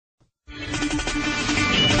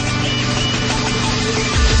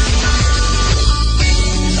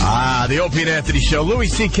Opie and Anthony Show. Louis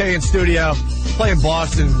C.K. in studio. Playing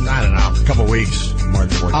Boston, I don't know, a couple weeks. March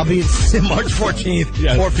 14th. I'll be in March 14th,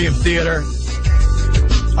 yes. 4 p.m. theater.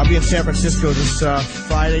 I'll be in San Francisco this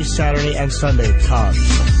Friday, Saturday, and Sunday. Cubs.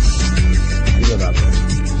 You live out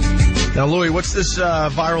there. Now, Louis, what's this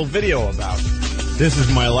viral video about? This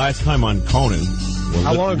is my last time on Conan. Well,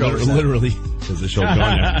 How long ago was that? Literally, because the show's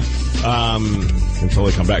gone now. Until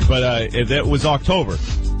they come back. But it was October.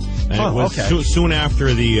 And it was soon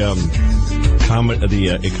after the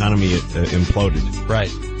economy imploded. Right.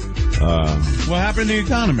 What happened to the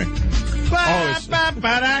economy?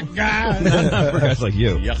 Guys like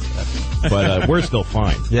you. Yeah. But we're still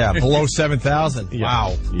fine. Yeah, below 7,000. Yeah.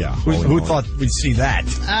 Wow. Yeah. Who thought we'd see that?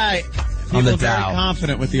 People the are very Dow.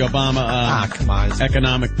 confident with the Obama Come on.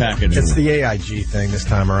 economic package. It's the AIG thing this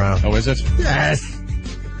time around. Oh, is it? Yes.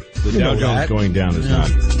 The Dow Jones going down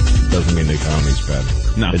doesn't mean the economy's bad.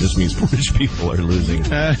 No. It just means rich people are losing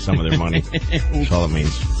some of their money. That's all it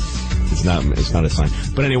means. It's not a sign.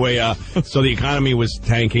 But anyway, so the economy was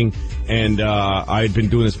tanking, and I had been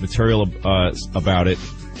doing this material about it,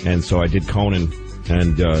 and so I did Conan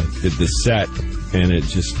and did this set, and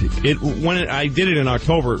I did it in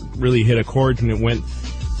October, really hit a chord, and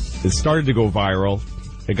it started to go viral.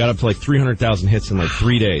 It got up to like 300,000 hits in like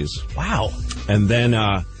 3 days. Wow. And then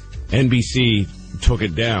NBC took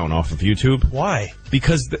it down off of YouTube. Why?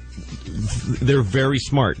 Because they're very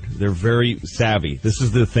smart. They're very savvy. This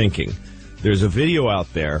is the thinking. There's a video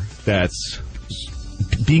out there that's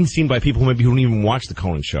being seen by people maybe who don't even watch the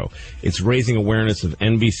Conan show. It's raising awareness of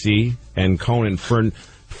NBC and Conan for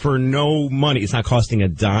no money. It's not costing a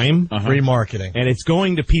dime. Free marketing. And it's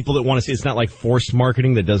going to people that want to see. It's not like forced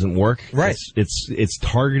marketing that doesn't work. Right. It's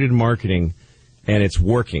targeted marketing, and it's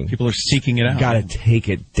working. People are seeking it out. Got to take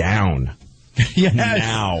it down. Yes.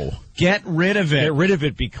 Now. Get rid of it. Get rid of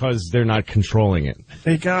it because they're not controlling it.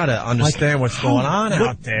 They gotta understand what's going on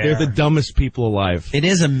out there. They're the dumbest people alive. It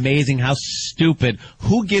is amazing how stupid.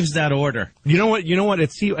 Who gives that order? You know what? At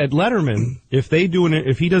Letterman, if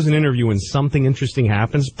he does an interview and something interesting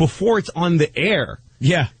happens before it's on the air,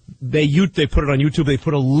 Yeah. they put it on YouTube. They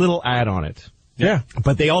put a little ad on it. Yeah.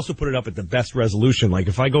 But they also put it up at the best resolution. Like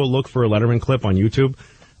if I go look for a Letterman clip on YouTube,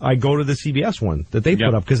 I go to the CBS one that they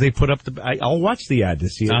put up because they put up I'll watch the ad to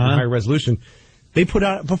see it in high resolution. They put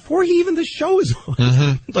out before the show is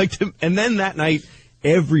on. And then that night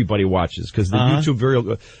everybody watches because the YouTube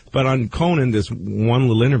video. But on Conan, this one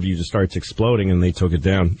little interview just starts exploding, and they took it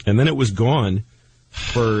down. And then it was gone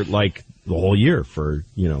for like the whole year for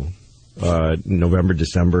November,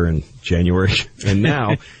 December, and January, and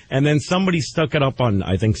now. And then somebody stuck it up on,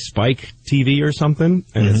 I think, Spike TV or something,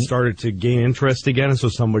 and it started to gain interest again, and so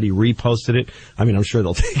somebody reposted it. I mean, I'm sure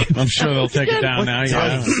they'll take it. I'm sure they'll take it down now,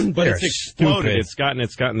 yeah. But it's exploded. It's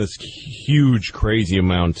gotten this huge, crazy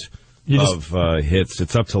amount of hits.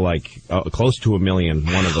 It's up to like close to 1 million,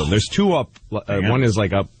 one of them. There's two up. One is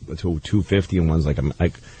like up to 250, and one's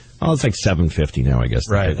it's like 750 now, I guess.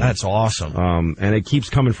 Right, that's awesome. And it keeps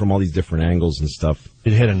coming from all these different angles and stuff.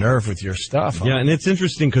 It hit a nerve with your stuff. Huh? Yeah, and it's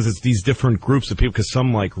interesting because it's these different groups of people, because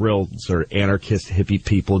some like real sort of anarchist hippie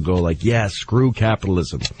people go like, yeah, screw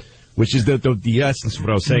capitalism, which is the essence of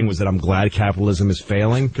what I was saying was that I'm glad capitalism is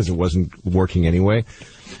failing because it wasn't working anyway.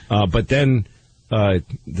 But then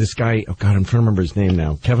this guy, oh God, I'm trying to remember his name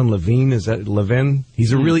now. Kevin Levine, is that Levin?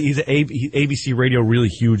 He's an ABC Radio, really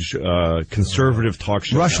huge conservative talk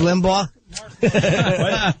show. Rush Limbaugh?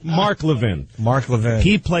 Mark Levin. Mark Levin.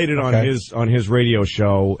 He played it on his radio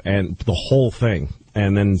show and the whole thing.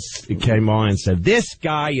 And then it came on and said, this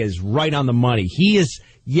guy is right on the money. He is,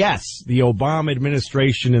 yes, the Obama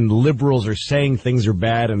administration and the liberals are saying things are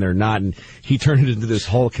bad and they're not. And he turned it into this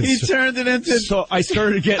whole... So I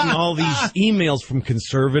started getting all these emails from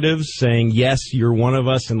conservatives saying, yes, you're one of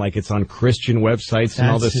us. And like it's on Christian websites and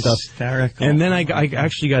all this stuff. Hysterical. And then I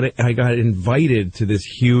got invited to this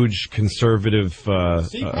huge conservative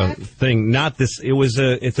thing. Not this.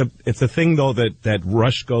 It's a thing though that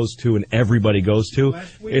Rush goes to and everybody goes to.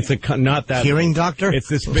 It's not that hearing doctor. It's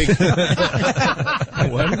this big.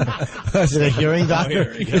 What? Is it a hearing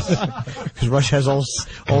doctor? Because Rush has all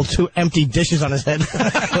two empty dishes on his head.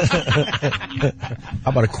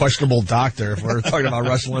 How about a questionable doctor if we're talking about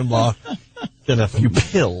Rush Limbaugh? And a few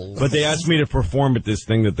pills. But they asked me to perform at this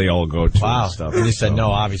thing that they all go to. Wow. And stuff. And you said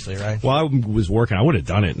no, obviously, right? Well, I was working. I would have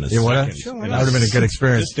done it in a second. That would have been a good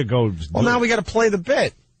experience. Just to go. Well, now we got to play the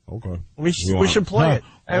bit. Okay. We should play it.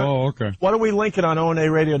 Oh, okay. Why don't we link it on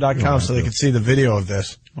onaradio.com so they can see the video of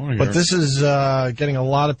this? But this is getting a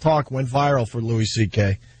lot of talk, went viral for Louis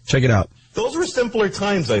C.K. Check it out. Those were simpler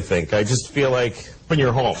times, I think. I just feel like when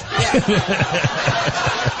you're home.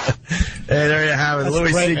 Hey, there you have it. That's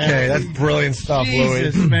Louis great, C.K. That's brilliant stuff,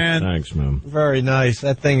 Jesus, Louis. man. Thanks, man. Very nice.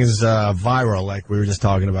 That thing is viral, like we were just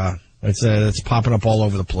talking about. It's popping up all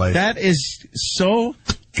over the place. That is so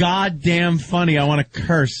goddamn funny. I want to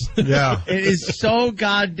curse. Yeah. It is so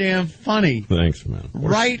goddamn funny. Thanks, man.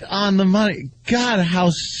 Right on the money. God, how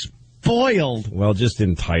spoiled. Well, just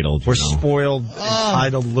entitled. We're you know. spoiled,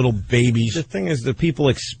 entitled little babies. The thing is that people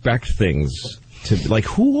expect things to, like,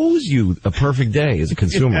 who owes you a perfect day as a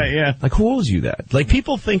consumer? Yeah. Like, who owes you that? Like,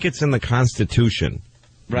 people think it's in the Constitution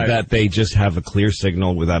that they just have a clear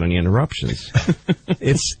signal without any interruptions.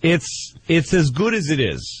 It's as good as it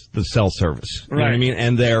is, the cell service. You know what I mean?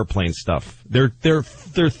 And the airplane stuff. They're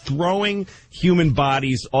throwing human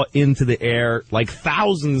bodies into the air like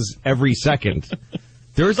thousands every second.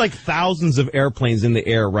 There's like thousands of airplanes in the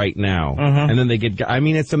air right now. And then they get, I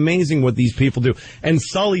mean, it's amazing what these people do. And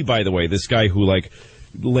Sully, by the way, this guy who like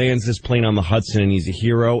lands this plane on the Hudson and he's a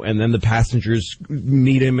hero, and then the passengers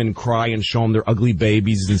meet him and cry and show him their ugly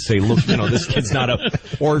babies and say, look, you know, this kid's not an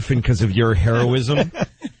orphan because of your heroism.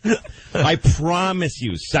 I promise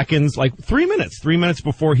you, seconds, like 3 minutes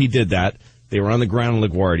before he did that, they were on the ground in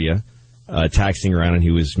LaGuardia, taxiing around, and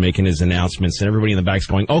he was making his announcements, and everybody in the back's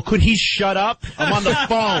going, oh, could he shut up? I'm on the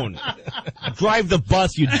phone. Drive the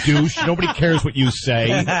bus, you douche. Nobody cares what you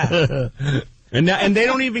say. And they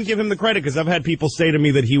don't even give him the credit, because I've had people say to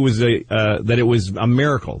me that he was that it was a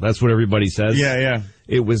miracle. That's what everybody says. Yeah.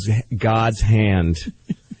 It was God's hand.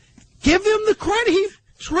 Give him the credit. He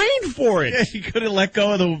trained for it. Yeah, he could have let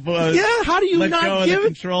go of the. Yeah, how do you let not go give of the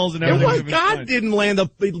it? controls and It everything? was God didn't land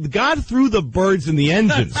God threw the birds in the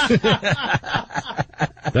engines.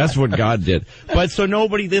 That's what God did. But so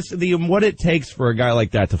nobody, what it takes for a guy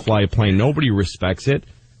like that to fly a plane, nobody respects it.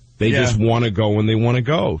 They just want to go when they want to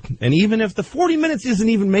go. And even if the 40 minutes isn't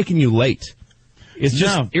even making you late, it's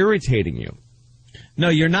just irritating you. No,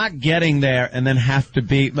 you're not getting there and then have to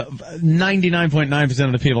be. 99.9%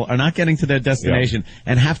 of the people are not getting to their destination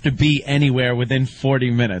and have to be anywhere within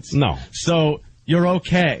 40 minutes. No. So you're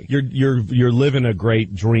okay. You're living a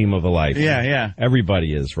great dream of a life. Yeah.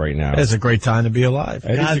 Everybody is right now. It's a great time to be alive.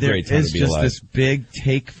 It is a great time to be alive. It's just this big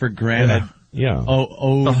take for granted. Yeah.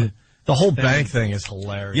 The whole bank thing is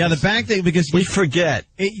hilarious. Yeah, the bank thing, because we forget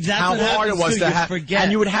how hard it was to forget.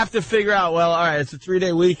 And you would have to figure out, well, all right, it's a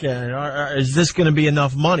 3-day weekend. Is this going to be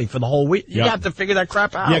enough money for the whole week? You have to figure that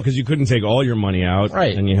crap out. Yeah, because you couldn't take all your money out.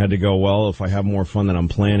 Right. And you had to go, well, if I have more fun than I'm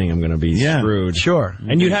planning, I'm going to be screwed. Sure.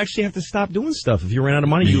 And you'd actually have to stop doing stuff if you ran out of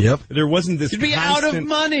money. There wasn't this You'd be out of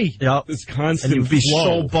money. Yep. This constant and you'd be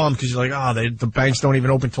flow. so bummed because you're like, the banks don't even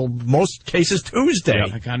open till most cases Tuesday.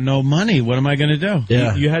 I got no money. What am I going to do?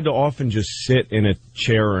 Yeah. You had to often just sit in a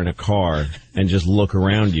chair or in a car and just look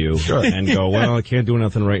around you and go, well, I can't do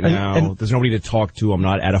nothing right now. And there's nobody to talk to. I'm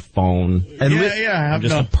not at a phone. And I'm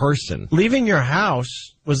just a person. Leaving your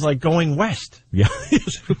house was like going west. Yeah.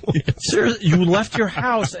 Seriously, you left your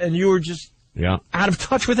house and you were just out of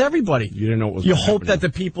touch with everybody. You didn't know what was You hope that the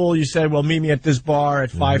people you said, well, meet me at this bar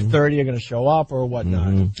at 5:30 are going to show up or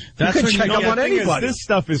whatnot. That's you when could check up on anybody. This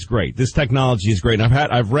stuff is great. This technology is great. And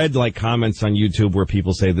I've read like comments on YouTube where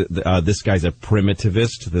people say that this guy's a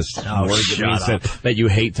primitivist. This word that you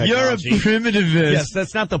hate technology. You're a primitivist. Yes,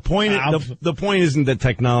 that's not the point. The point isn't that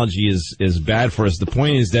technology is bad for us. The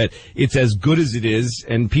point is that it's as good as it is,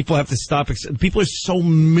 and people have to stop. People are so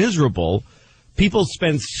miserable. People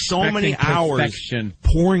spend so many hours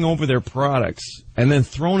poring over their products and then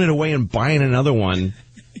throwing it away and buying another one.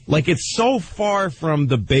 Like, it's so far from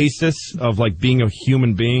the basis of, like, being a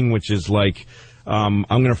human being, which is like, I'm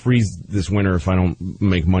going to freeze this winter if I don't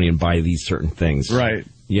make money and buy these certain things. Right.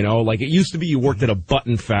 You know, like, it used to be you worked at a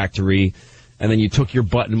button factory and then you took your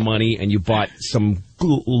button money and you bought some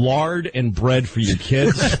lard and bread for your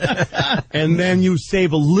kids. And then you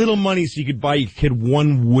save a little money so you could buy your kid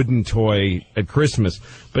one wooden toy at Christmas.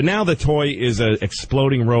 But now the toy is an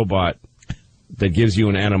exploding robot that gives you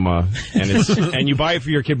an enema, and and you buy it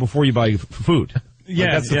for your kid before you buy food.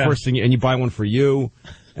 Yeah, that's the first thing. And you buy one for you,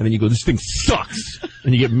 and then you go, this thing sucks.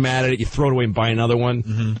 And you get mad at it, you throw it away and buy another one.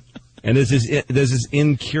 Mm-hmm. And there's this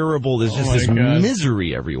incurable, there's just this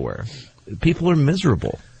misery everywhere. People are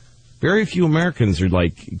miserable. Very few Americans are,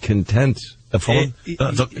 like, content. The phone?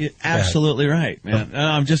 Absolutely right, man.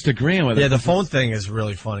 I'm just agreeing with it. Yeah, the phone thing is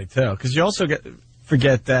really funny, too. Because you also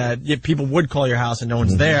forget that people would call your house and no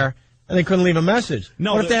one's there, and they couldn't leave a message.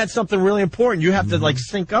 No, what if they had something really important? You have to, like,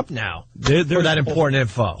 sync up now for that important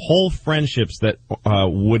info. Whole friendships that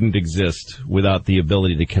wouldn't exist without the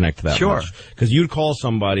ability to connect that much. Because you'd call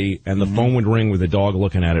somebody, and the phone would ring with a dog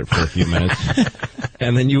looking at it for a few minutes.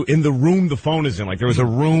 And then in the room the phone is in, like there was a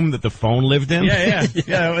room that the phone lived in. Yeah.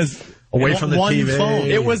 It was Away from the one TV. phone.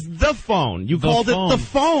 It was the phone. You called phone. it the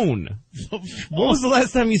phone. When was the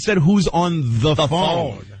last time you said who's on the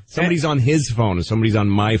phone? Somebody's on his phone or somebody's on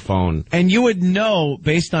my phone. And you would know,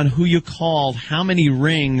 based on who you called, how many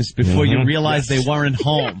rings before you realized they weren't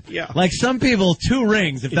home. Yeah. Like some people, 2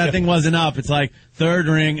 rings. If that thing wasn't up, it's like,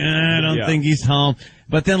 3rd ring, I don't think he's home.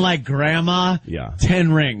 But then like grandma,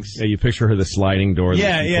 10 rings. Yeah, you picture her the sliding door.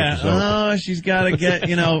 Yeah. Oh, she's got to get,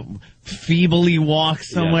 feebly walk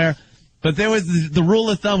somewhere. Yeah. But there was the rule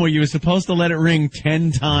of thumb where you were supposed to let it ring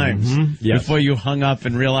 10 times before you hung up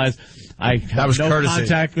and realized I have no courtesy.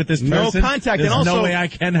 Contact with this person. No contact. There's and also, no way I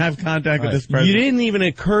can have contact with this person. You didn't even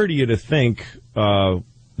occur to you to think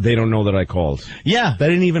they don't know that I called. Yeah. That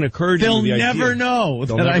didn't even occur to you. They'll never know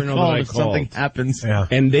that I called if something happens. Yeah.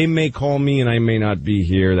 And they may call me and I may not be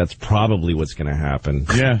here. That's probably what's going to happen.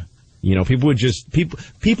 Yeah. People would just,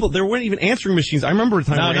 people, there weren't even answering machines. I remember a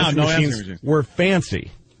time when answering machines were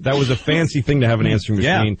fancy. That was a fancy thing to have an answering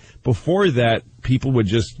machine. Yeah. Before that, people would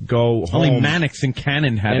just go home. Only Mannix and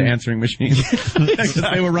Cannon had answering machines. Exactly.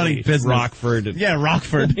 They were running business. Rockford. Yeah,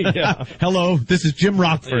 Rockford. Yeah. Hello, this is Jim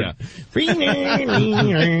Rockford. Stupid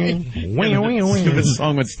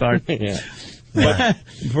song would start. Yeah. But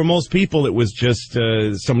for most people, it was just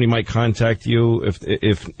somebody might contact you if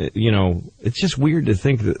it's just weird to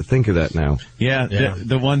think of that now. Yeah.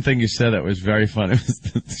 The one thing you said that was very funny was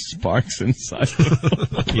the sparks inside.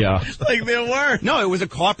 Yeah, like there were. No, it was a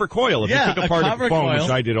copper coil. If you took apart a phone, which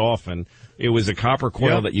I did often, it was a copper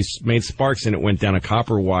coil that you made sparks and it went down a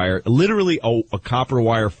copper wire, literally a copper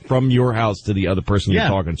wire from your house to the other person you're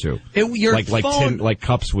talking to. Like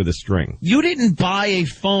cups with a string. You didn't buy a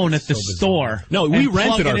phone at the store. No, we rented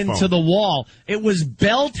our phone. Plug it into the wall. It was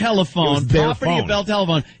Bell Telephone, property of Bell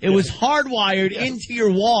Telephone. It was hardwired into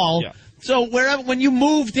your wall. Yeah. So when you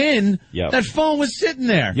moved in, that phone was sitting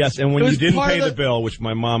there. Yes, and when you didn't pay the bill, which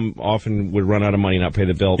my mom often would run out of money and not pay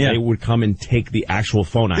the bill, they would come and take the actual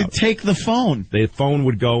phone out. They'd take the phone. The phone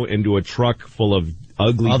would go into a truck full of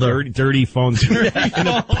ugly, dirty phones in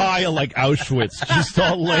a pile like Auschwitz, just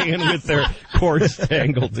all laying with their cords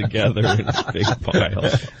tangled together in a big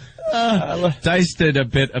pile. Dice did a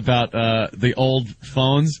bit about the old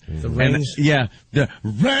phones. The rings? The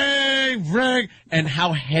ring, and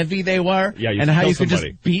how heavy they were. Yeah, and how you could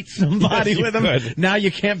just beat somebody with them. Could. Now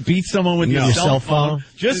you can't beat someone with your cell phone.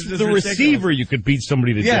 Just the receiver, you could beat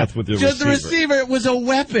somebody to death with the receiver. Just the receiver, it was a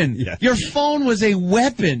weapon. Yeah. Your phone was a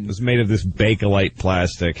weapon. It was made of this Bakelite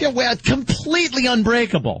plastic. Yeah, well, completely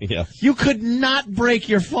unbreakable. Yeah. You could not break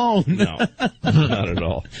your phone. No, not at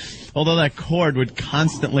all. Although that cord would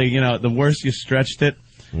constantly, the worse you stretched it,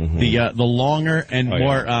 the longer and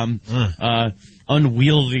more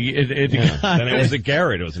unwieldy it got. Then it was a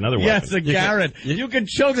Garrett. It was another weapon. Yes, a Garrett. You could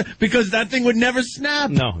choke it because that thing would never snap.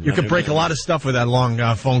 No. You could break a lot of stuff with that long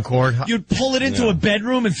phone cord. You'd pull it into a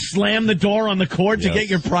bedroom and slam the door on the cord to get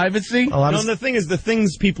your privacy. And the thing is, the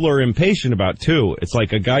things people are impatient about, too. It's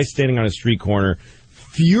like a guy standing on a street corner,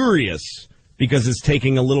 furious because it's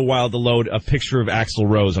taking a little while to load a picture of Axl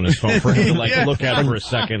Rose on his phone for him to look at for a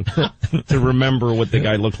second to remember what the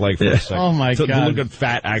guy looked like for a second. Oh my God! To look at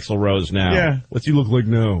fat Axl Rose now. Yeah. What's he look like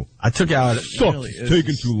now? I took out. It's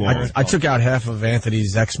taking too long. I took out half of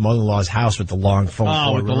Anthony's ex-mother-in-law's house with the long phone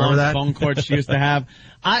cord. With the long phone cord she used to have.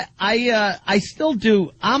 I still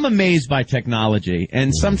do. I'm amazed by technology,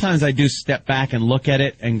 and sometimes I do step back and look at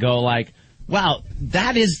it and go like, wow,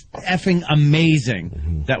 that is effing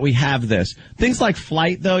amazing that we have this. Things like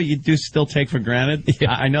flight, though, you do still take for granted.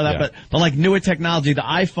 Yeah. I know that, but like newer technology, the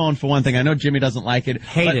iPhone, for one thing, I know Jimmy doesn't like it.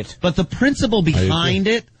 Hate it. But the principle behind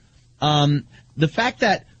it, the fact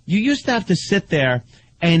that you used to have to sit there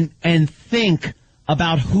and think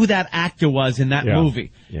about who that actor was in that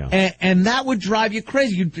movie. Yeah. And that would drive you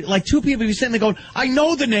crazy. You'd like two people, you'd be sitting there going, I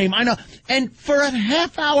know the name, I know. And for a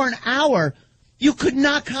half hour, an hour, you could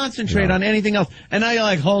not concentrate on anything else. And now you're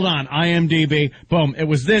like, hold on, IMDb, boom, it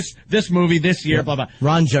was this movie, this year, blah, blah.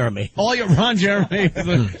 Ron Jeremy. All your Ron Jeremy.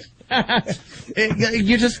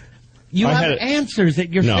 You have answers at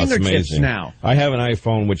your fingertips now. I have an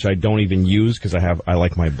iPhone which I don't even use because I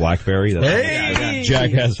like my BlackBerry. That's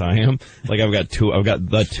jackass I am. Like I've got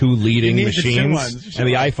the two leading machines, and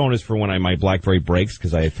the iPhone is for when my BlackBerry breaks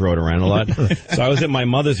because I throw it around a lot. So I was at my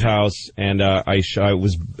mother's house and I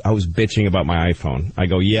was bitching about my iPhone. I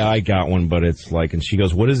go, yeah, I got one, but it's like, and she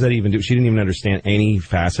goes, what does that even do? She didn't even understand any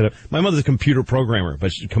facet of. My mother's a computer programmer,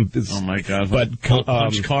 but oh my God! But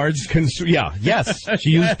punch cards. Yes, she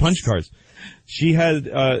used punch cards. She had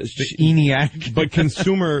ENIAC, but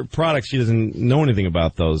consumer products. She doesn't know anything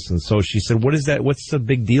about those, and so she said, "What is that? What's the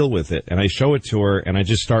big deal with it?" And I show it to her, and I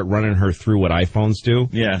just start running her through what iPhones do.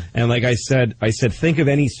 Yeah. And like I said, think of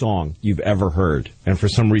any song you've ever heard, and for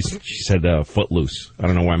some reason she said Footloose. I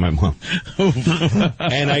don't know why my mom.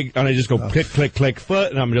 and I just go click click click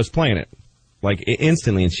foot, and I'm just playing it. Like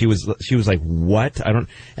instantly, and she was like, "What? I don't."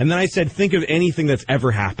 And then I said, "Think of anything that's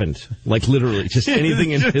ever happened, like literally, just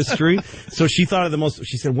anything in history." So she thought of the most.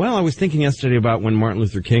 She said, "Well, I was thinking yesterday about when Martin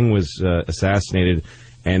Luther King was assassinated,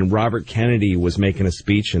 and Robert Kennedy was making a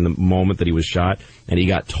speech in the moment that he was shot, and he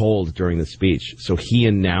got told during the speech. So he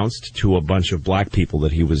announced to a bunch of black people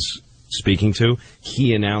that he was speaking to.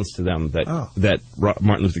 He announced to them that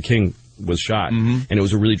Martin Luther King was shot, and it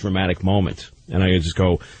was a really dramatic moment." And I just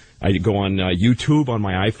go. I go on YouTube on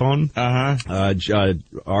my iPhone,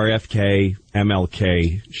 RFK,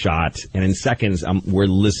 MLK shot, and in seconds we're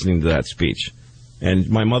listening to that speech. And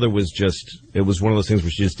my mother was it was one of those things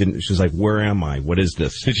where she was like, "Where am I? What is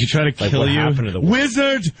this?" Did she try to kill you? Happened to the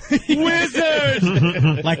Wizard!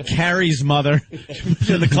 Wizard! Like Carrie's mother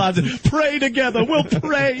in the closet. Pray together. We'll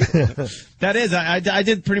pray. That is, I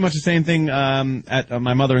did pretty much the same thing at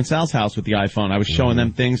my mother and Sal's house with the iPhone. I was showing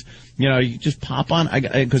them things. You know, you just pop on,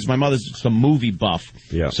 because my mother's just a movie buff.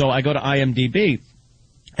 Yeah. So I go to IMDb.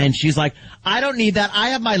 And she's like, "I don't need that.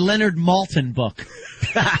 I have my Leonard Maltin book."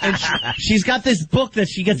 And she's got this book that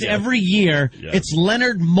she gets every year. Yes. It's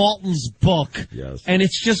Leonard Maltin's book. Yes. And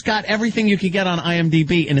it's just got everything you could get on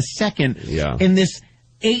IMDb in a second in this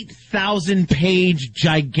 8,000-page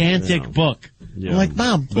gigantic book. Yeah. I'm like,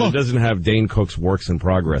 "Mom, but it doesn't have Dane Cook's works in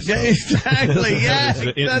progress. Yeah, exactly. Yeah,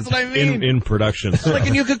 that's what I mean. In production. Like,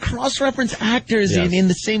 and you could cross-reference actors in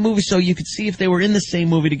the same movie, so you could see if they were in the same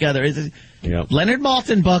movie together. Yep. Leonard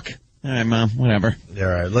Maltin book. All right, Mom, whatever. All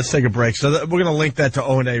right, let's take a break. So we're going to link that to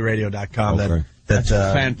ONARadio.com. Okay. That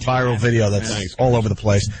viral video that's all over the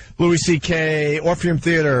place. Louis C.K. Orpheum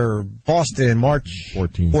Theater, Boston, March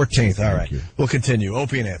 14th. All right. We'll continue.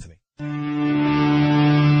 Opie and Anthony.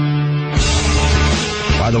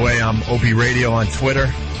 By the way, I'm Opie Radio on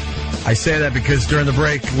Twitter. I say that because during the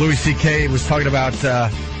break, Louis C.K. was talking about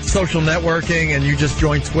social networking, and you just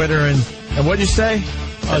joined Twitter, and what'd you say?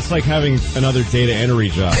 Oh, it's like having another data entry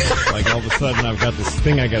job. Like all of a sudden I've got this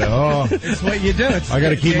thing I gotta, it's what you do. I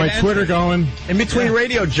gotta keep my Twitter going. In between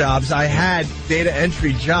radio jobs, I had data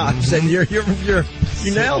entry jobs, and you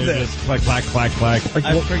nailed it. Just clack, clack, clack, clack. Like,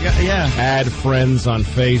 I forgot, add friends on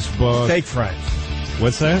Facebook. Fake friends.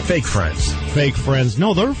 What's that? Fake friends. Fake friends.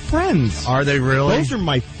 No, they're friends. Are they really? Those are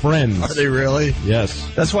my friends. Are they really? Yes.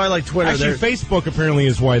 That's why I like Twitter. Actually, Facebook apparently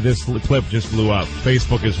is why this clip just blew up.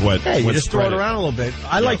 Facebook is what. Hey, you just throw it around a little bit.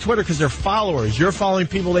 I like Twitter because they're followers. You're following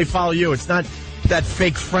people, they follow you. It's not that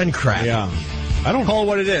fake friend crap. Yeah. I don't call it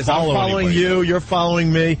what it is. I'm following you. You're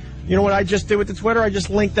following me. You know what I just did with the Twitter? I just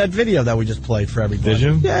linked that video that we just played for everybody. Did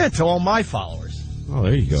you? Yeah, to all my followers. Oh,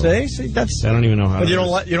 there you go. See, that's. I don't even know how. But you don't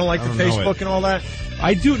like the Facebook and all that.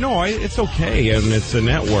 I do. No, it's okay, and it's a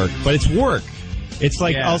network, but it's work. It's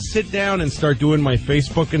like I'll sit down and start doing my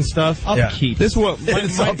Facebook and stuff. Upkeep. This is what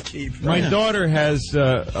upkeep. My daughter has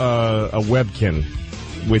a Webkin,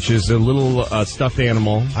 which is a little stuffed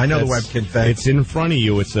animal. I know the Webkin thing. It's in front of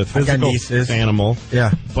you. It's a physical animal.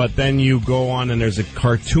 Yeah. But then you go on and there's a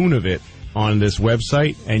cartoon of it on this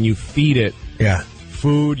website, and you feed it. Yeah.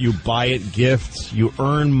 Food, you buy it gifts, you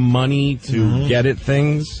earn money to get it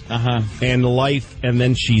things, and life, and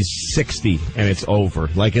then she's 60 and it's over.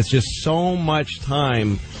 Like, it's just so much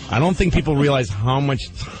time. I don't think people realize how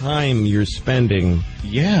much time you're spending.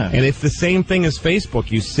 Yeah. And it's the same thing as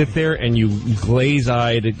Facebook. You sit there and you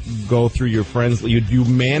glaze-eyed go through your friends. You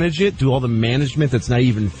manage it, do all the management that's not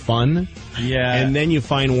even fun. Yeah. And then you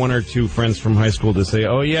find one or two friends from high school to say,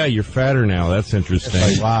 "Oh yeah, you're fatter now. That's interesting."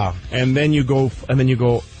 It's like, wow. And then you go,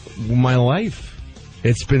 my life.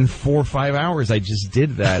 It's been 4 or 5 hours. I just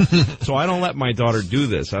did that. So I don't let my daughter do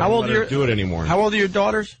this. I don't let her do it anymore. How old are your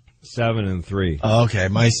daughters? 7 and 3. Oh, okay.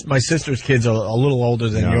 My sister's kids are a little older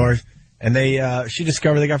than yours. And she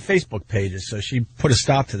discovered they got Facebook pages, so she put a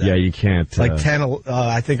stop to that. Yeah, you can't. Like 10,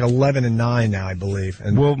 I think 11 and 9 now, I believe.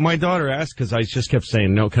 And well, my daughter asked because I just kept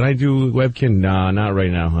saying, "No, can I do Webkin?" "Nah, not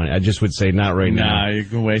right now, honey." I just would say, "Not right now." Nah, you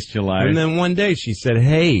can waste your life. And then one day she said,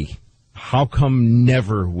 "Hey, how come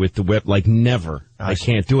never with the web? Like never? I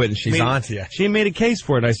can't do it." And she's on to you. She made a case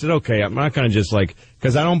for it. I said, "Okay, I'm not going to just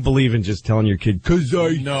because I don't believe in just telling your kid, because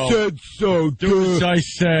I said so. Do as I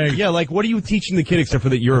say." Yeah, like, what are you teaching the kid except for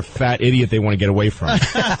that you're a fat idiot they want to get away from?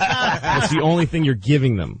 That's the only thing you're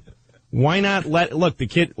giving them. Why not look, the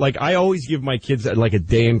kid, like, I always give my kids like a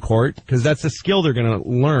day in court, because that's a skill they're going to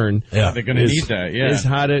learn. Yeah, they're going to need that, yeah. Is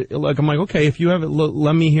how to, look, I'm like, okay, if you have it,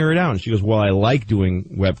 let me hear it out. And she goes, well, I like doing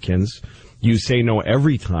Webkinz. You say no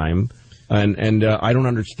every time, and I don't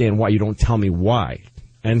understand why you don't tell me why.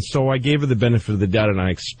 And so I gave her the benefit of the doubt, and I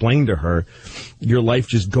explained to her, your life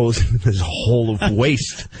just goes into this hole of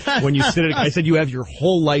waste. When you sit, I said, you have your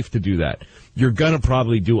whole life to do that. You're going to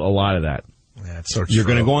probably do a lot of that. That's so true. You're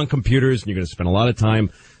going to go on computers, and you're going to spend a lot of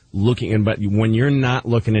time looking in, but when you're not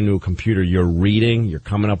looking into a computer, you're reading, you're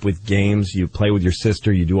coming up with games, you play with your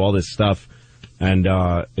sister, you do all this stuff. And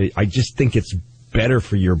I just think it's better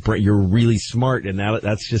for your brain. You're really smart, and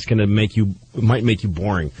that's just going to might make you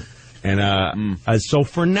boring. And so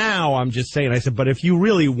for now, I'm just saying, I said, but if you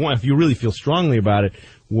really feel strongly about it,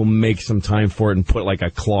 we'll make some time for it and put like a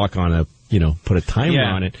clock on put a timer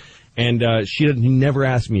on it. And she never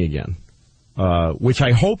asked me again, which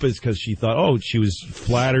I hope is because she thought, she was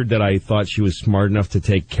flattered that I thought she was smart enough to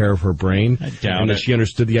take care of her brain. I doubt and that she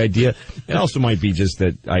understood the idea. It also might be just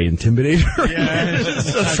that I intimidated her. Yeah,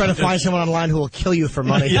 just trying to find someone online who will kill you for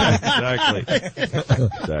money. Yeah,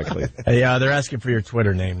 exactly. Hey, they're asking for your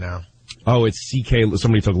Twitter name now. Oh, it's CK.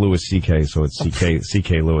 Somebody took Louis CK, so it's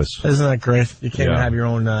CK Lewis. Isn't that great? You can't even have your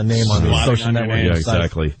own name on the social network. Yeah,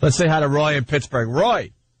 exactly. Let's say hi to Roy in Pittsburgh.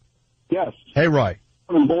 Roy. Yes. Hey, Roy.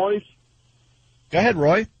 Morning, boys. Go ahead,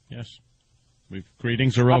 Roy. Yes.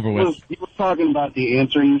 Greetings are over with. You were talking about the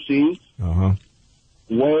answering machines. Uh-huh.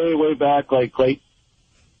 Way back, like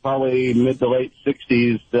probably mid to late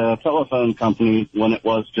 60s, the telephone company, when it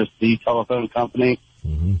was just the telephone company,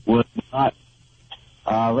 would not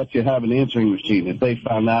let you have an answering machine. If they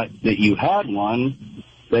found out that you had one,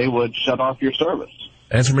 they would shut off your service.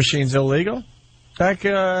 Answer machines illegal? Back,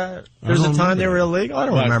 there's a time they were illegal? I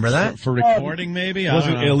don't remember that. For recording, maybe? It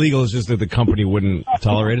wasn't illegal, it's just that the company wouldn't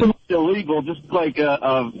tolerate it? Illegal, just like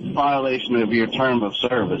a violation of your term of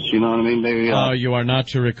service, you know what I mean? They, you are not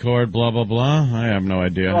to record, blah, blah, blah? I have no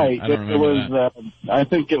idea. Right. I don't remember that. I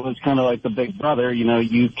think it was kind of like the Big Brother,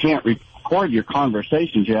 you can't record your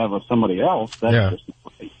conversations you have with somebody else. That's just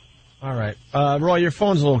right. All right. Roy, your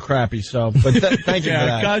phone's a little crappy, thank you for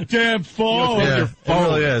that. Goddamn phone! Your phone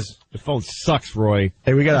really is. The phone sucks, Roy.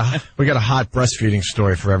 Hey, we got a hot breastfeeding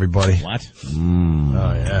story for everybody. What?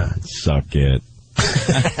 Oh, yeah. Suck it.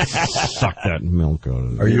 Suck that milk out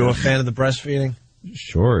of it. Are you a fan of the breastfeeding?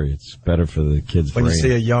 Sure, it's better for the kids' When brain. you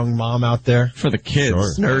see a young mom out there for the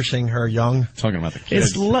kids nursing her young, talking about the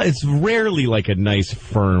kids, it's rarely like a nice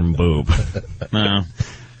firm boob. No.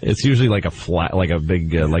 It's usually like a flat, like a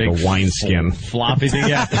big a wineskin. Floppy thing,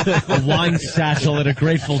 yeah. A wine satchel at a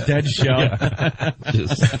Grateful Dead show. Yeah.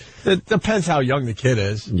 It depends how young the kid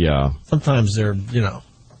is. Yeah. Sometimes they're,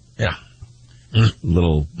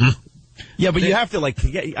 little. Yeah, but you have to I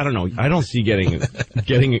don't know. I don't see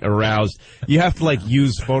getting aroused. You have to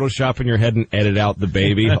use Photoshop in your head and edit out the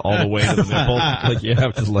baby all the way to the nipple. You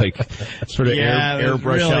have to sort of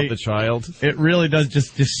airbrush out the child. It really does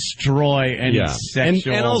just destroy any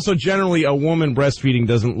sexual. And also generally a woman breastfeeding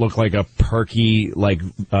doesn't look like a perky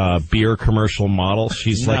beer commercial model.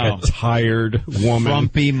 She's like a tired woman,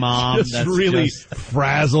 frumpy mom, just that's really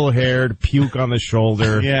frazzle haired, puke on the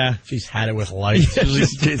shoulder. Yeah, she's had it with life.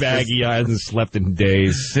 She's baggy eyes. Hasn't slept in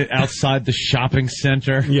days. Sit outside the shopping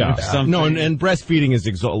center. Yeah. No, and breastfeeding is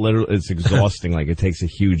it's exhausting. It takes a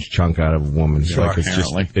huge chunk out of a woman. Sure,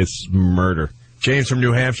 it's murder. James from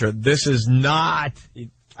New Hampshire. This is not,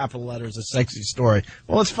 capital letters, a sexy story.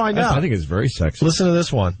 Well, let's find out. I think it's very sexy. Listen to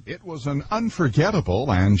this one. It was an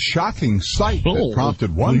unforgettable and shocking sight that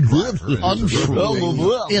prompted one driver.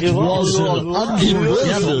 It was an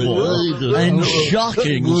unforgettable and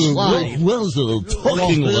shocking sight.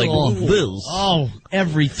 Talking like this. Oh,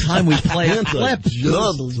 every time we play a clip.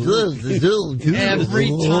 Every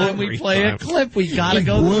time we play a clip, we gotta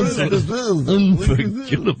go through this.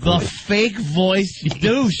 The fake voice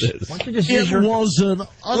douche. It was an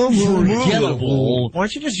unforgettable. Why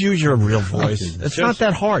don't you just use your real voice? It's not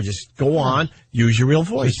that hard. Just go on, use your real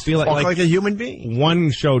voice. Just feel like a human being. One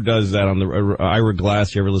show does that on the Ira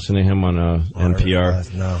Glass. You ever listen to him on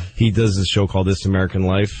NPR? No. He does this show called This American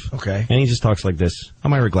Life. Okay. And he just talks like this.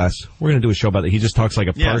 I'm Ira Glass. We're going to do a show about that. He just talks like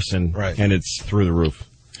a person, and it's through the roof.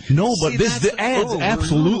 No, but the ad's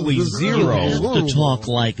absolutely zero. You have to talk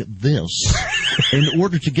like this in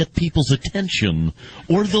order to get people's attention,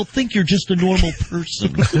 or they'll think you're just a normal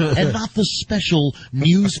person and not the special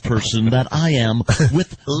news person that I am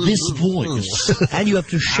with this voice. And you have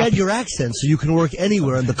to shed your accent so you can work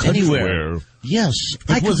anywhere in the country. Anywhere. Yes,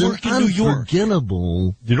 I could work in New York.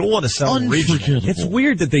 Unforgettable. You don't want to sound regional. It's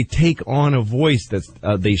weird that they take on a voice that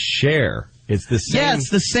they share. It's the same. Yeah, it's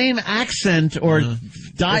the same accent or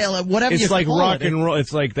dialect, whatever you It's like call rock it. and roll.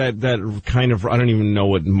 It's like that kind of, I don't even know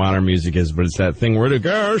what modern music is, but it's that thing where the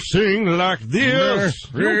girls sing like this.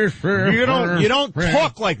 You don't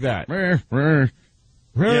talk like that. You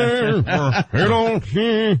don't.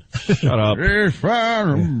 Shut up.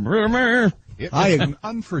 It was an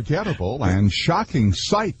unforgettable and shocking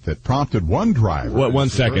sight that prompted one driver. What? 1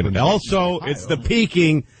 second. Also, it's the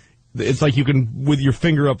peaking. It's like you can, with your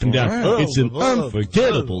finger up and down. It's an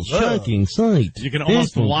unforgettable, shocking sight. You can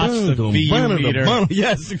almost watch the VU meter.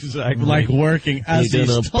 Yes, exactly. Like working as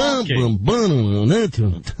he's talking.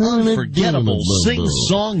 Unforgettable,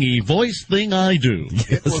 sing-songy voice thing I do.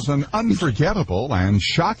 It was an unforgettable and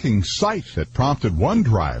shocking sight that prompted one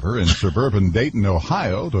driver in suburban Dayton,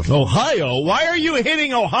 Ohio to... Ohio? Why are you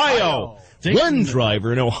hitting Ohio? One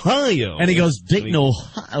driver in Ohio. And he goes, Dayton,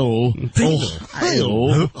 Ohio.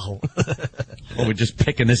 Ohio. Oh, we're just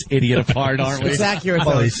picking this idiot apart, aren't we? It's accurate.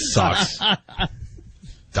 Oh, he sucks.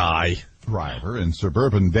 Die. Driver in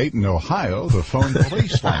suburban Dayton, Ohio, to phone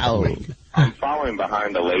police last week. I'm following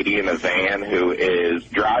behind a lady in a van who is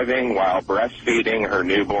driving while breastfeeding her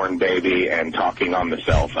newborn baby and talking on the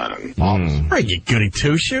cell phone. Are you goody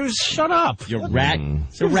two-shoes? Shut up. You're rat.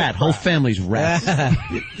 It's a rat. Whole family's rats.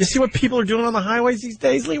 You see what people are doing on the highways these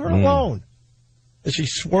days? Leave her alone. Is she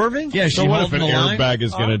swerving? Yeah, So what if an airbag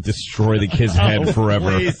is going to destroy the kid's head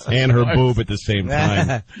forever and her boob at the same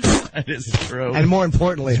time? That is true. And more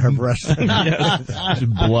importantly, her breast. Just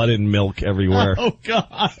blood and milk everywhere. Oh,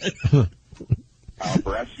 God.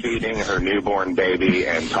 Breastfeeding her newborn baby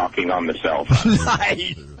and talking on the cell phone.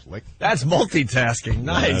 Nice. That's multitasking.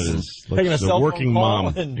 Nice. Taking a the cell working phone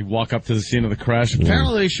mom. call and- You walk up to the scene of the crash.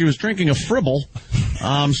 Apparently, she was drinking a Fribble.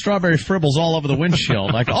 Strawberry Fribbles all over the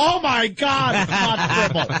windshield. Like, oh, my God, it's not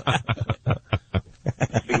Fribble.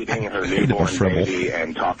 Feeding her newborn baby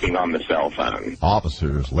and talking on the cell phone.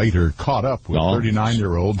 Officers later caught up with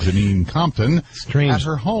 39-year-old Janine Compton at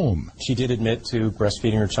her home. She did admit to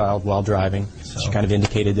breastfeeding her child while driving. She kind of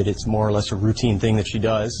indicated that it's more or less a routine thing that she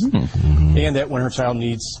does, and that when her child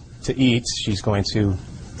needs to eat, she's going to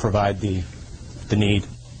provide the need.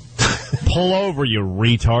 Pull over, you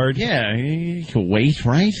retard. Yeah, you can wait,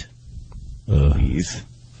 right? Please.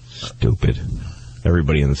 Stupid.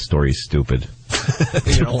 Everybody in the story is stupid.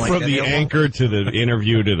 From the anchor to the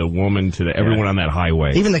interview to the woman to the everyone on that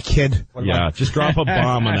highway. Even the kid. Just drop a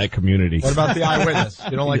bomb on that community. What about the eyewitness?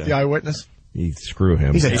 You don't like the eyewitness? Screw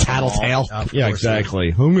him. He's a tattletale. Yeah, exactly.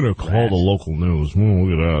 I'm going to call the local news.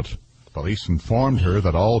 Look at that. Police informed her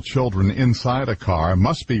that all children inside a car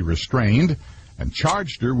must be restrained and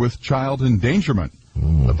charged her with child endangerment.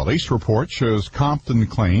 The police report shows Compton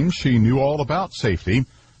claims she knew all about safety,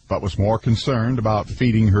 but was more concerned about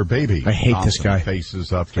feeding her baby. I hate this guy.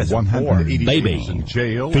 Faces up to 180 days in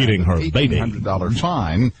jail Feeding her and an baby. $1,800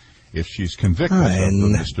 fine if she's convicted of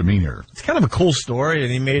the misdemeanor. It's kind of a cool story,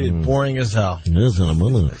 and he made it boring as hell.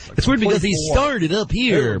 It's weird because he started up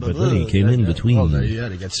here, but then he came in between. Oh, there you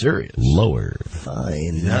had to get serious. Lower.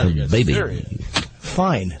 Fine. Baby.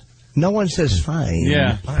 Fine. No one says fine.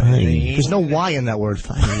 Yeah. Fine. There's no Y in that word.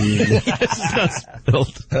 Fine.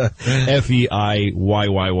 Spelled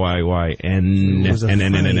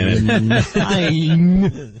F-E-I-Y-Y-Y-Y-N.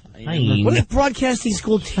 Fine. What does broadcasting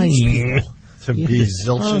school teach people? To be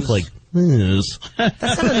zilches. Like this.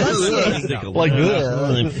 Like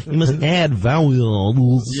this. You must add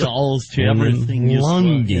vowels. Y'all's to everything you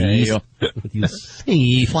Lungies. say. You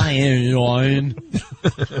say Fine.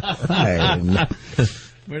 Fine.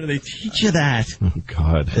 Where do they teach you that? Oh,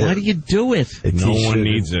 God. Why do you do it? No one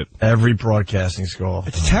needs it. Every broadcasting school.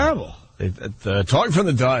 It's terrible. Talk from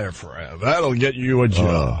the diaphragm. That'll get you a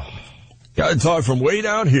job. Got to talk from way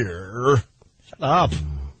down here. Shut up.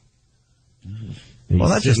 Well,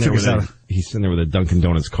 that just took us out. He's sitting there with a Dunkin'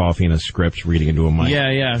 Donuts coffee and a script, reading into a mic.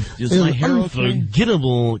 Yeah. Is my hero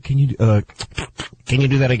unforgettable. Can you do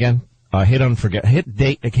that again?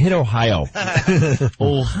 Hit Ohio.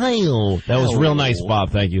 Ohio. That was real nice,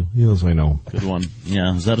 Bob. Thank you. Yes, I know. Good one.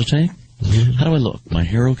 Yeah, is that a take? How do I look? My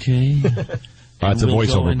hair okay? It's a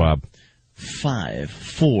voiceover, Bob. 5,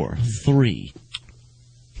 4, 3.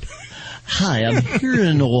 Hi, I'm here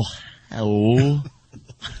in Ohio.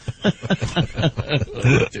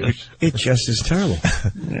 It just is terrible.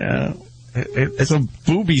 Yeah. It's a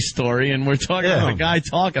booby story, and we're talking about a guy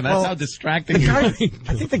talking. That's how distracting I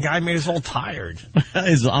think the guy made us all tired.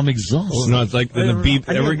 I'm exhausted. No, it's like in the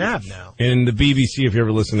I need a nap now. In the BBC, if you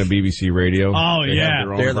ever listen to BBC Radio. Oh, they have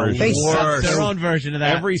their own They're the version. worst. Their own version of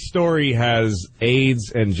that. Every story has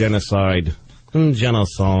AIDS and genocide.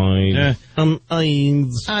 Genocide. Yeah.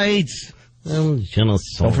 AIDS. AIDS. Don't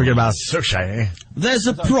forget about sushi. There's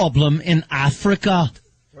a problem in Africa.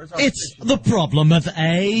 It's the problem of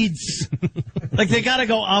AIDS. Like they got to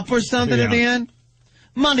go up or something at the end?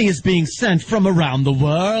 Money is being sent from around the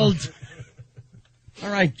world. All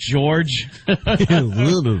right, George.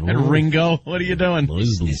 And Ringo, what are you doing?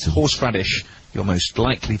 It's horseradish. You're most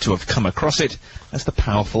likely to have come across it as the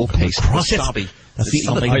powerful paste wasabi. That's the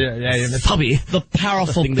other thing. Wasabi. The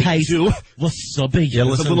powerful paste wasabi. Yeah,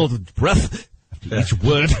 listen. A little breath after each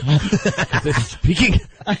word. Speaking.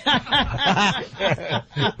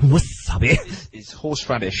 Wasabi. It's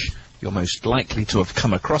horseradish. You're most likely to have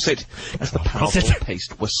come across it as the powerful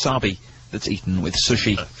paste wasabi that's eaten with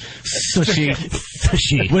sushi. Sushi.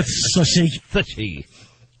 With sushi.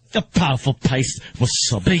 The powerful paste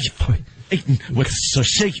wasabi. Eaten with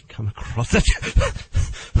sushi. Come across it.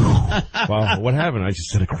 Wow, what happened? I just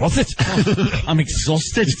said across it. I'm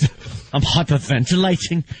exhausted. I'm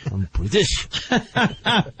hyperventilating. I'm British.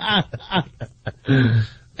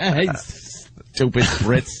 Hey, stupid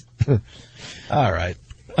Brits. All right.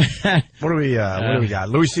 What do we got?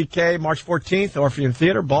 Louis C.K. March 14th, Orpheum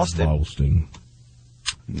Theater, Boston.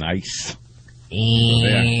 Nice.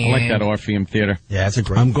 Yeah, I like that Orpheum Theater. Yeah, it's a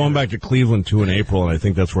great. I'm going back to Cleveland too in April, and I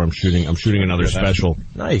think that's where I'm shooting. I'm shooting another special.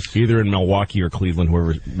 Nice. Either in Milwaukee or Cleveland,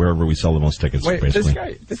 wherever we sell the most tickets. Wait,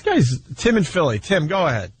 basically. this guy's Tim in Philly. Tim, go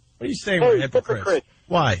ahead. What are you saying? Hey, hypocrites.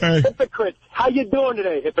 Why? Hypocrites. How you doing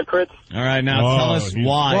today, hypocrites? All right, now tell us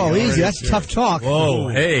why. Whoa, easy. That's tough talk. Whoa,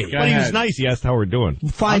 hey. But he was nice. He asked how we're doing.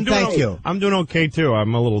 Fine, thank you. I'm doing okay too.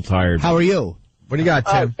 I'm a little tired. How are you? What do you got,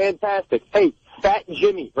 Tim? Fantastic. Hey, Fat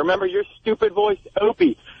Jimmy. Remember your stupid voice?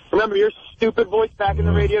 Opie. Remember your stupid voice back in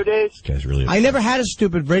the radio days? This guy's really. I never had a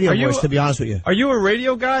stupid radio voice, to be honest with you. Are you a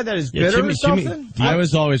radio guy that is bitter or something? I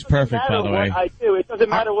was always perfect, by the way. I do. It doesn't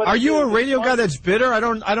matter what. Are you a radio guy that's bitter? I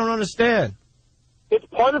don't understand. It's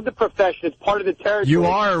part of the profession. It's part of the territory. You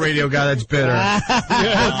are a radio guy that's bitter.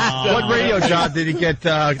 What radio job did he get kicked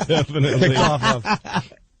off of?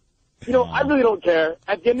 You know, I really don't care.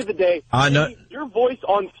 At the end of the day, your voice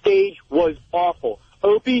on stage was awful.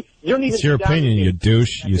 Opie, you don't even. It's your opinion, you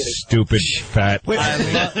douche, you stupid fat.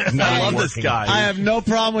 I love this guy. I have no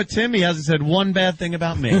problem with Tim. He hasn't said one bad thing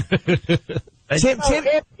about me. Tim,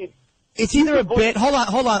 it's either a bit. Hold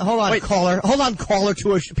on, wait. Caller. Hold on, caller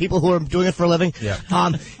to people who are doing it for a living. Yeah.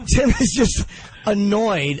 Tim is just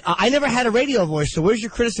annoyed. I never had a radio voice, so where's your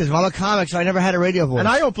criticism? I'm a comic, so I never had a radio voice. And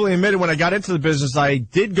I openly admitted when I got into the business, I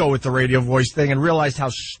did go with the radio voice thing and realized how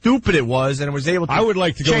stupid it was, and was able to. I would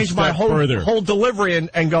like to go change my further. whole delivery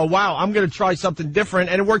and go, wow, I'm going to try something different,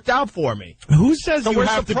 and it worked out for me. Who says you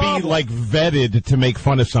have to be like vetted to make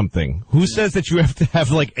fun of something? Who says that you have to have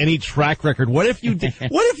like any track record? What if you did?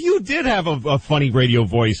 What if you did have a funny radio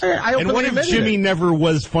voice? And what if Jimmy never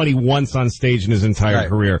was funny once on stage in his entire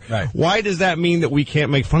career? Right. Why does that mean that we can't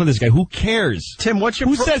make fun of this guy? Who cares? Tim,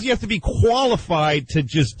 who says you have to be qualified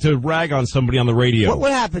to rag on somebody on the radio?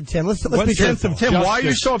 What happened, Tim? Let's be Tim, why are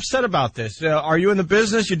you so upset about this? Are you in the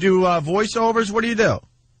business? You do voiceovers? What do you do?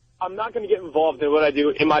 I'm not going to get involved in what I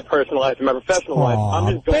do in my personal life, in my professional life.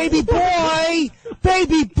 I'm just going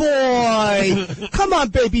baby boy, come on,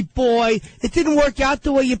 baby boy. It didn't work out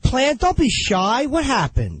the way you planned. Don't be shy. What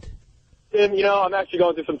happened? Tim, you know, I'm actually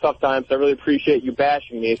going through some tough times. I really appreciate you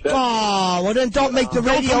bashing me. So. Oh, well then don't make the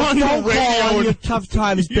radio. Don't call on your tough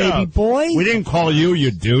times, baby boy. We didn't call you,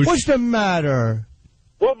 you douche. What's the matter?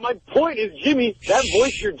 Well, my point is, Jimmy, that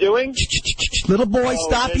voice you're doing... Little boy,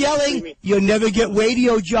 stop yelling. Jimmy. You'll never get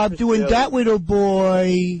radio job doing that, little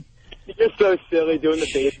boy. You're so silly doing the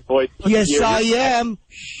baby voice. Yes, I am.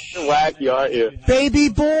 You're wacky, aren't you? Baby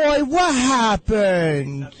boy, what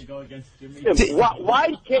happened? Tim,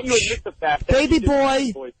 why can't you admit the fact that baby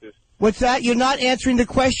boy, what's that? You're not answering the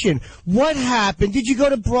question. What happened? Did you go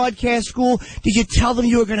to broadcast school? Did you tell them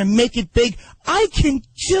you were going to make it big? I can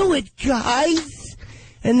do it, guys.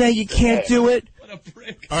 And now you can't do it? What a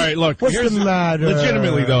prick. All right, look. What's the matter?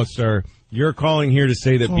 Legitimately, though, sir, you're calling here to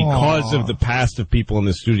say that because of the past of people in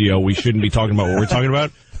the studio, we shouldn't be talking about what we're talking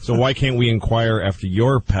about. So why can't we inquire after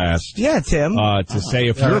your past? Yeah, Tim. To say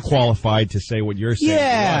if you're qualified to say what you're saying.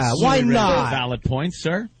 Yeah, why not? Valid point,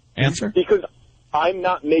 sir. Answer. Because I'm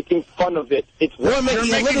not making fun of it. We're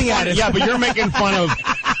making a living at it. Yeah, but you're making fun of...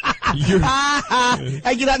 And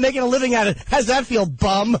you're not making a living at it. How's that feel,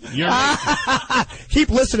 bum? Keep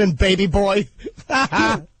listening, baby boy.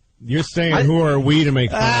 You're saying who are we to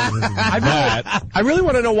make fun of that? I really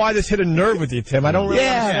want to know why this hit a nerve with you, Tim. I don't really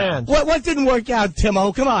understand. What didn't work out,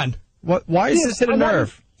 Timo? Come on. Why is this hit a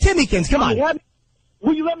nerve? Timmykins, come on.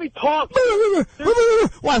 Will you let me talk?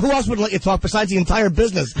 Why, who else would let you talk besides the entire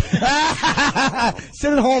business?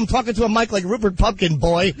 Sit at home talking to a mic like Rupert Pupkin,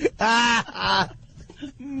 boy.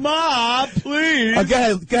 Ma, please. Go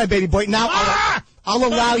ahead, baby boy. Now I'll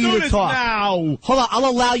allow you to talk. Now. Hold on, I'll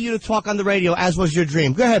allow you to talk on the radio, as was your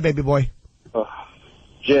dream. Go ahead, baby boy.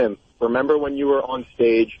 Jim, remember when you were on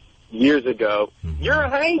stage years ago? Mm-hmm. Your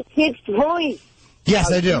high-pitched voice.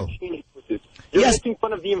 Yes, I do. You're making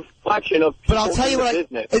fun of the inflection of people. But I'll tell you what,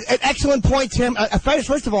 an excellent point, Tim.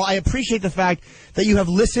 First of all, I appreciate the fact that you have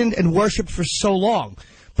listened and worshipped for so long.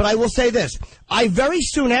 But I will say this. I very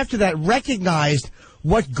soon after that recognized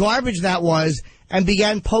what garbage that was and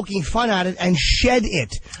began poking fun at it and shed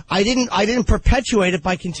it. I didn't perpetuate it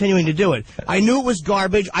by continuing to do it. I knew it was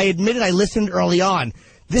garbage. I admitted I listened early on.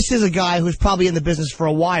 This is a guy who's probably in the business for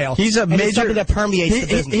a while. He's a major, it's something that permeates the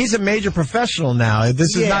business. He's a major professional now.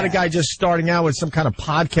 This is not a guy just starting out with some kind of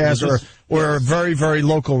podcast or very, very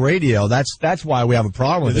local radio. That's why we have a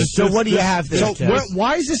problem with this. So what do you have there, Tim?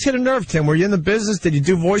 Why is this hit a nerve, Tim? Were you in the business? Did you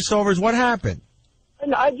do voiceovers? What happened?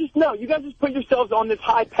 I just know. You guys just put yourselves on this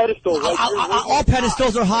high pedestal. All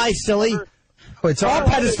pedestals are high, silly. It's all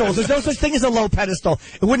pedestals. There's no such thing as a low pedestal.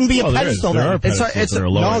 It wouldn't be a pedestal. There are pedestals that are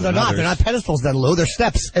lower. No, they're not. They're not pedestals then, Lou. They're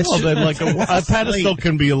steps. Like a pedestal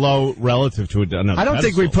can be low relative to another. I don't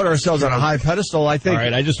think we put ourselves on a high pedestal. I think. All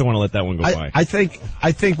right, I just don't want to let that one go by. I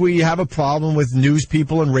think we have a problem with news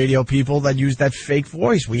people and radio people that use that fake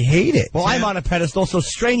voice. We hate it. Well, I'm on a pedestal, so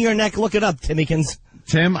strain your neck. Look it up, Timmykins.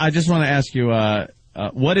 Tim, I just want to ask you,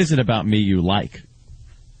 what is it about me you like?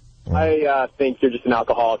 I think you're just an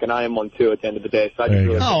alcoholic, and I am one too at the end of the day. So I just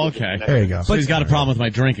really okay. There you go. So he's got a problem with my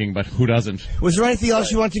drinking, but who doesn't? Was there anything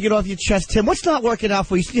else you wanted to get off your chest, Tim? What's not working out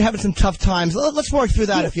for you? You're having some tough times. Let's work through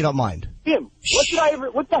that if you don't mind. Tim,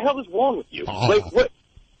 what the hell is wrong with you? Like, what?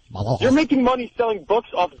 You're making money selling books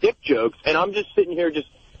off dick jokes, and I'm just sitting here just...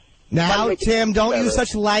 Now, Tim, don't use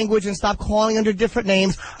such language and stop calling under different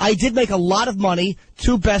names. I did make a lot of money,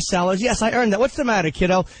 2 bestsellers. Yes, I earned that. What's the matter,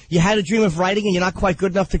 kiddo? You had a dream of writing and you're not quite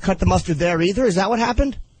good enough to cut the mustard there either? Is that what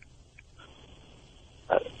happened?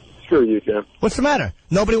 Screw you, Jim. What's the matter?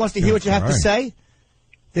 Nobody wants to hear what you have to say?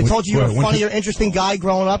 They told you were a funny or interesting guy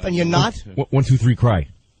growing up and you're not? 1, 2, 3, cry.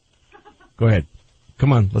 Go ahead.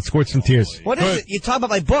 Come on, let's squirt some tears. What is it? You talk about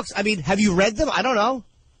my books. I mean, have you read them? I don't know.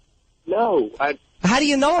 No, How do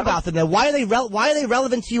you know about them then? Why are they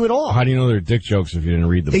relevant to you at all? How do you know they're dick jokes if you didn't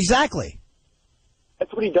read them? Exactly.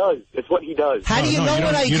 That's what he does. It's what he does. How do you know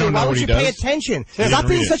what I do? Why would you pay attention? Stop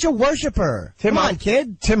being such a worshiper. Come on,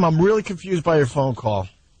 kid. Tim, I'm really confused by your phone call.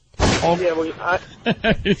 Yeah, well,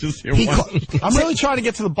 I'm really trying to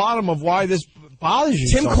get to the bottom of why this bothers you.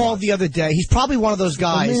 Tim so called much. the other day. He's probably one of those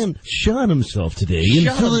guys. A man shot himself today in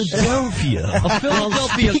Philadelphia. A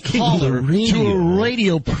Philadelphia caller to a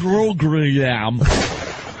radio program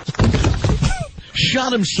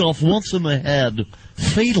shot himself once in the head,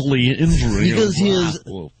 fatally injuring because his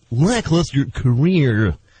lackluster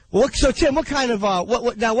career. Well, so Tim, what kind of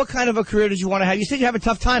what kind of a career did you want to have? You said you have a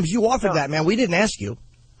tough time. You offered that, man. We didn't ask you.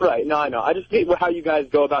 Right, no, I know. I just hate how you guys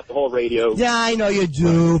go about the whole radio. Yeah, I know you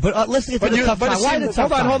do. But listen, it's a tough time. Why the tough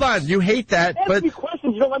time? Hold on. You hate that, Ask me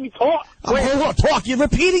questions. You don't let me talk. Hold on, talk. You're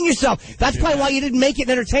repeating yourself. That's probably why you didn't make it in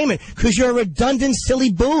entertainment, because you're a redundant,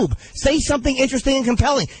 silly boob. Say something interesting and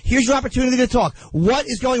compelling. Here's your opportunity to talk. What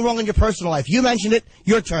is going wrong in your personal life? You mentioned it.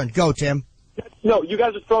 Your turn. Go, Tim. No, you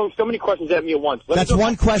guys are throwing so many questions at me at once. That's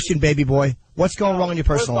one question, baby boy. What's going wrong in your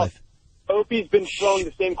personal life? Opie's been throwing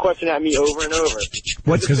the same question at me over and over.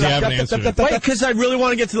 What's because you haven't answered it? Wait, because I really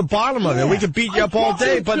want to get to the bottom of it. We could beat you up all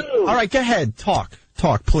day, but all right, go ahead. Talk,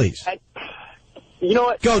 please. You know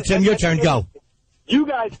what? Go, Tim. Your turn. Go. You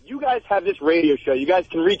guys have this radio show. You guys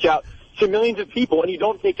can reach out to millions of people, and you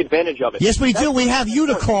don't take advantage of it. Yes, we do. We have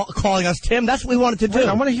you calling us, Tim. That's what we wanted to do. Wait,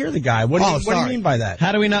 I want to hear the guy. What do you mean by that?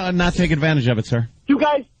 How do we not take advantage of it, sir? You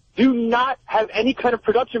guys do not have any kind of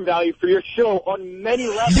production value for your show on many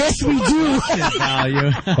levels. Yes, we do.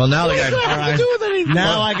 Value. Well, now the guy.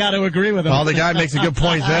 Now I got to agree with him. Well, the guy makes a good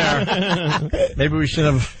point there. Maybe we should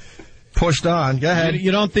have pushed on. Go ahead.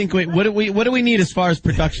 You don't think what do we need as far as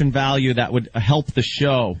production value that would help the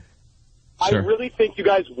show? I really think you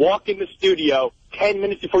guys walk in the studio 10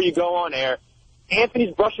 minutes before you go on air.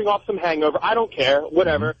 Anthony's brushing off some hangover. I don't care.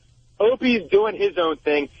 Whatever. Opie's doing his own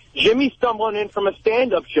thing. Jimmy's stumbling in from a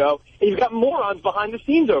stand-up show, and you've got morons behind the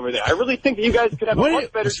scenes over there. I really think that you guys could have a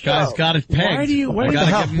much better show. This guy's got it pegged.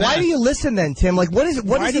 Why do you listen then, Tim? Like, what is it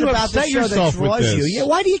about the show that draws you? Yeah,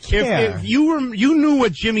 why do you care? If you knew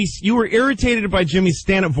what you were irritated by Jimmy's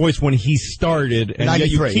stand-up voice when he started, and yet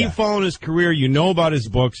you keep following his career, you know about his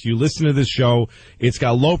books, you listen to this show, it's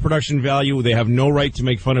got low production value, they have no right to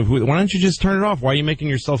make fun of who. Why don't you just turn it off? Why are you making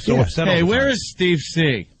yourself so upset? Hey, where is Steve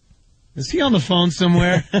C? Is he on the phone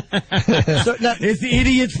somewhere? It's the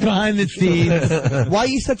idiots behind the scenes. Why are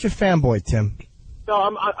you such a fanboy, Tim? No,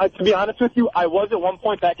 to be honest with you, I was at one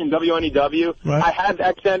point back in WNEW. Right. I have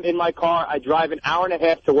XM in my car. I drive an hour and a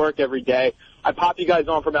half to work every day. I pop you guys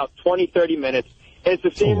on for about 20, 30 minutes. And it's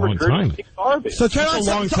the same regurgitating garbage. So turn on a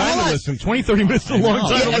long time to listen. 20, 30 minutes is a long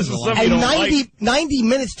time to listen to something you don't like. 90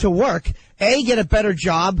 minutes to work. Get a better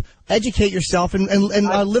job, educate yourself, and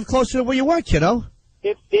live closer to where you work, kiddo.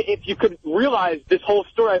 If you could realize this whole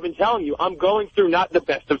story I've been telling you, I'm going through not the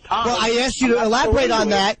best of times. Well, I asked you to elaborate on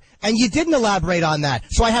that, and you didn't elaborate on that,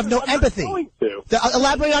 so I have no empathy.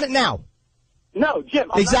 Elaborate on it now. No, Jim.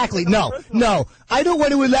 Exactly. No. I don't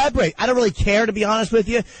want to elaborate. I don't really care, to be honest with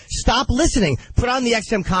you. Stop listening. Put on the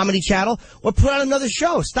XM Comedy Channel, or put on another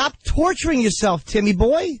show. Stop torturing yourself, Timmy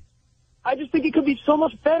boy. I just think it could be so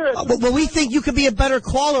much better. Well, we think you could be a better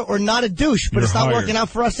caller or not a douche, but it's not working out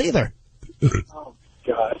for us either. Oh.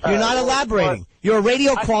 God. You're not elaborating. You're a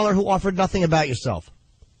radio caller who offered nothing about yourself.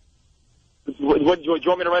 What, do you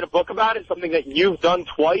want me to write a book about it? Something that you've done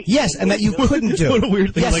twice? Yes, and that you couldn't do. What a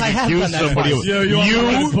weird thing. Yes, like I have done that twice.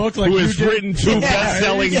 Who has written two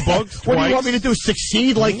best-selling books twice? What do you want me to do,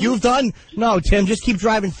 succeed like you've done? No, Tim, just keep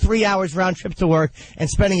driving 3 hours round trip to work and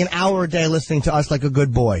spending an hour a day listening to us like a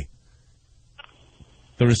good boy.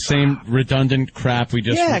 The same redundant crap we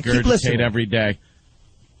just regurgitate every day.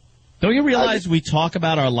 Don't you realize we talk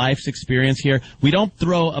about our life's experience here? We don't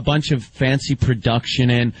throw a bunch of fancy production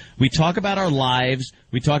in. We talk about our lives.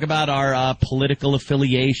 We talk about our political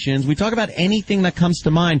affiliations. We talk about anything that comes to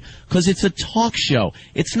mind because it's a talk show.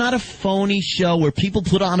 It's not a phony show where people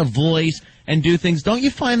put on a voice and do things. Don't you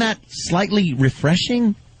find that slightly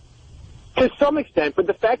refreshing? To some extent, but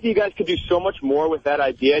the fact that you guys could do so much more with that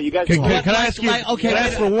idea, you guys. Can I ask you? Can I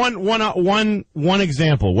ask for one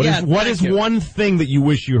example? What is one thing that you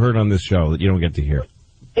wish you heard on this show that you don't get to hear?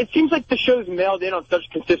 It seems like the show's mailed in on such a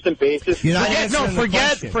consistent basis.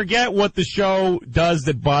 Forget what the show does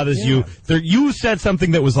that bothers you. You said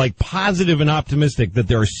something that was like positive and optimistic. That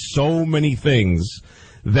there are so many things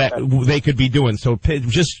that they could be doing. So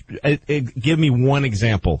just give me one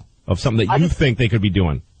example of something that you think they could be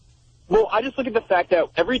doing. Well, I just look at the fact that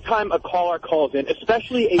every time a caller calls in,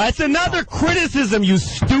 especially That's another criticism, you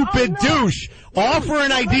stupid douche. Offer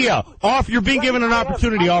an idea. You're being given an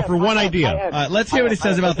opportunity. Offer one idea. Let's hear what he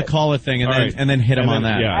says about the caller thing, and then hit him on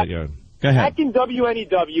that. Yeah. Go ahead. Back in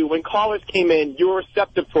WNEW, when callers came in, you were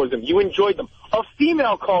receptive towards them. You enjoyed them. A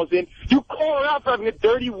female calls in, you call her out for having a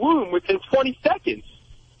dirty womb within 20 seconds.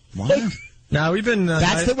 What? No, we've been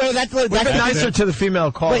that's nicer to the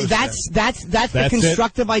female callers. Wait, that's the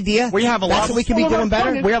constructive idea. We have a lot. That's what we can be doing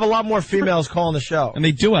better. We have a lot more females calling the show, and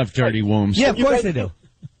they do have dirty wombs. Yeah, of course they do.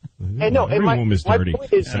 And no, every womb is dirty,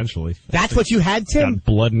 essentially. That's what you had, Tim. Got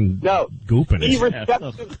blood and goop in it. Be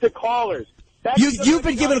receptive to callers. You've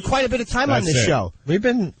been given quite a bit of time on this show. We've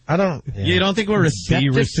been. You don't think we're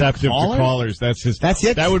receptive to callers? That's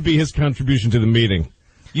it. That would be his contribution to the meeting.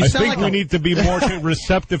 I think we need to be more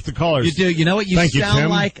receptive to callers. You do. You know what? You sound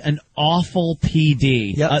like an awful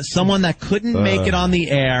PD. Yep. Someone that couldn't make it on the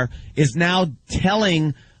air is now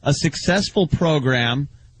telling a successful program,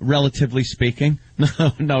 relatively speaking,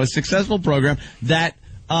 a successful program, that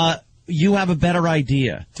you have a better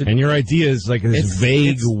idea. And your idea is like this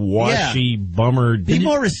vague, washy, bummer. Be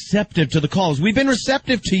more receptive to the calls. We've been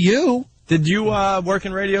receptive to you. Did you work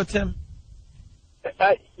in radio, Tim?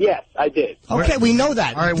 Yes, I did. Okay, we know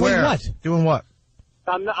that. All right, doing what? Doing what?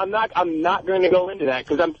 I'm not going to go into that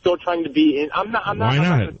because I'm still trying to be in. I'm not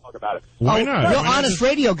going to talk about it. Why not? You're an honest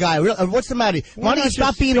radio guy. What's the matter? Why don't you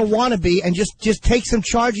stop being a wannabe and just take some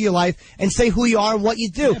charge of your life and say who you are and what you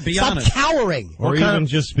do? Stop cowering. Or even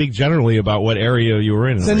just speak generally about what area you were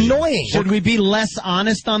in. It's annoying. Should we be less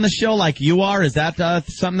honest on the show like you are? Is that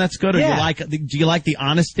something that's good? Or do you like the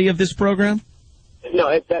honesty of this program? No,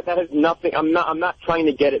 that has nothing. I'm not trying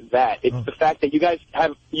to get at that. It's the fact that you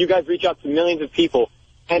guys reach out to millions of people,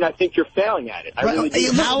 and I think you're failing at it. I really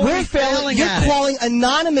do. Look, we're failing. You're calling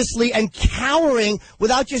anonymously and cowering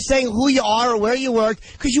without just saying who you are or where you work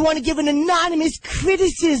because you want to give an anonymous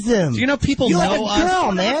criticism. You know, people You're know like a girl,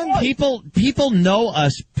 us. Man. People know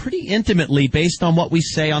us pretty intimately based on what we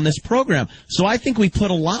say on this program. So I think we put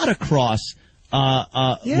a lot across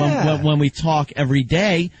when we talk every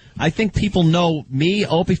day. I think people know me,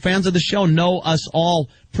 Opie, fans of the show know us all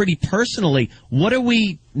pretty personally. What are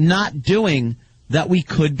we not doing that we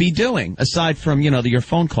could be doing, aside from, your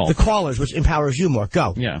phone call? The callers, which empowers you more.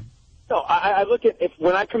 Go. Yeah. No, I look at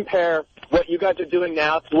when I compare what you guys are doing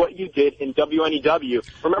now to what you did in WNEW.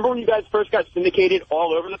 Remember when you guys first got syndicated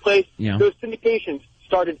all over the place? Yeah. Those syndications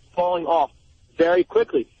started falling off very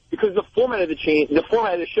quickly because the format of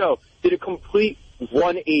the show did a complete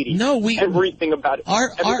 180. No, everything about it.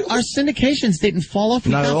 Our syndications didn't fall off.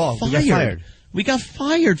 Not at all. We got fired. We got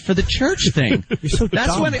fired for the church thing. You're so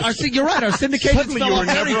That's dumb. when you're right. Our syndications fell off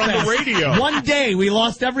very fast. On the radio. One day we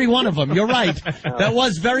lost every one of them. You're right. That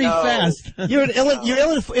was very fast. You're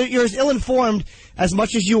as ill-informed as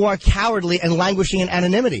much as you are cowardly and languishing in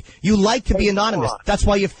anonymity. You like to be anonymous. That's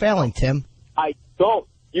why you're failing, Tim. I don't.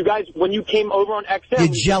 You guys, when you came over on XM, you're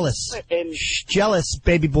jealous. And jealous,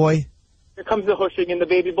 baby boy. Here comes the hushing and the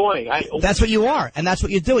baby boying. That's what you are, and that's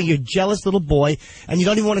what you're doing. You're a jealous little boy, and you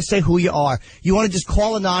don't even want to say who you are. You want to just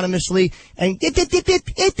call anonymously and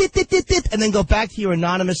then go back to your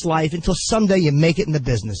anonymous life until someday you make it in the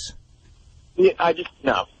business.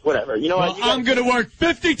 Yeah, whatever. You know what? I'm going to work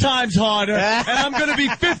 50 times harder, and I'm going to be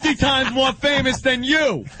 50 times more famous than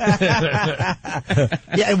you. Yeah,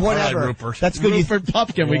 and whatever. Right, Rupert. That's good. Rupert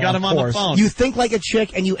Pupkin, we got him on the phone. You think like a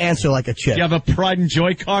chick, and you answer like a chick. You have a Pride and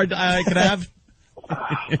Joy card I could have?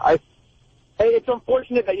 Hey, it's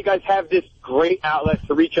unfortunate that you guys have this great outlet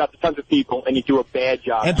to reach out to tons of people, and you do a bad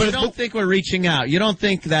job. But you don't think we're reaching out. You don't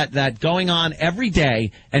think that going on every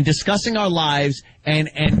day and discussing our lives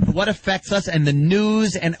and what affects us and the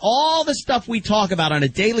news and all the stuff we talk about on a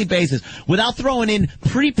daily basis without throwing in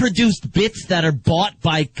pre-produced bits that are bought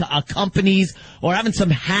by companies or having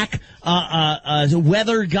some hack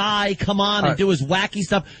weather guy come on and do his wacky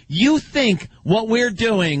stuff. You think what we're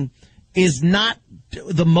doing is not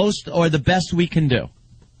the most or the best we can do?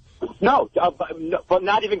 No, but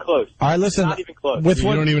not even close. All right, listen. Not even close. With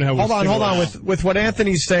what, don't even have hold on. With what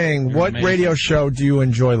Anthony's saying, what radio show do you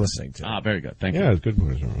enjoy listening to? Very good. Thank you. Yeah, it's good.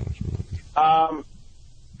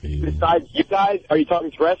 Besides you guys, are you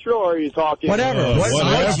talking terrestrial or are you talking... Whatever.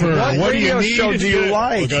 What radio show do you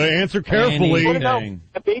like? We've got to answer carefully.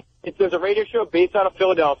 There's a radio show based out of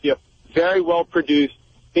Philadelphia, very well produced.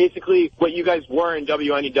 Basically, what you guys were in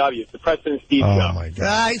WNEW, the Preston and Steve show. Oh, my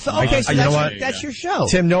God. That's your show.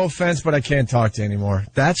 Tim, no offense, but I can't talk to you anymore.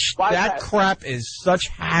 That crap is such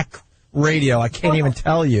hack radio. I can't even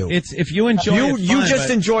tell you. It's if you enjoy you just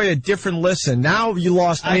enjoy a different listen. Now you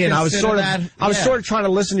lost me, and I was sort of trying to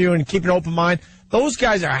listen to you and keep an open mind. Those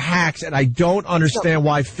guys are hacks, and I don't understand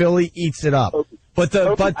why Philly eats it up. But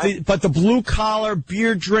the blue collar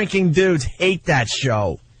beer drinking dudes hate that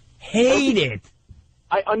show. Hate it.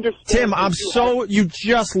 I understand. Tim, you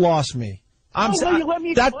just lost me. That's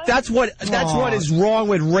what is wrong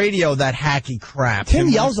with radio, that hacky crap. Tim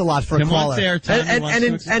yells a lot for a caller.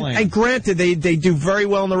 And granted, they do very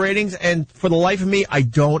well in the ratings, and for the life of me, I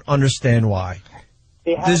don't understand why.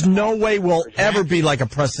 There's no way we'll ever be like a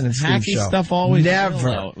Preston and Steve show. Stuff always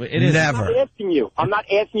never. It is. Never. I'm not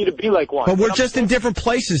asking you to be like one. But we're just in different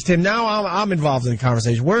places, Tim. Now I'm involved in the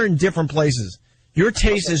conversation. We're in different places. Your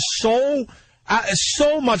taste is so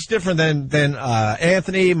much different than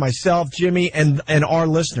Anthony, myself, Jimmy, and our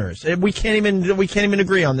listeners. We can't even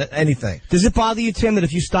agree on anything. Does it bother you, Tim, that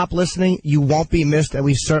if you stop listening, you won't be missed, and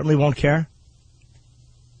we certainly won't care?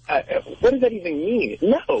 What does that even mean?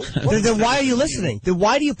 No. Then why are you listening? Then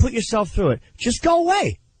why do you put yourself through it? Just go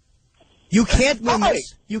away. You can't win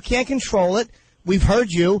this. You can't control it. We've heard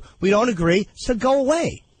you. We don't agree. So go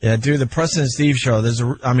away. Yeah, dude, the Preston and Steve show.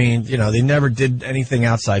 They never did anything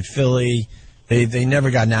outside Philly. They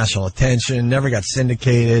never got national attention, never got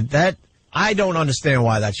syndicated. I don't understand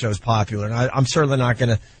why that show's popular, and I'm certainly not going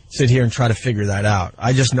to sit here and try to figure that out.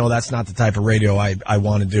 I just know that's not the type of radio I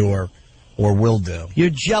want to do or will do. You're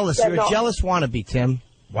jealous. You're a jealous wannabe, Tim.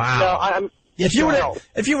 Wow. No, if you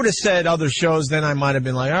would have said other shows, then I might have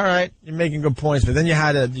been like, all right, you're making good points. But then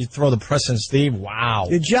you throw the Preston and Steve. Wow.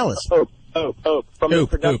 You're jealous. From the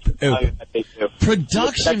production value that they do.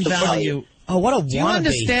 Production value. Oh, what a wannabe. Do you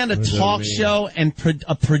understand a talk show and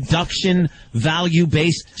a production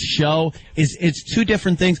value-based show? It's two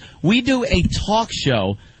different things. We do a talk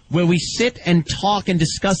show where we sit and talk and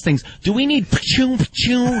discuss things. Do we need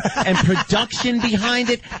pa-choom and production behind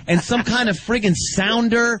it and some kind of friggin'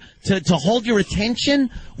 sounder to hold your attention?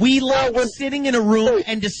 We like sitting in a room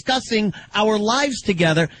and discussing our lives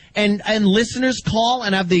together, and listeners call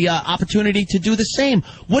and have the opportunity to do the same.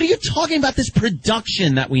 What are you talking about, this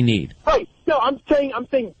production that we need? Right. No, I'm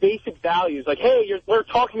saying basic values. Like, hey, we're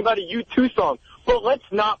talking about a U2 song. Well, let's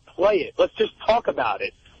not play it. Let's just talk about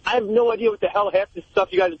it. I have no idea what the hell half the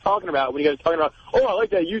stuff you guys are talking about when you guys are talking about, oh, I like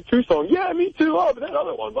that U2 song. Yeah, me too. Oh, but that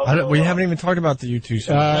other one. Blah, blah, blah. We haven't even talked about the U2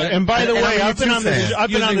 song. And by the way, I've been on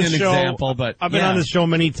this show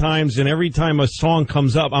many times, and every time a song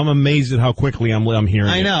comes up, I'm amazed at how quickly I'm hearing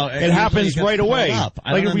it. I know. It happens right away.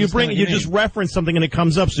 Like if you just reference something and it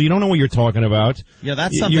comes up, so you don't know what you're talking about. Yeah,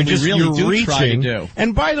 that's something we really do try to do.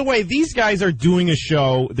 And by the way, these guys are doing a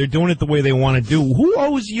show. They're doing it the way they want to do. Who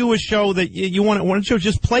owes you a show that you want to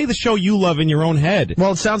just play the show you love in your own head?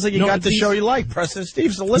 Well, it sounds like you got the show you like, Preston and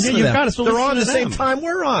Steve, so listen to them. They're on the same time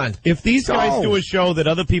we're on. If these guys do a show that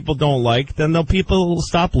other people don't like, then people will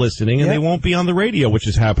stop listening and they won't be on the radio, which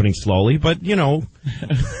is happening slowly, but, you know. All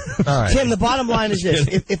right. Tim, the bottom line is this.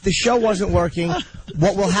 If the show wasn't working,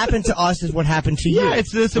 what will happen to us is what happened to you. Yeah,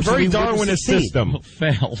 it's a very Darwinist system.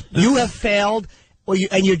 Failed. You have failed.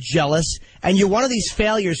 And you're jealous, and you're one of these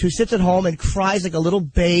failures who sits at home and cries like a little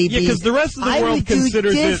baby. Yeah, because the rest of the world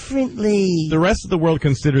considers differently. The rest of the world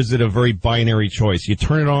considers it a very binary choice. You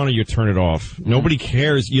turn it on or you turn it off. Nobody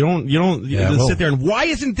cares. You don't sit there and why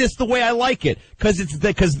isn't this the way I like it?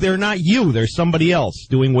 Because they're not you. They're somebody else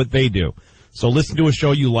doing what they do. So listen to a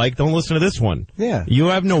show you like. Don't listen to this one. Yeah. You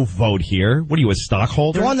have no vote here. What are you, a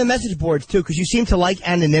stockholder? They're on the message boards, too, because you seem to like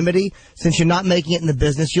anonymity. Since you're not making it in the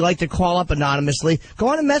business, you like to call up anonymously. Go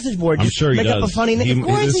on a message board. I'm sure he does. Up a funny name.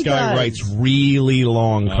 This guy writes really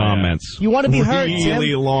long comments. You want to be heard, Tim.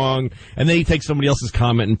 Really long. And then he takes somebody else's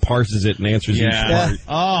comment and parses it and answers each part.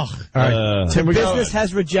 Oh. All right. Tim, business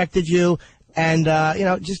has rejected you. And,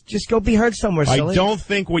 just go be heard somewhere, silly. I don't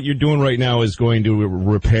think what you're doing right now is going to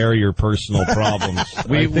repair your personal problems.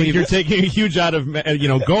 I think you're taking a huge out of,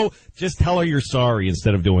 go just tell her you're sorry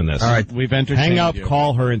instead of doing this. All right. We've entertained Hang up,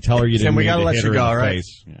 call her, and tell her you didn't mean to hit her in the face. We gotta let you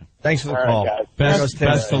go, right? Thanks for the call.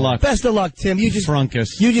 Best of luck. Best of luck, Tim. You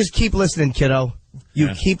just keep listening, kiddo. You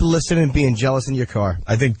keep listening and being jealous in your car.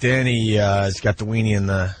 I think Danny has got the weenie in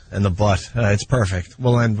the butt. It's perfect.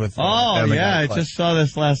 We'll end with. I just saw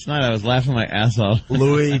this last night. I was laughing my ass off.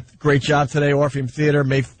 Louis, great job today. Orpheum Theater,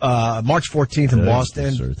 March 14th in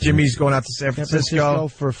Boston. Jimmy's going out to San Francisco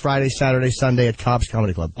for Friday, Saturday, Sunday at Cobb's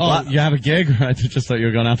Comedy Club. Oh, you have a gig? I just thought you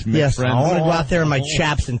were going out to meet friends. I'm going to go out there in my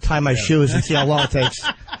chaps and tie my shoes and see how long it takes.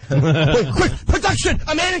 Wait, quick, production!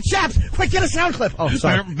 A man in chaps! Quick, get a sound clip! Oh,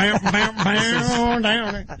 sorry.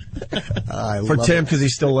 For Tim, because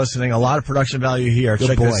he's still listening, a lot of production value here.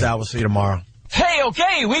 Check this out. We'll see you tomorrow. Hey,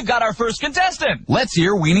 okay, we've got our first contestant. Let's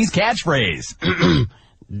hear Weenie's catchphrase.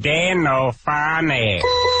 Dan no funny.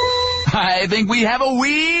 I think we have a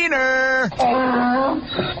wiener.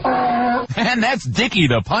 And that's Dickie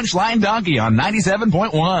the Punchline Donkey on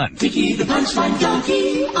 97.1. Dickie the Punchline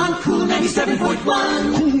Donkey on Cool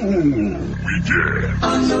 97.1. Weekend.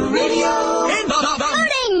 On the radio. In the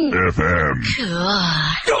morning. FM.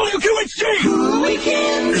 WQHG. Cool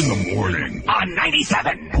Weekend. In the morning. On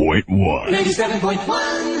 97.1.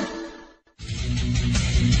 97.1.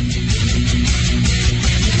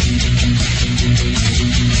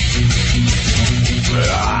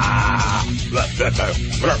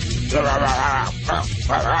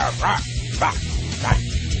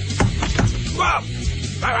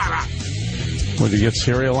 Would you get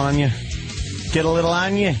cereal on you? Get a little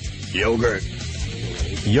on you? Yogurt.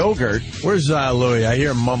 Where's Louis? I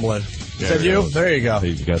hear him mumbling. Is that you? There you go.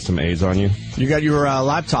 You got some A's on you? You got your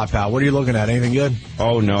laptop out. What are you looking at? Anything good?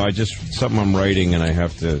 Oh, no. Something I'm writing, and I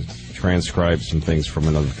have to transcribe some things from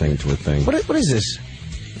another thing to a thing. What is this?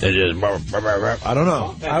 It is. I don't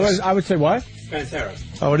know. I would say what? Pantera.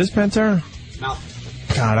 Oh, it is Pantera? Mouth.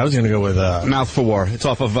 God, I was going to go with... Mouth for War. It's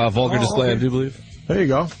off of Vulgar Display, I do believe. There you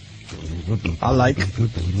go. I like. It's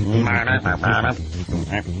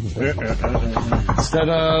that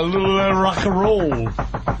little rock and roll.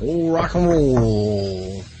 Oh, rock and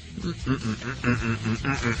roll.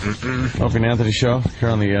 Opie and Anthony show here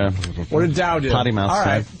on the what did Dow do? Potty Mouth All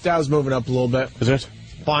right, side. Dow's moving up a little bit. Is it?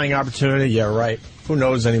 Buying opportunity? Yeah, right. Who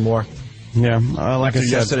knows anymore? Yeah, like I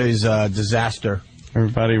said, yesterday's disaster.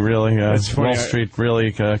 Everybody really, Wall Street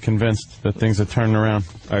really convinced that things are turning around.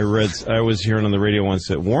 I was hearing on the radio once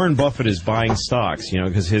that Warren Buffett is buying stocks,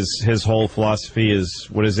 because his whole philosophy is,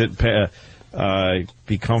 what is it?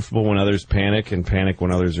 be comfortable when others panic and panic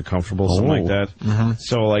when others are comfortable, something like that. Mm-hmm.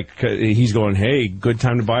 So, like, he's going, hey, good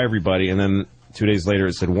time to buy everybody. And then 2 days later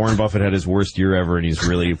it said Warren Buffett had his worst year ever and he's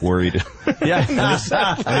really worried. Yeah.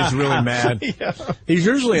 And he's really mad. Yeah. He's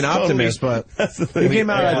usually an optimist, but he came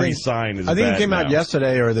out, I think he came out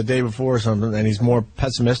yesterday or the day before or something, and he's more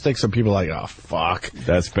pessimistic, so people are like, oh, fuck.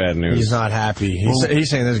 That's bad news. He's not happy. He's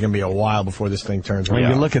saying there's going to be a while before this thing turns around.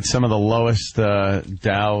 When you look at some of the lowest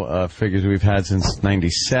Dow figures we've had since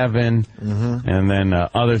 97, and then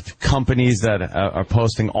other companies that are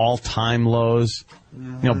posting all-time lows,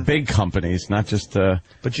 you know, big companies, not just...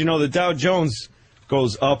 But, you know, the Dow Jones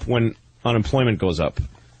goes up when unemployment goes up.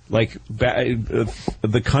 Like,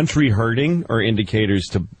 the country hurting are indicators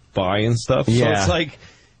to buy and stuff. So it's like,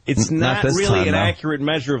 it's not really an accurate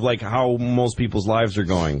measure of, like, how most people's lives are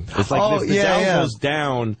going. It's like, if the Dow goes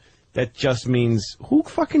down, that just means, who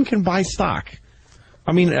fucking can buy stock?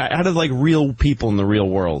 I mean, out of, like, real people in the real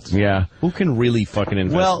world. Yeah. Who can really fucking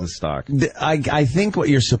invest in stock? I think what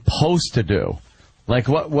you're supposed to do, like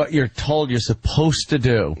what you're told you're supposed to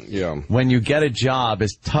do when you get a job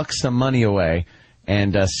is tuck some money away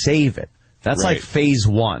and save it. That's like phase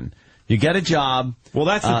one. You get a job. Well,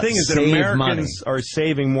 that's the thing is that Americans are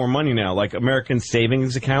saving more money now. Like American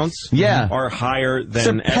savings accounts are higher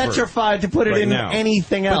than ever. Petrified to put it in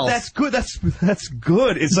anything else. But that's good. That's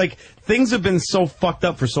good. It's like things have been so fucked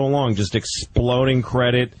up for so long. Just exploding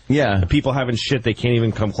credit. Yeah. People having shit they can't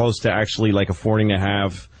even come close to actually like affording to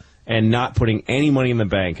have. And not putting any money in the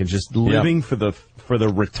bank and just living for the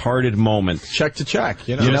retarded moment, check to check.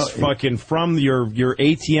 You know, just fucking from your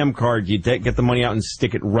ATM card, you get the money out and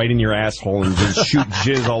stick it right in your asshole and just shoot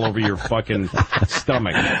jizz all over your fucking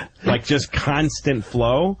stomach, like just constant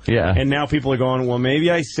flow. Yeah. And now people are going, well, maybe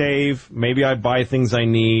I save, maybe I buy things I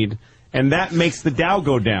need, and that makes the Dow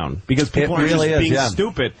go down because people are just being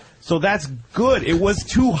stupid. So that's good. It was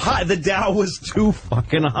too high. The Dow was too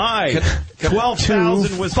fucking high.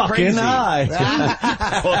 12,000 was fucking crazy. High.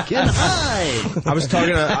 Fucking high. I was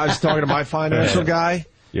talking to my financial guy,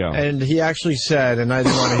 and he actually said, and I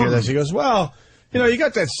didn't want to hear this. He goes, "Well, you know, you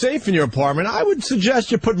got that safe in your apartment. I would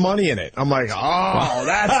suggest you put money in it." I'm like, "Oh,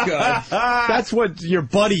 that's good." That's what your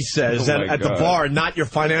buddy says at the bar, not your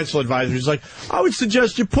financial advisor. He's like, "I would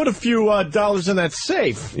suggest you put a few dollars in that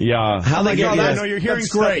safe." Yeah. How they get I know you're hearing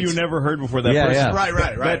stuff you never heard before. That person. Yeah.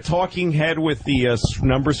 Right. That talking head with the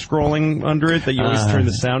number scrolling under it that you always turn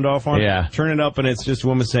the sound off on. Yeah. Turn it up, and it's just a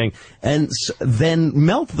woman saying, and then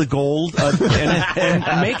melt the gold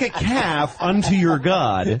and make a calf unto your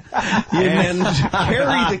God. And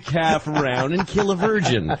carry the calf around and kill a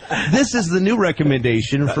virgin. This is the new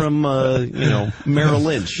recommendation from, Merrill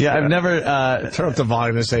Lynch. Yeah, I've never... turn up the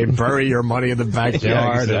volume and say, bury your money in the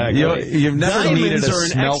backyard. Yeah, exactly. You've never needed a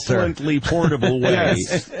smelter. Diamonds are an excellently portable way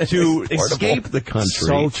to escape the country.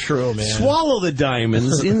 So true, man. Swallow the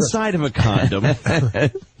diamonds inside of a condom.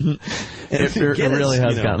 It really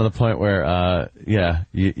has gotten to the point where,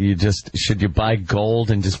 you just... Should you buy gold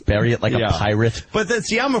and just bury it like a pirate? But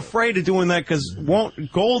I'm afraid of doing that because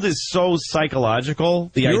gold is so psychological.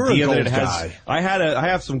 The idea that it has. Guy. I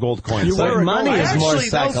have some gold coins. Money is more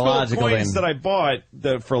psychological. Those gold coins that I bought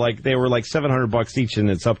they were like $700 each, and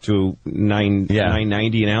it's up to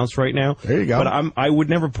 $9.90 an ounce right now. There you go. But I would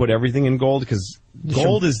never put everything in gold because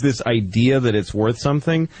gold is this idea that it's worth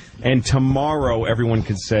something, and tomorrow everyone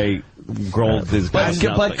could say gold is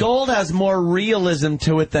but gold has more realism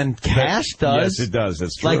to it than cash does. Yes, it does.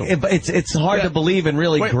 That's true. Like it's hard to believe and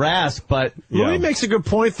really grasp. But Louis makes a good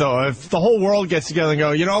point, though. If the whole world gets together and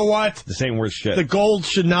go, you know what, this ain't worth shit. The gold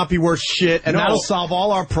should not be worth shit, and that'll solve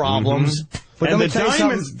all our problems. But and the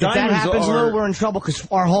diamonds, if that happens, Lou, we're in trouble because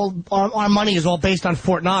our money is all based on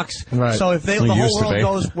Fort Knox. Right. So if the whole world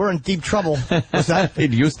goes, we're in deep trouble. What's that?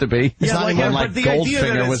 It used to be. It's not anymore. Like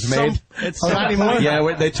Goldfinger was made. It's not anymore.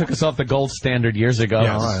 Yeah, they took us off the gold standard years ago.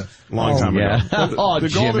 Yeah, long time ago.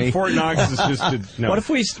 The gold in Fort Knox is just no. What if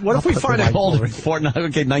we find a gold in Fort Knox?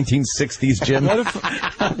 Okay, 1960s, Jim. What if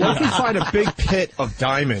we find a big pit of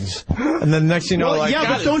diamonds, and then next thing you know,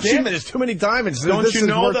 but don't you? There's too many diamonds. Don't you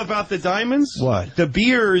know about the diamonds? What? The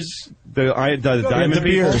beers, the diamond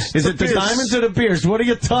beers. Is it the diamonds or the beers? What are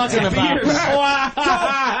you talking about? The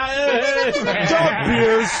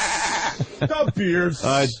beers. The beers.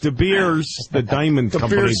 De Beers, the diamond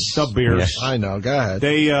company. De Beers. Yes. I know. Go ahead.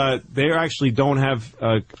 They actually don't have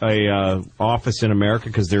a office in America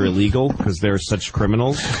because they're illegal because they're such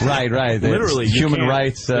criminals. Right. Literally, human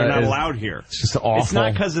rights. They're not allowed here. It's just awful. It's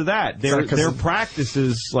not because of that. Their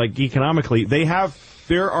practices, like economically,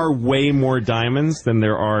 There are way more diamonds than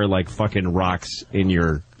there are like fucking rocks in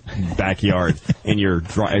your backyard in your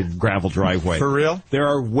gravel driveway. For real? There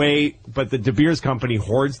are but the De Beers company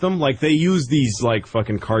hoards them. Like, they use these, like,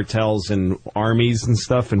 fucking cartels and armies and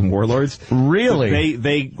stuff and warlords. Really?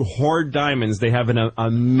 They hoard diamonds. They have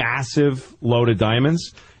a massive load of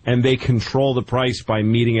diamonds, and they control the price by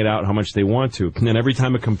meting it out how much they want to. And then every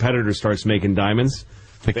time a competitor starts making diamonds,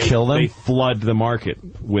 they kill them? They flood the market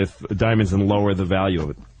with diamonds and lower the value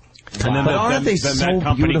of it. And then aren't they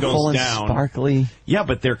so beautiful and sparkly? Yeah,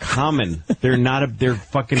 but they're common. They're not they're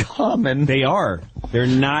fucking common. They are. They're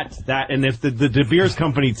not that. And if the De Beers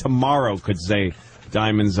company tomorrow could say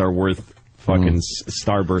diamonds are worth fucking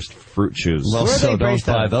Starburst fruit chews. Well, so don't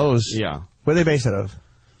buy those. Yeah. Where are they based out of?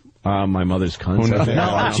 My mother's country.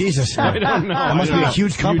 No, Jesus. I don't know. That must be a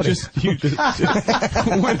huge company. You just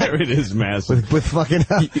whether it is massive. With fucking...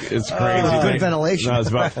 it's crazy. Good ventilation. No, it's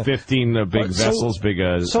about 15 big vessels, big...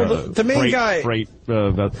 the main guy...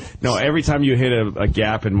 No, every time you hit a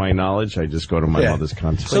gap in my knowledge, I just go to my mother's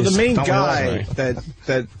country. So the main guy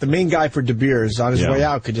the main guy for De Beers on his way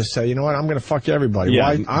out could just say, you know what, I'm going to fuck everybody.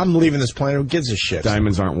 Yeah. Why? I'm leaving this planet. Who gives a shit?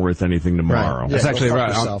 Diamonds aren't worth anything tomorrow. Right. That's actually right.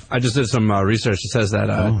 Yourself. I just did some research that says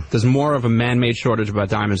that there's more of a man-made shortage about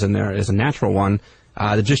diamonds than there is a natural one.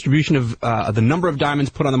 The distribution of the number of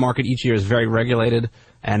diamonds put on the market each year is very regulated,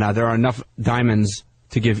 and there are enough diamonds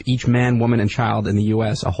to give each man, woman, and child in the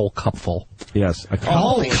U.S. a whole cupful. Yes, a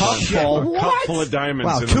whole cupful. A cup full of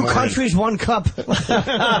diamonds. Wow, in 2 countries, 1 cup. Give me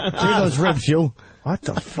those ribs, you. What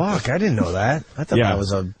the fuck? I didn't know that. I thought that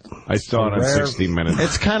was I saw it on 60 Minutes.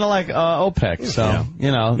 It's kind of like OPEC. So,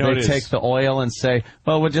 they take the oil and say,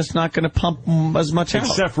 well, we're just not going to pump as much out.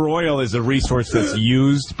 Except for oil is a resource that's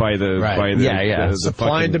used by the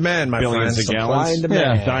supply and demand, my friend. Billions of Supply and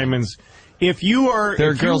demand. Yeah. Diamonds. If you are...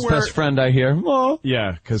 They're a girl's best friend, I hear. Oh.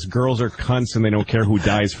 Yeah, because girls are cunts and they don't care who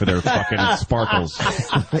dies for their fucking sparkles.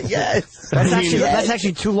 Yes. That's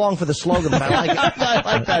actually too long for the slogan, but I like it. I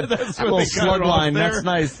like that. That's a little slug line. That's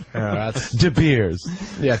nice. That's De Beers.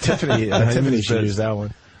 Yeah, Tiffany. Tiffany should use that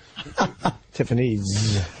one.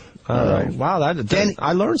 Tiffany's. All right. Wow,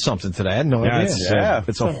 I learned something today. I had no idea.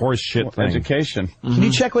 It's a horse shit thing. Education. Can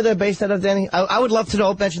you check where they're based out of, Danny? I would love to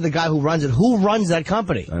know, mention the guy who runs it. Who runs that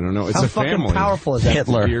company? I don't know. It's How a fucking family. powerful is that?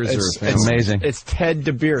 Hitler. It's amazing. It's Ted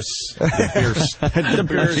De Beers. De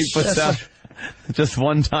Beers. He puts out just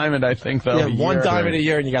one diamond, I think, though. Yeah, one diamond a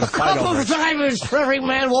year, and you got to fight over it. A cup of diamonds for every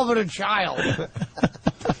man, woman, and child.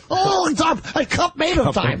 A cup made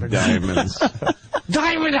of diamonds.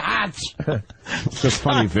 Diamond hats. It's a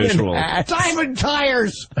funny visual. Diamond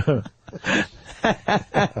tires.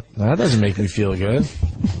 That doesn't make me feel good.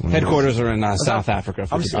 Headquarters are in South Africa.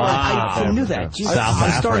 I knew that.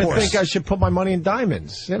 I started to think I should put my money in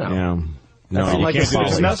diamonds. Yeah. No, you can't.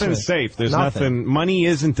 There's nothing safe. There's nothing. Money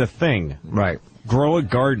isn't a thing. Right. Grow a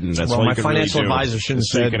garden. That's all my you can financial really do. advisor shouldn't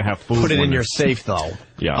So say you can have food. Put it in your safe, though.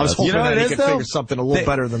 Yeah, I was hoping that he could figure something a little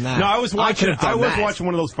better than that. No, I was watching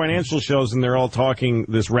one of those financial shows, and they're all talking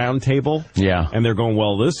this round table. Yeah. And they're going,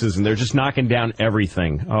 well, they're just knocking down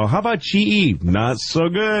everything. Oh, how about GE? Not so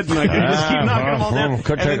good. And I can just keep knocking them all down.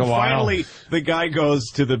 Could take a while. Finally, the guy goes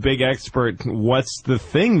to the big expert, what's the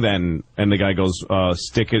thing then? And the guy goes,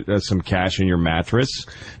 stick some cash in your mattress.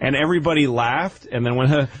 And everybody laughed, and then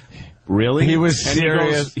went, really? He was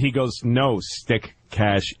serious. He goes, no, stick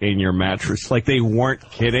cash in your mattress. Like, they weren't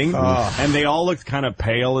kidding. And they all looked kind of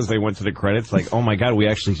pale as they went to the credits. Like, oh my God, we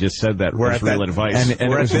actually just said that. That's real advice. And it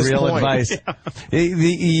was real advice.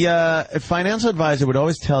 The financial advisor would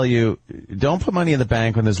always tell you, don't put money in the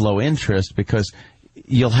bank when there's low interest, because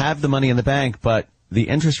you'll have the money in the bank, but the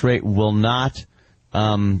interest rate will not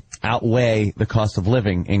outweigh the cost of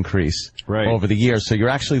living increase over the years. So you're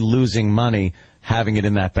actually losing money having it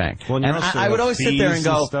in that bank. Well, and I would always sit there and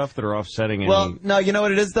go, stuff that are offsetting. Well, no, you know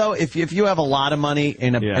what it is though. If you have a lot of money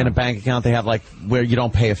in a bank account, they have like where you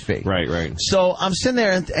don't pay a fee. Right. So I'm sitting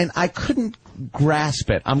there and I couldn't grasp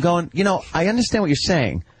it. I'm going, I understand what you're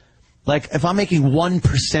saying. Like if I'm making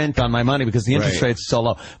 1% on my money because the interest rate's so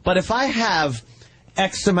low, but if I have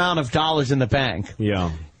X amount of dollars in the bank, in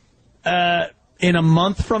a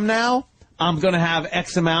month from now, I'm going to have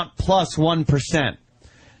X amount plus 1%,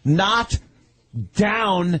 not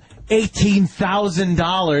down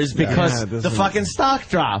 $18,000 because the fucking stock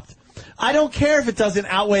dropped. I don't care if it doesn't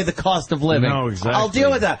outweigh the cost of living. No, exactly. I'll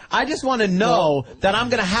deal with that. I just want to know that I'm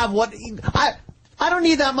going to have what I don't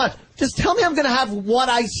need that much. Just tell me I'm going to have what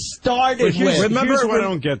I started with. Remember what I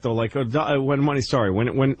don't get though, like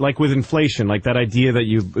when like with inflation, like that idea that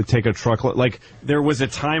you take a truckload, like there was a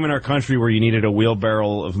time in our country where you needed a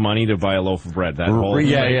wheelbarrow of money to buy a loaf of bread. That whole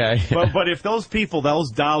yeah. But if those people, those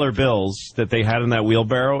dollar bills that they had in that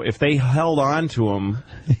wheelbarrow, if they held on to them,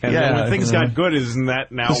 and then when things got good, isn't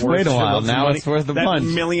that now just worth wait a while? Now money? It's worth the that bunch.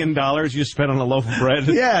 $1 million you spent on a loaf of bread.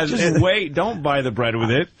 Just wait. Don't buy the bread with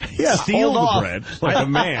it. Steal the bread like a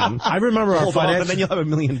man. I remember our and then you'll have $1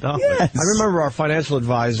 million. Yes. I remember our financial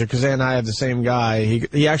advisor, because Ann and I have the same guy.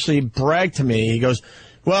 He actually bragged to me. He goes,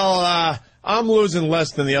 well, I'm losing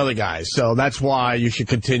less than the other guys, so that's why you should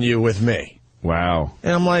continue with me. Wow.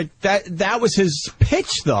 And I'm like, that was his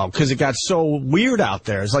pitch, though, because it got so weird out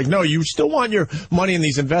there. It's like, no, you still want your money in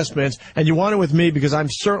these investments, and you want it with me because I'm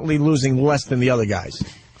certainly losing less than the other guys.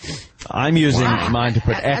 I'm using mine to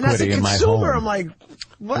put equity in my home. I'm like,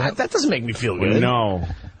 what? That doesn't make me feel good. No.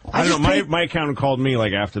 I don't know. My accountant called me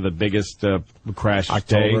like after the biggest crash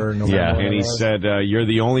day, and he said, "You're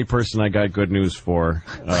the only person I got good news for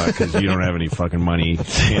because you don't have any fucking money." He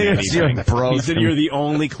said, "You're the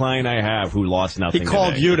only client I have who lost nothing." He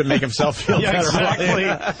called you to make himself feel better. Exactly.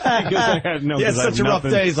 Because I had no. Yeah, such a rough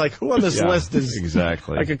day. He's like, "Who on this list is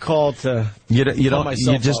exactly?" I could call to.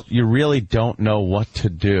 You really don't know what to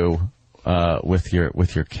do with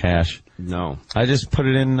your cash. No, I just put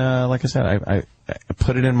it in. Like I said, I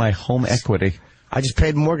put it in my home equity. I just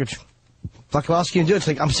paid mortgage. What else can you do? It's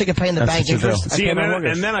like, I'm sick of paying the bank interest. See, and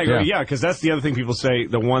then I go, because that's the other thing people say.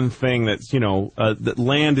 The one thing that's, that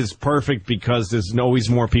land is perfect because there's always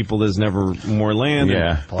more people, there's never more land.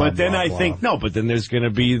 Yeah. But then I think, but then there's going to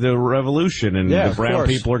be the revolution, and the brown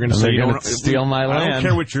people are going to say, you don't steal my land. I don't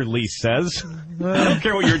care what your lease says. I don't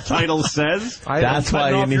care what your title says. That's why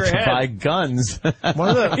you need to buy guns.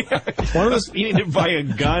 You need to buy a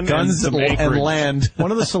gun guns and land.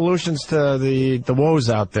 One of the solutions to the woes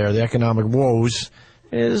out there, the economic woes,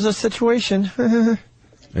 is a situation.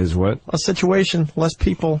 Is what? A situation. Less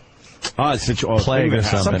people. Plague or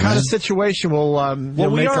something. Some kind of situation will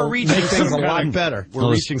we are reaching things a lot better.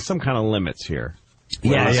 We're reaching some kind of limits here.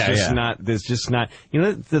 There's just not.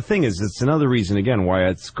 The thing is, it's another reason again why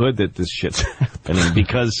it's good that this shit's happening,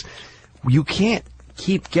 because you can't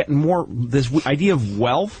keep getting more this idea of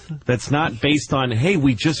wealth that's not based on, hey,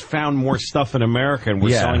 we just found more stuff in America and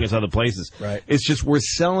we're selling it to other places. Right. It's just we're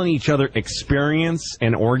selling each other experience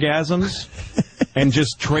and orgasms and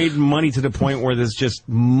just trade money to the point where there's just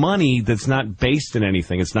money that's not based in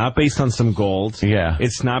anything. It's not based on some gold. Yeah.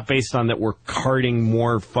 It's not based on that we're carting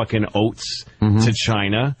more fucking oats to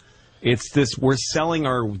China. It's this, we're selling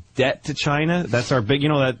our debt to China. That's our big,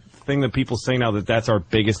 that thing that people say now that's our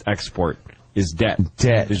biggest export. Is debt.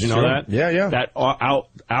 Did you know that? Yeah. That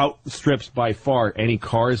outstrips by far any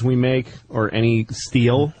cars we make or any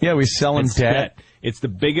steel. Yeah, we sell in debt. It's the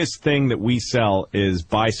biggest thing that we sell is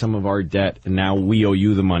buy some of our debt, and now we owe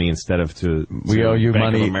you the money instead of to we owe you Bank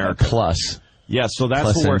money of America. plus. Yeah, so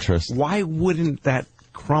that's plus what interest. Why wouldn't that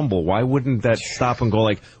crumble? Why wouldn't that stop and go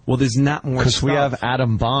like, well, there's not more stuff? Because we have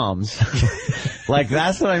atom bombs. Like,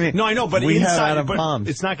 that's what I mean. No, I know, but we inside, have atom bombs.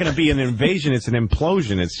 It's not going to be an invasion. It's an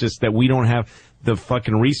implosion. It's just that we don't have the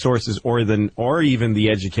fucking resources or even the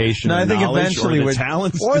education. No, I think knowledge eventually or the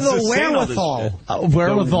talents or the wherewithal.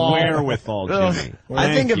 Wherewithal, Jimmy.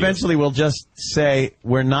 I think eventually we'll just say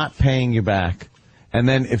we're not paying you back, and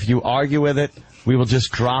then if you argue with it, we will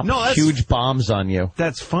just drop huge bombs on you.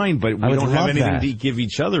 That's fine, but we don't have anything to give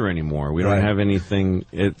each other anymore. We don't have anything.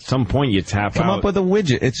 At some point, you tap Come up with a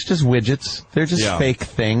widget. It's just widgets. They're just fake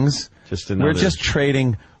things. We're just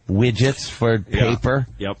trading widgets for paper.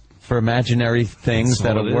 Yep. For imaginary things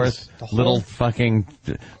that are worth little things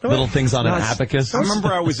on an abacus. I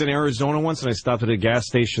remember I was in Arizona once and I stopped at a gas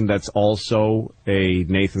station that's also a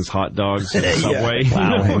Nathan's Hot Dogs and Subway.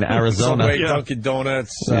 Wow, in Arizona. Subway, Dunkin'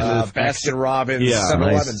 Donuts, Baskin Robbins,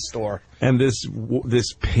 7-Eleven store. And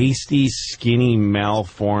this pasty, skinny,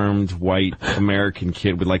 malformed white American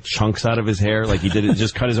kid with like chunks out of his hair, like he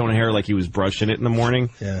just cut his own hair like he was brushing it in the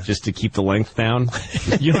morning, just to keep the length down.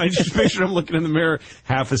 I just pictured him looking in the mirror,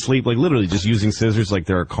 half asleep, like literally just using scissors like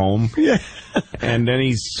they're a comb. Yeah. And then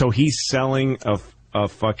he's selling a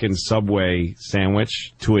fucking Subway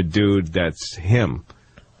sandwich to a dude that's him.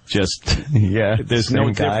 Just there's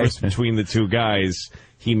no difference between the two guys.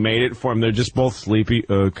 He made it for him. They're just both sleepy.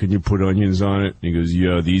 Can you put onions on it? And he goes,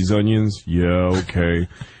 yeah, these onions? Yeah, okay.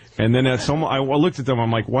 And then I looked at them.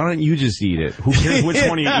 I'm like, why don't you just eat it? Who cares which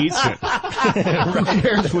one of you eats it? Who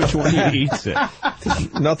cares which one of you eats it?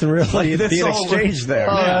 Nothing really being exchanged there.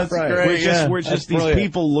 Oh, yeah, that's great. We're just these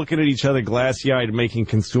people looking at each other glassy-eyed, making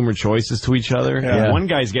consumer choices to each other. Yeah. One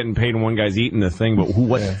guy's getting paid and one guy's eating the thing, but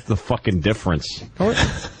what's the fucking difference?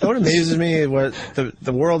 What amazes me is what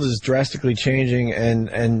the world is drastically changing,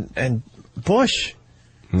 and Bush.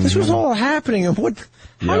 This was all happening, and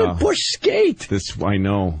how did Bush skate? I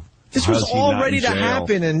know. This was all ready to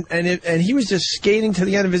happen, and he was just skating to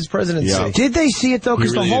the end of his presidency. Yeah. Did they see it, though?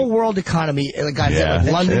 Because the whole world economy got hit. Like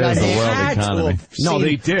London got hit. The world economy. No,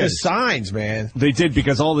 they did. The signs, man. They did,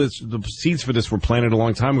 because all the seeds for this were planted a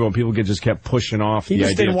long time ago, and people just kept pushing off the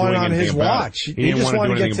idea of doing anything about it. He just didn't want it on his watch. He just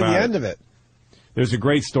wanted to get to the end of it. There's a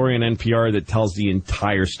great story on NPR that tells the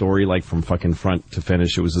entire story, like from fucking front to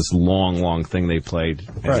finish. It was this long thing they played.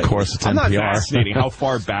 Right. Of course, it's NPR. Fascinating how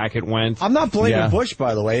far back it went. I'm not blaming Bush,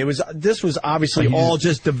 by the way. This was obviously all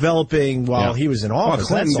just developing while he was in office.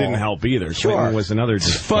 Well, Clinton didn't help either. Sure. Clinton was another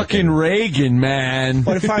just fucking Reagan, man.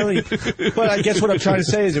 But I guess what I'm trying to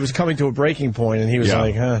say is it was coming to a breaking point, and he was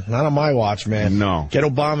like, not on my watch, man. No. Get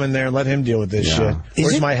Obama in there and let him deal with this shit.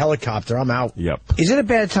 Where's my helicopter? I'm out. Yep. Is it a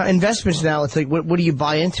bad time? Investments now, it's like, what do you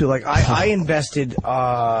buy into? Like, I invested,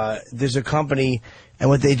 there's a company, and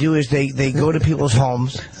what they do is they go to people's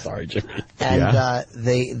homes. Sorry, Jimmy. And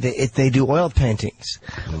they do oil paintings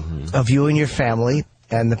of you and your family,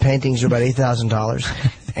 and the paintings are about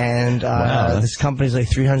 $8,000. And this company's like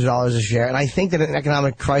 $300 a share. And I think that in an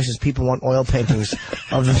economic crisis, people want oil paintings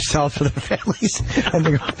of themselves for their families.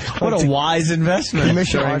 And what a wise investment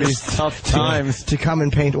commission during artists these tough times to come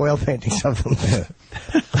and paint oil paintings of them.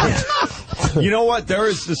 You know what? There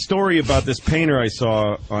is the story about this painter I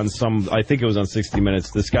saw on I think it was on 60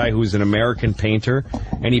 Minutes. This guy who's an American painter,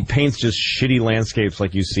 and he paints just shitty landscapes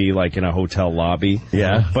like you see like in a hotel lobby.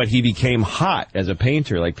 Yeah. But he became hot as a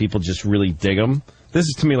painter. Like, people just really dig him. This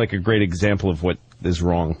is, to me, like a great example of what is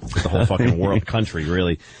wrong with the whole fucking world, country,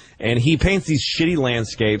 really. And he paints these shitty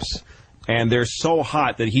landscapes, and they're so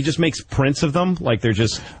hot that he just makes prints of them, like they're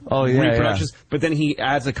just reproductions. But then he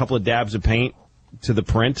adds a couple of dabs of paint to the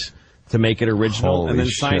print to make it original, and then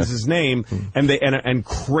signs his name. And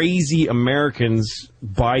crazy Americans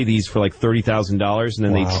buy these for like $30,000, and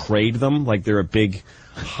then they trade them like they're a big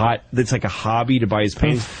it's like a hobby to buy his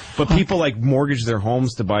paintings. But people like mortgage their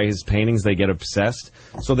homes to buy his paintings. They get obsessed.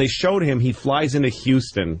 So they showed him, he flies into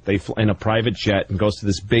Houston in a private jet and goes to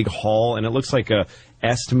this big hall, and it looks like a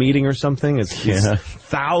EST meeting or something. It's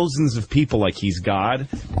thousands of people, like he's God,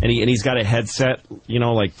 and he's got a headset,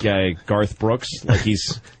 like Garth Brooks. Like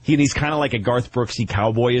he's kind of like a Garth Brooksy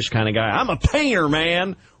cowboyish kind of guy. I'm a painter,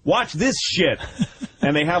 man. Watch this shit.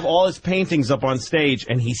 And they have all his paintings up on stage,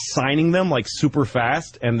 and he's signing them like super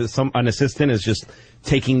fast, and an assistant is just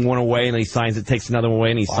taking one away, and he signs it, takes another one away,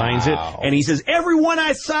 and he signs it, and he says, "Every one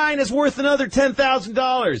I sign is worth another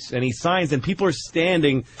 $10,000." And he signs, and people are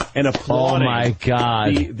standing and applauding. Oh my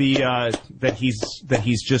God! That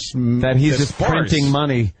he's just printing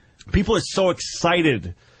money. People are so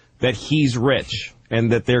excited that he's rich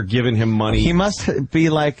and that they're giving him money. He must be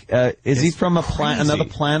like, is he from another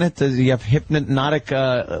planet? Does he have hypnotic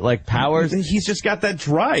powers? He's just got that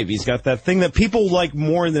drive. He's got that thing that people like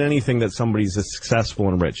more than anything, that somebody's successful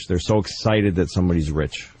and rich. They're so excited that somebody's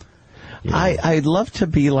rich. I'd love to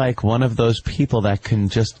be like one of those people that can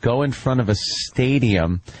just go in front of a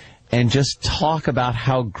stadium and just talk about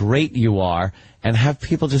how great you are, and have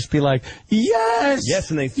people just be like, yes! Yes,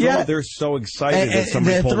 and they're so excited that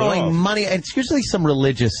somebody pulled it off. They're throwing money. It's usually some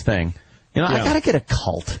religious thing. I gotta get a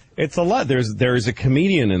cult. It's a lot. There is a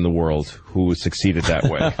comedian in the world who succeeded that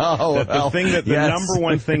way. The number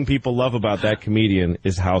one thing people love about that comedian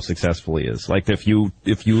is how successful he is. Like, if you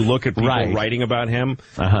look at people writing about him,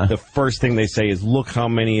 the first thing they say is, look how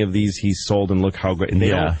many of these he's sold, and look how great. And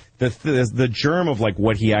the germ of like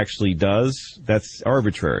what he actually does, that's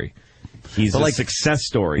arbitrary. He's a success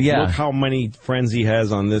story. Yeah. Look how many friends he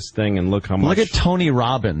has on this thing, and look how much. Look at Tony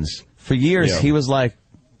Robbins. For years, he was like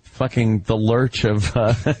fucking the lurch of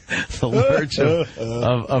of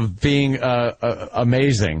being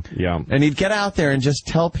amazing. Yeah. And he'd get out there and just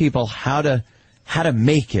tell people how to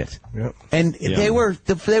make it. Yep. And they were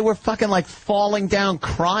fucking like falling down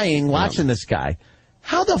crying watching this guy.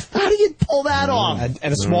 How do you pull that off?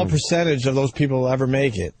 And a small percentage of those people will ever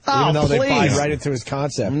make it, even though they buy right into his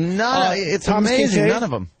concept. No, it's amazing. None of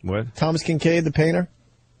them. What? Thomas Kincaid, the painter.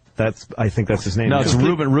 I think that's his name. No, it's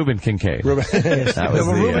Reuben Kincaid. Reuben's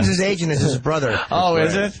his agent, is his brother. Oh,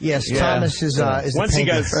 is it? Yes, Thomas is Once he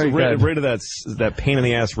got rid of that pain in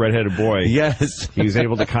the ass redheaded boy, yes, he was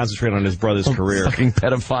able to concentrate on his brother's career. Fucking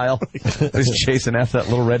pedophile. He's chasing after that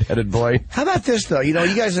little redheaded boy. How about this though? You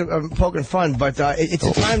guys are poking fun, but it's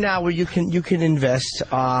a time now where you can invest.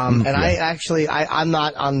 And I'm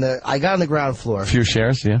not on the. I got on the ground floor. A few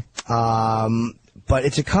shares, yeah. But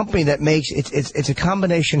it's a company that makes it's a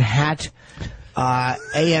combination hat,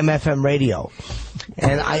 AM, FM radio.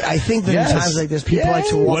 And I think that in times like this, people like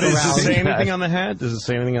to walk around. Does it say anything on the hat? Does it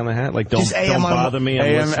say anything on the hat? Like, don't bother me.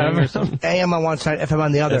 AM or something? AM on one side, FM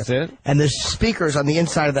on the other. That's it? And there's speakers on the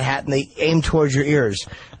inside of the hat, and they aim towards your ears.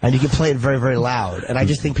 And you can play it very, very loud. And I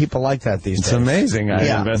just think people like that these days. It's amazing.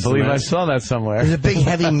 I believe I saw that somewhere. There's a big,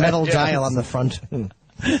 heavy metal dial on the front.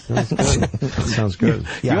 That sounds good.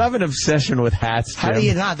 Yeah. You have an obsession with hats, Jim. How do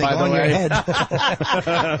you not? They go on your head.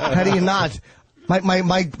 How do you not? My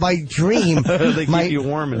dream, they keep you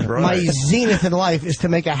warm and dry. My zenith in life is to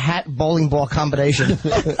make a hat bowling ball combination.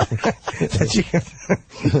 That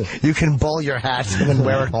you can bowl your hat and then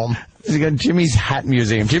wear it home. You got Jimmy's Hat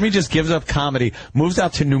Museum. Jimmy just gives up comedy, moves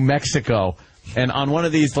out to New Mexico, and on one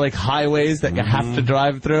of these like highways that you have to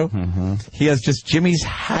drive through, he has just Jimmy's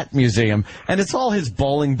Hat Museum, and it's all his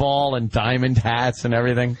bowling ball and diamond hats and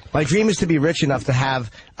everything. My dream is to be rich enough to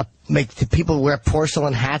have make people wear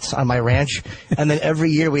porcelain hats on my ranch, and then every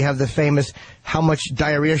year we have the famous "How much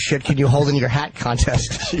diarrhea shit can you hold in your hat"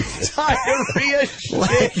 contest. Diarrhea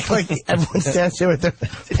shit. Like everyone stands there with their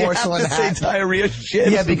porcelain hat. You have to say diarrhea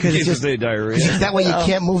shit. Yeah, because it's just diarrhea. That way you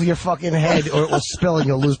can't move your fucking head, or it will spill and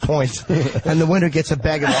you'll lose points. And the winner gets a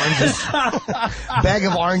bag of oranges. Bag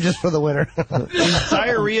of oranges for the winner. Is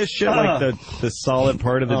diarrhea shit like the solid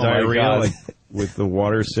part of the diarrhea, like with the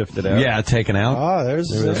water sifted out? Yeah, taken out. Oh, there's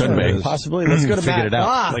could be possibly. Let's go to Matt. It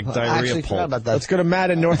out. Like diarrhea pulp. About that. Let's go to Matt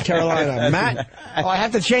in North Carolina. Matt. Oh, I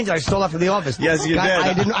have to change it. I stole that from the office. Yes, you did.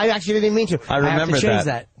 I actually didn't mean to. I remember have to change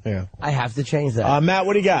that. Yeah. I have to change that. Matt,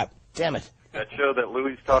 what do you got? Damn it. That show that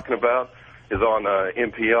Louie's talking about is on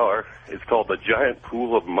NPR. It's called The Giant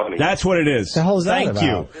Pool of Money. That's what it is. The hell is that Thank about?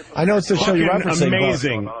 you. I know it's the show you're referencing.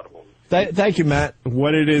 Amazing. Thank you, Matt.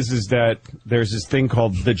 What it is that there's this thing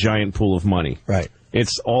called the giant pool of money. Right.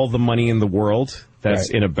 It's all the money in the world that's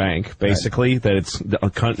in a bank, basically. That it's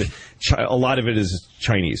a lot of it is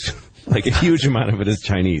Chinese. Like a huge amount of it is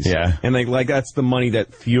Chinese. Yeah. And like that's the money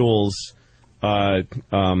that fuels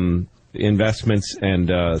investments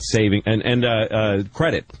and saving and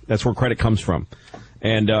credit. That's where credit comes from.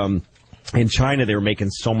 And in China, they were making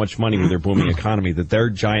so much money with their booming economy that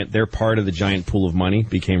their part of the giant pool of money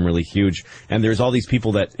became really huge. And there's all these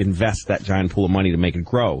people that invest that giant pool of money to make it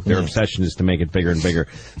grow. Their obsession is to make it bigger and bigger.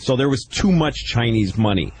 So there was too much Chinese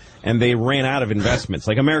money, and they ran out of investments.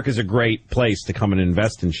 Like, America's a great place to come and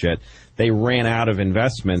invest in shit. They ran out of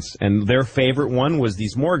investments, and their favorite one was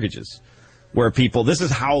these mortgages. Where people, this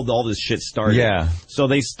is how all this shit started. Yeah. So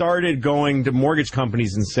they started going to mortgage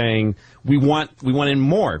companies and saying, we want in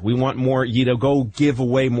more. We want more, go give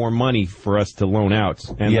away more money for us to loan out.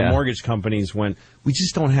 And the mortgage companies went, we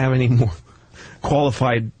just don't have any more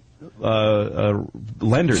qualified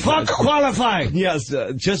lenders. Fuck qualified! Yes,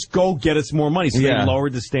 just go get us more money. So they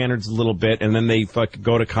lowered the standards a little bit, and then they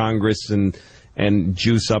go to Congress and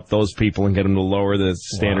juice up those people and get them to lower the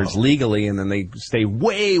standards legally, and then they stay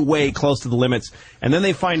way, way close to the limits. And then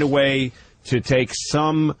they find a way to take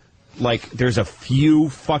some, like, there's a few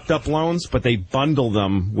fucked up loans, but they bundle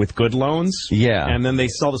them with good loans. Yeah. And then they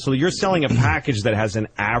sell so you're selling a package that has an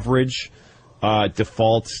average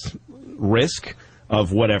default risk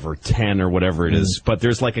of whatever, 10 or whatever it is. But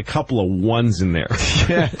there's like a couple of ones in there.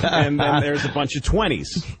 And then there's a bunch of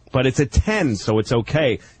 20s. But it's a 10, so it's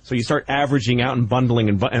okay. So you start averaging out and bundling.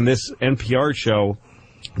 And this NPR show,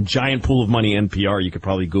 Giant Pool of Money NPR, you could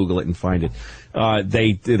probably Google it and find it.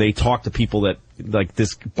 They talk to people that, like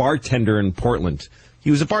this bartender in Portland. He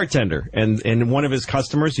was a bartender, and one of his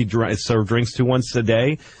customers he served drinks to once a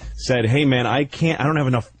day said, hey, man, I don't have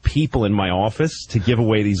enough people in my office to give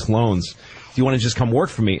away these loans. Do you want to just come work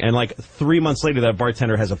for me? And like 3 months later, that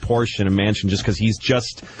bartender has a Porsche and a mansion just because he's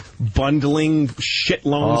just bundling shit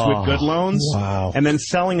loans with good loans. Wow. And then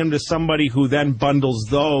selling them to somebody who then bundles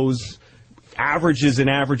those, averages and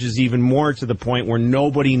averages even more to the point where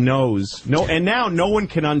nobody knows. And now no one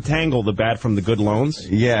can untangle the bad from the good loans.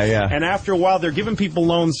 Yeah, yeah. And after a while, they're giving people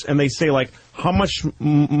loans and they say, like, how much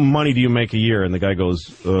money do you make a year? And the guy goes,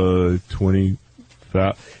 20,000.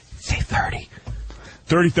 Say 30.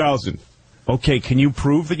 30,000. Okay, can you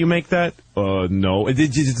prove that you make that? No.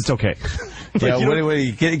 It's okay.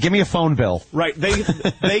 Give me a phone bill. Right.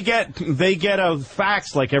 They get a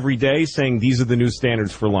fax like every day saying these are the new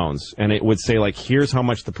standards for loans, and it would say like here's how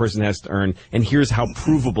much the person has to earn, and here's how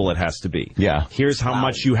provable it has to be. Yeah. Here's how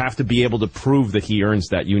much you have to be able to prove that he earns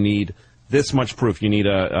that. You need this much proof. You need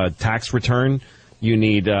a tax return. You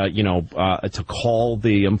need, to call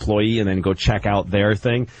the employee and then go check out their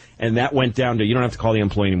thing. And that went down to, you don't have to call the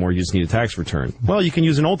employee anymore. You just need a tax return. Well, you can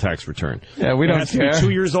use an old tax return. Yeah, we don't care. It has to be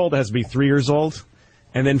 2 years old. It has to be 3 years old.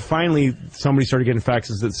 And then finally, somebody started getting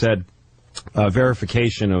faxes that said,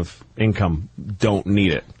 verification of income, don't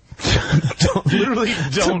need it.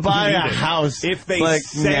 Don't buy a it. house. If they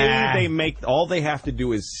say they make, all they have to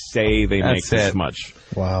do is say they make this much.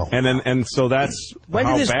 Wow. And so that's when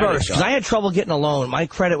how did this bad burst? Because I had trouble getting a loan. My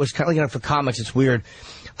credit was kind of for comics. It's weird.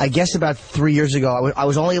 I guess about 3 years ago, I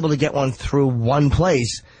was only able to get one through one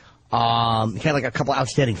place. Had like a couple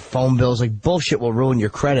outstanding phone bills. Like bullshit will ruin your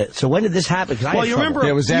credit. So when did this happen? Well, you remember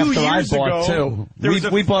it was after I bought too.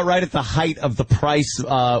 We bought right at the height of the price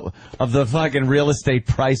of the fucking real estate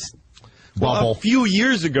price bubble. Well, a few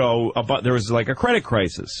years ago, there was like a credit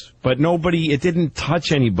crisis, but it didn't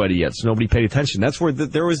touch anybody yet, so nobody paid attention. That's where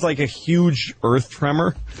there was like a huge earth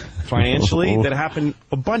tremor financially that happened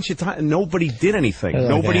a bunch of times. Nobody did anything.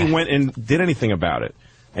 Nobody went and did anything about it.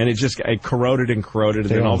 And it corroded and corroded,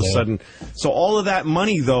 and then all of a sudden... So all of that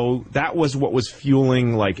money, though, that was what was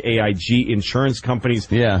fueling, like, AIG, insurance companies.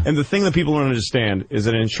 Yeah. And the thing that people don't understand is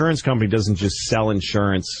that an insurance company doesn't just sell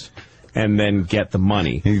insurance and then get the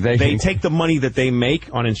money. They take the money that they make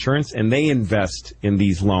on insurance, and they invest in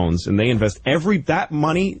these loans. And they invest that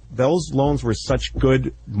money, those loans were such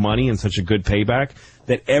good money and such a good payback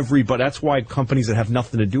that that's why companies that have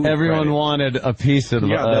nothing to do with everyone wanted a piece of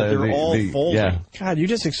they're all folding. Yeah. God, you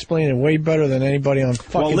just explained it way better than anybody on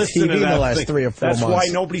fucking TV the last 3 or 4 months. That's why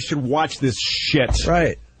nobody should watch this shit.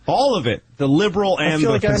 Right. All of it. The liberal and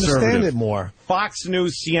the conservative. I understand it more. Fox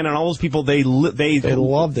News, CNN, all those people, they love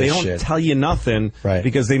this shit. They don't tell you nothing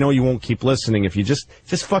because they know you won't keep listening. If you just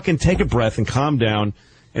fucking take a breath and calm down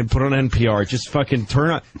and put on NPR. Just fucking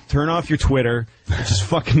turn off your Twitter. Just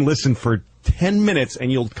fucking listen for 10 minutes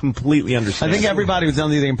and you'll completely understand. I think everybody was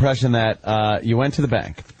under the impression that you went to the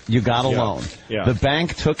bank, you got a loan. Yeah. The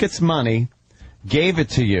bank took its money, gave it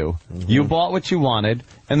to you, you bought what you wanted,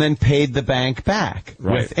 and then paid the bank back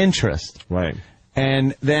with interest. Right.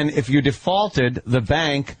 And then if you defaulted, the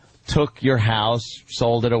bank took your house,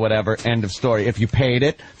 sold it or whatever, end of story. If you paid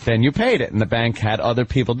it, then you paid it, and the bank had other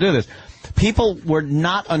people do this. People were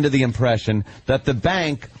not under the impression that the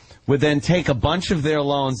bank would then take a bunch of their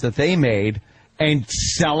loans that they made and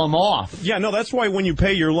sell them off. Yeah, no, that's why when you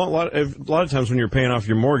pay your loan, a lot of times when you're paying off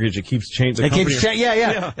your mortgage, it keeps changing.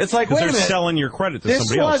 Yeah. It's like, wait a minute. They're selling your credit to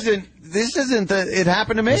somebody else. This isn't it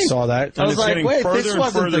happened to me. I saw that. I was like, wait, this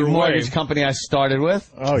wasn't the mortgage company I started with.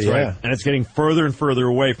 Oh, yeah. Right. And it's getting further and further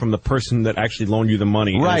away from the person that actually loaned you the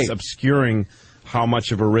money. Right. And it's obscuring how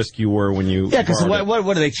much of a risk you were when you because what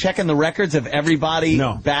are they checking the records of everybody?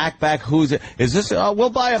 No. Back who's it? Is this we'll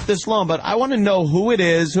buy up this loan, but I want to know who it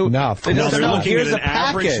is. They're looking here's at an a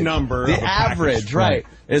package average number. The average, package. right.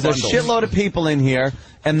 There's Bundles. a shitload of people in here,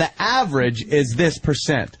 and the average is this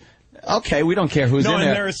percent. Okay, we don't care who's in there. No,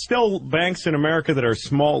 and there are still banks in America that are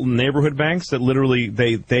small neighborhood banks that literally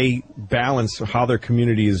they balance how their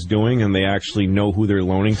community is doing and they actually know who they're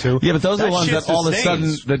loaning to. Yeah, but those are the ones that all of a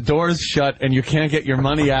sudden the door's shut and you can't get your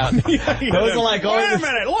money out. Those are like, wait a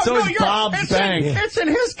minute, look, so is Bob's bank. It's in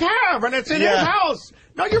his cab and it's in his house.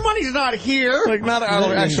 No, your money's not here. Like not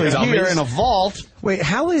actually here in a vault. Wait,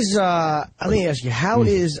 how is, let me ask you, how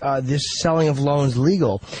is this selling of loans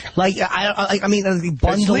legal? Like, I mean,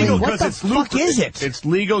 bundling, what the fuck is it? It's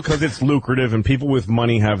legal because it's lucrative, and people with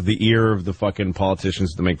money have the ear of the fucking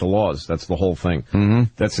politicians to make the laws. That's the whole thing. Mm-hmm.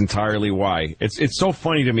 That's entirely why. It's so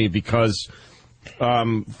funny to me because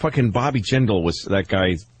fucking Bobby Jindal was that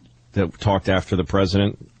guy that talked after the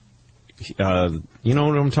president. You know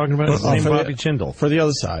what I'm talking about? His name Bobby Jindal. For the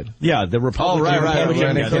other side. Yeah, the Republican. Oh, right.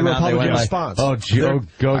 The Republican response. Oh, Joe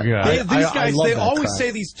Goga. These guys, they always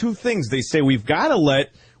say these two things. They say we've got to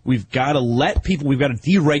let people, we've got to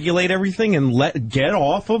deregulate everything and get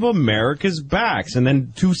off of America's backs. And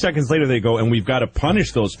then 2 seconds later they go, and we've got to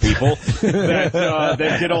punish those people that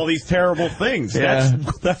did all these terrible things. Yeah.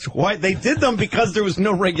 That's why they did them, because there was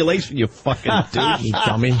no regulation, you fucking douche. You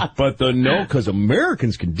dummy. But because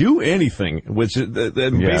Americans can do anything, which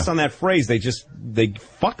based on that phrase, they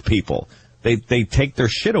fuck people. They take their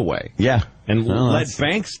shit away. Yeah. And let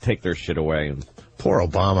banks take their shit away. Poor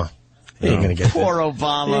Obama. He ain't gonna get Poor this.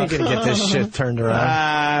 Obama. He ain't gonna get this shit turned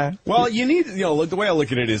around. Well, you need, the way I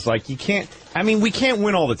look at it is like, you can't, we can't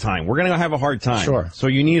win all the time. We're going to have a hard time. Sure. So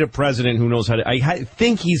you need a president who knows how to, I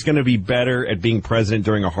think he's going to be better at being president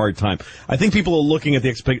during a hard time. I think people are looking at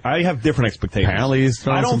I have different expectations. Apparently he's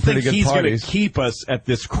throwing some pretty good I don't think he's parties. going to keep us at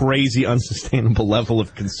this crazy, unsustainable level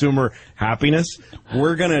of consumer happiness.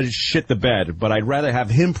 We're going to shit the bed, but I'd rather have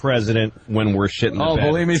him president when we're shitting the bed. Oh,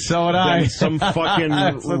 believe me, so would I. Than some fucking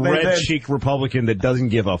red-cheeked Republican that doesn't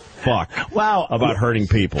give a fuck about hurting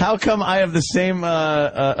people. How come I have the same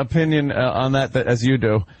opinion on that as you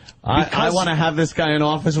do? I want to have this guy in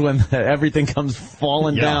office when everything comes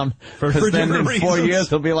falling down. Because then in 4 years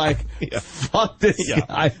he'll be like, fuck this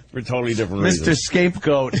guy. For totally different Mr. reasons.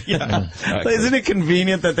 Scapegoat. Exactly. Isn't it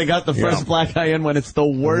convenient that they got the first black guy in when it's the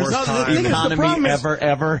worst economy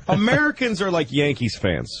ever? Americans are like Yankees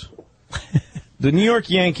fans. The New York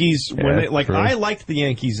Yankees, when they, like, I liked the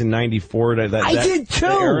Yankees in '94. I did too.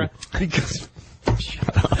 Era, because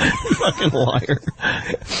shut up, fucking liar.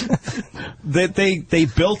 That they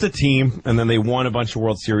built a team and then they won a bunch of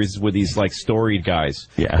World Series with these like storied guys.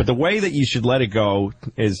 Yeah. But the way that you should let it go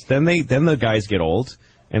is then the guys get old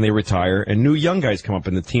and they retire and new young guys come up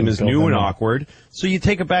and the team is new and awkward. So you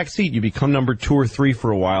take a back seat. You become number 2 or 3 for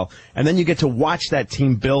a while and then you get to watch that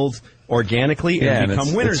team build organically and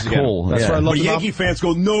become winners again. Cool. That's what I love. But Yankee fans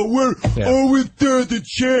go, no, we're they're the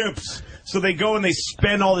champs. So they go and they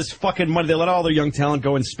spend all this fucking money. They let all their young talent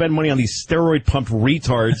go and spend money on these steroid-pumped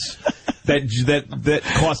retards that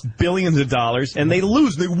cost billions of dollars, and they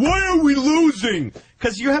lose. Why are we losing?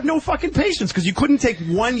 Because you have no fucking patience, because you couldn't take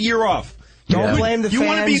 1 year off. Don't blame the fans. You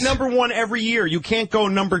want to be number 1 every year. You can't go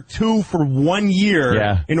number 2 for 1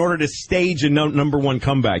 year in order to stage a number 1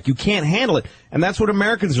 comeback. You can't handle it. And that's what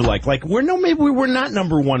Americans are like. Like, maybe we're not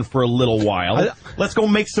number 1 for a little while. Let's go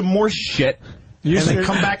make some more shit. And then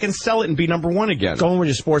come back and sell it and be number 1 again. Going with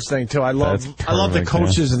your sports thing too. I love the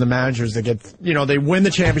coaches and the managers that get, they win the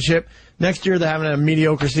championship. Next year they're having a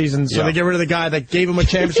mediocre season, so they get rid of the guy that gave him a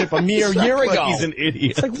championship a mere year ago. Like he's an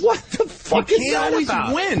idiot. It's like, what the fuck is that always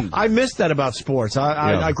about? Win. I miss that about sports.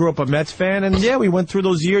 I grew up a Mets fan, and we went through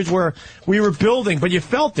those years where we were building, but you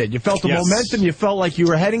felt it. You felt the momentum. You felt like you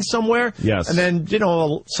were heading somewhere. Yes. And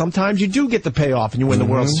then, sometimes you do get the payoff and you win the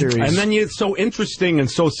World Series. And then it's so interesting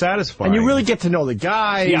and so satisfying. And you really get to know the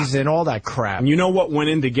guys and all that crap. And you know what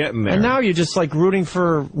went into getting there. And now you're just like rooting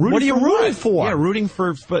for. What are you rooting for? Yeah, rooting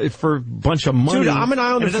for a bunch of money. Dude, I'm an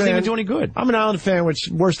Islander fan. It doesn't even do any good. I'm an Islander fan, which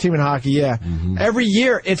worst team in hockey. Every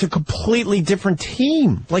year it's a completely different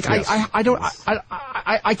team. Like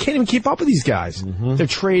I can't even keep up with these guys. They're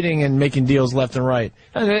trading and making deals left and right,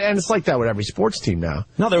 and it's like that with every sports team now.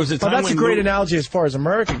 No, there was a time. But that's a great analogy as far as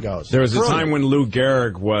America goes. There was a time when Lou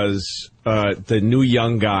Gehrig was the new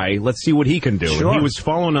young guy. Let's see what he can do. Sure. And he was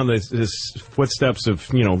following on his footsteps of,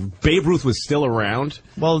 Babe Ruth was still around.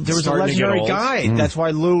 Well, there was a legendary guy. That's why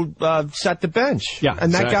Lou sat the bench. Yeah,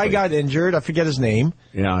 and that guy got injured. I forget his name.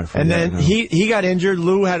 Yeah, I forget. And then he got injured.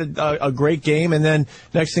 Lou had a great game, and then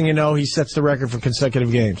next thing you know, he sets the record for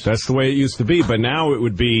consecutive games. That's the way it used to be. But now it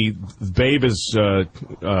would be Babe is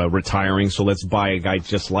retiring, so let's buy a guy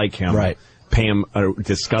just like him. Right. Pay him a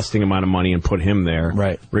disgusting amount of money and put him there.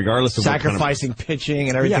 Right. Regardless of sacrificing pitching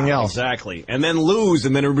and everything else. Exactly. And then lose,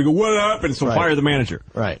 and then everybody go, what happened? So fire the manager.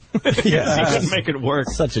 Right. Yeah. He couldn't make it work.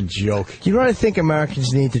 Such a joke. You know what I think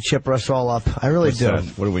Americans need to chipper us all up? I really do.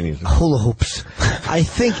 What do we need? Hula hoops. I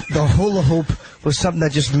think the hula hoop was something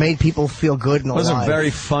that just made people feel good and alive. It was a very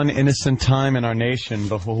fun, innocent time in our nation,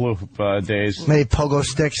 the hula hoop days. Maybe pogo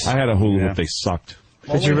sticks. I had a hula hoop. They sucked.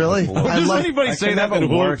 Did you really? Does anybody say that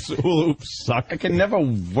hula hoops suck? I can never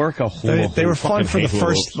work a hula hoop. They were fun for the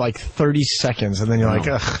first, 30 seconds, and then you're like,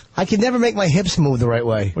 ugh. I could never make my hips move the right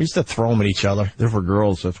way. We used to throw them at each other. They're for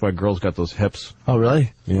girls. That's why girls got those hips. Oh,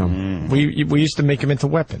 really? Yeah. We used to make them into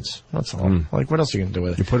weapons. That's all. Like, what else are you going to do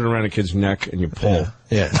with it? You put it around a kid's neck and you pull.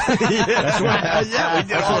 Yeah. That's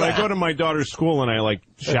what I go to my daughter's school and I,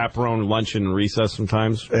 chaperone lunch and recess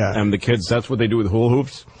sometimes. Yeah. And the kids, that's what they do with hula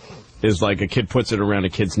hoops. Is like a kid puts it around a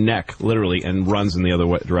kid's neck, literally, and runs in the other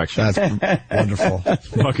direction. That's wonderful. It's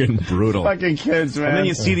fucking brutal. Fucking kids, man. And then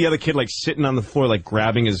you see the other kid, sitting on the floor,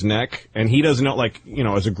 grabbing his neck, and he doesn't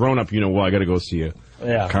know, as a grown-up, well, I gotta go see a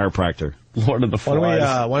chiropractor. Lord of the Flies.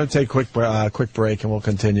 Why don't we take a quick break, and we'll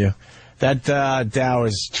continue. That Dow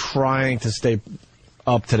is trying to stay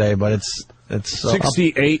up today, but it's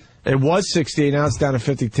 68. It was 68, now it's down to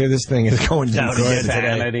 52. This thing is going down again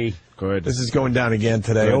today. Good. This is going down again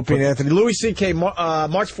today. Good. Opie and Anthony. Louis C.K.,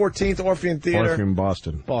 March 14th, Orpheum Theater. Orpheum,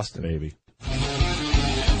 Boston. Boston. Baby.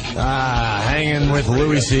 Hanging with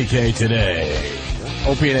Louis C.K. today.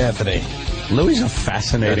 Opie and Anthony. Louis is a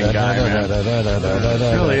fascinating guy, man.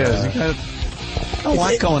 Really is. He got a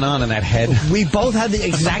lot going on in that head. We both had the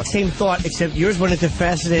exact same thought, except yours went into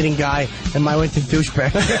fascinating guy, and mine went to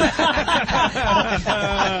douchebag.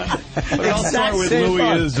 But I'll start with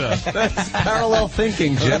Louis is that's parallel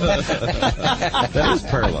thinking, Jim. That is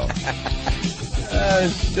parallel.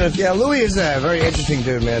 Yeah, Louis is a very interesting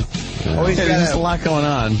dude, man. Always got a lot going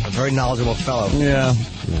on. A very knowledgeable fellow. Yeah.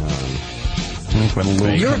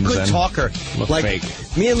 You're a good talker. Like fake.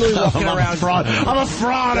 Me and Louis walking around. I'm a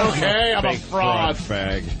fraud, okay? I'm a fraud.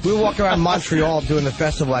 We were walking around Montreal doing the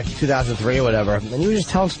festival like 2003 or whatever, and you were just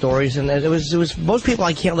telling stories, and it was most people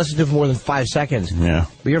I can't listen to for more than 5 seconds. Yeah.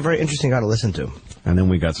 But you're a very interesting guy to listen to. And then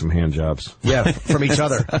we got some hand jobs. Yeah, from each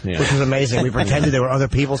other, which was amazing. We pretended there were other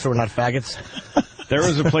people, so we're not faggots. There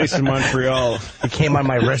was a place in Montreal. He came on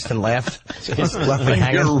my wrist and laughed. Just left me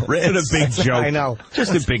hanging. Your wrist. What a big joke. I know.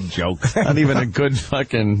 Just a big joke. Not even a good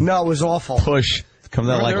fucking No, it was awful. push. Comes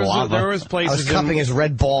out like lava. There was I places was cupping his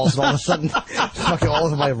red balls, and all of a sudden, fucking all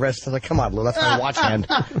over my wrist. I was like, come on, Lou, that's my watch hand.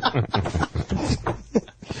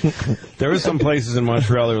 There were some places in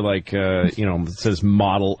Montreal that were like, it says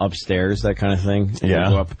model upstairs, that kind of thing. And Yeah.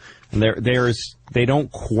 you go up, and they don't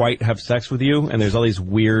quite have sex with you, and there's all these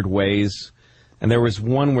weird ways. And there was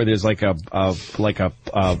one where there's like a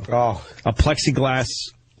plexiglass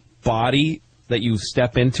body that you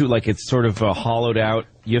step into, like it's sort of hollowed out.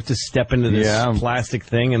 You have to step into this plastic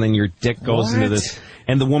thing, and then your dick goes into this.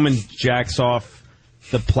 And the woman jacks off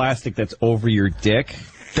the plastic that's over your dick.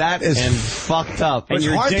 That is fucked up. It's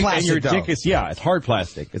hard plastic, and your dick is, it's hard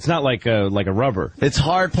plastic. It's not like a rubber. It's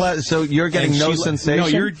hard plastic, so you're getting no sensation? No,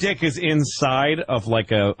 your dick is inside of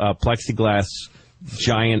like a plexiglass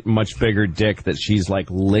giant, much bigger dick that she's like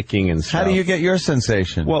licking and stuff. How do you get your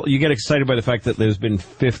sensation? Well, you get excited by the fact that there's been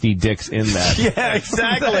 50 dicks in that. Yeah,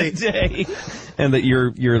 exactly. that day. And that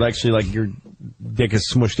you're actually like your dick is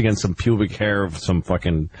smushed against some pubic hair of some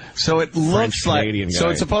fucking so it looks like Canadian guy. So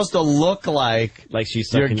it's supposed to look like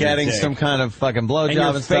she's you're getting some kind of fucking blowjob and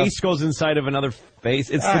your and face stuff. goes inside of another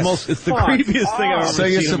face. It's it's the creepiest thing I've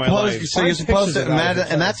ever seen in my life. So you're supposed to imagine,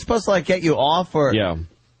 and that's supposed to like get you off, or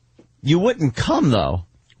you wouldn't come though.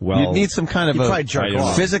 Well, you'd need some kind of a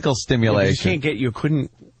physical stimulation.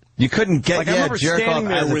 You couldn't get jerk off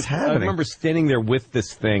as it's happening. I remember standing there with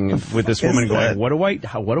this thing, with this woman going, what do I do?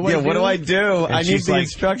 What do I do? And I need the like,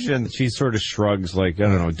 instructions. She sort of shrugs like, I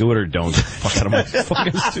don't know, do it or don't. Fuck out of my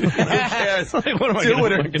fucking studio. Who cares? Like, what am I do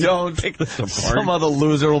it or don't. Pick this apart. Some other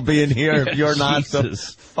loser will be in here if you're not. So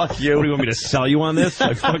fuck you. What do you want me to sell you on this?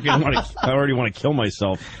 I already want to kill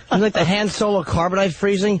myself. It's like the Han Solo carbonite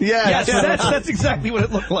freezing? Yes, that's exactly what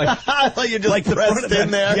it looked like. I thought you just like pressed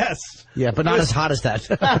in there. Yes. Yeah, but not as hot as that.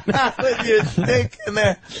 With your dick in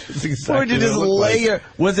there. Or would you just lay your...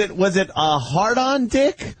 Was it a hard-on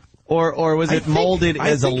dick? Or was it molded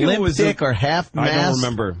as a limp dick or half-mass? I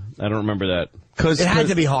don't remember that. It had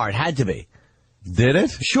to be hard. Had to be. Did it?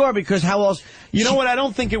 Sure, because how else... You know what? I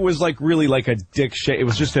don't think it was like really like a dick shape. It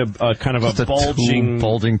was just a kind of a bulging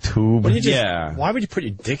tube. Why would you put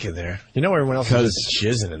your dick in there? You know everyone else is just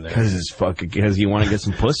jizzing in there. Because you want to get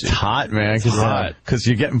some pussy. It's hot, man. It's hot. Because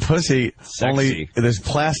you're getting pussy. Sexy. Only there's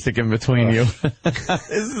plastic in between you.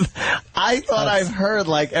 I thought I've heard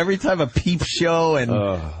like every time a peep show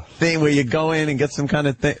and thing where you go in and get some kind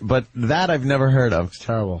of thing, but that I've never heard of. It's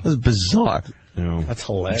terrible. This is bizarre. No. That's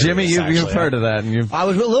hilarious. Jimmy, you've heard of that, and I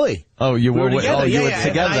was with Louis. Oh, you were together. You were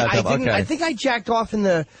together. I think I jacked off in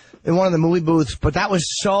one of the movie booths, but that was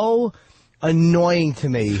so annoying to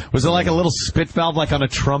me. Was it like a little spit valve, like on a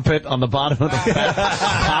trumpet on the bottom of the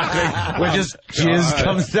pocket, where just jizz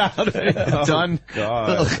comes out? Done.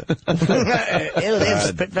 God. They have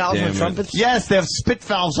spit valves on trumpets? Yes, they have spit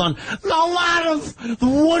valves on a lot of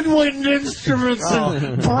woodwind instruments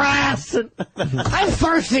and brass. And I'm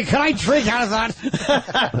thirsty. Can I drink out of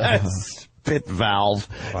that? Spit valve.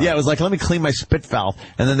 Wow. Yeah, it was like, let me clean my spit valve.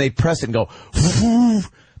 And then they press it and go, whoo,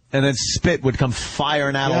 and then spit would come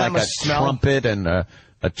firing out like a trumpet and a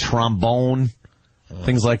trombone.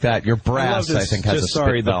 Things like that. Your brass, I think, has a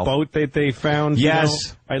spit valve. The boat that they found.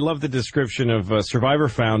 Yes. I love the description of Survivor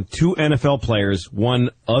found 2 NFL players,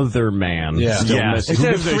 1 other man. Still missing.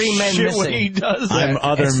 Instead of 3 men missing. What he does. I'm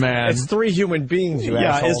other man. It's 3 human beings, you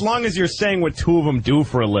asshole. As long as you're saying what 2 of them do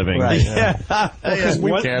for a living. Right.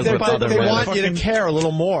 Who cares what other they man? want you to care a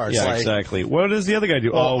little more. It's like, exactly. What does the other guy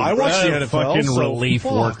do? I watch the NFL. Fucking relief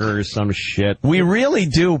worker or some shit. We really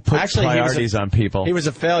do put priorities on people. He was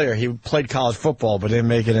a failure. He played college football, but didn't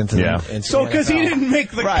make it into the So because he didn't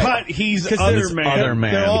make the cut, he's other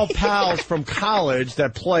man. They're all pals from college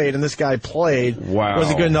that played, and this guy played. Wow.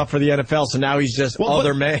 Wasn't good enough for the NFL, so now he's just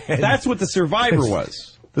other man. That's what the Survivor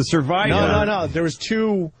was. The Survivor. No. There was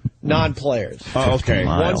 2 non-players. Oh, okay.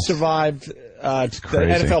 One survived. The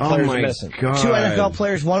NFL players are missing. God. 2 NFL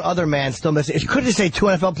players, 1 other man still missing. It could just say 2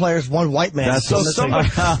 NFL players, 1 white man still missing.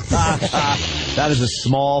 That is a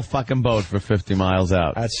small fucking boat for 50 miles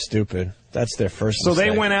out. That's stupid. That's their first So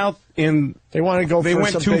mistake. they went out in... They want to go They for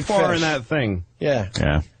went some too big far fish. in that thing. Yeah.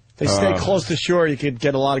 Yeah. They stay close to shore. You could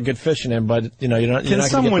get a lot of good fishing in, but you don't. Can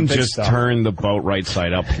someone just stuff. turn the boat right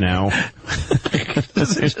side up now?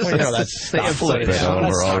 That's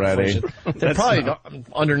over already. They're probably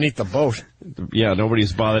underneath the boat. Yeah,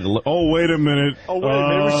 nobody's bothered to look. Oh, wait a minute. Oh, wait,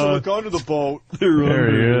 maybe we should look under the boat.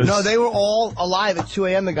 There he is. No, they were all alive at 2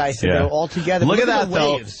 a.m., the guy said. Yeah. They were all together. Look at the that,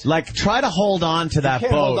 though. waves. Like, try to hold on to that You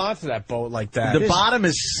can't boat. hold on to that boat like that. The bottom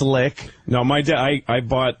is slick. No, my dad. I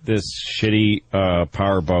bought this shitty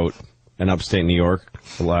power boat in upstate New York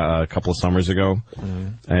a couple of summers ago,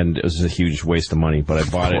 and it was a huge waste of money. But I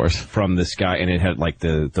bought it from this guy, and it had like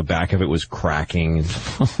the back of it was cracking.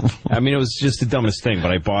 I mean, it was just the dumbest thing.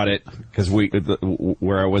 But I bought it because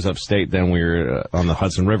where I was upstate, then we were on the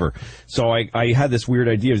Hudson River. So I had this weird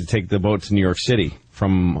idea to take the boat to New York City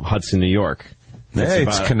from Hudson, New York. Hey,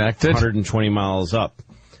 it's connected. 120 miles up.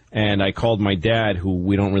 And I called my dad, who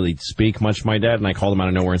we don't really speak much, my dad, and I called him out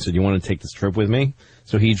of nowhere and said, you want to take this trip with me?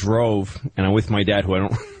 So he drove, and I'm with my dad, who I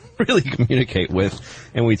don't really communicate with,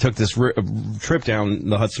 and we took this trip down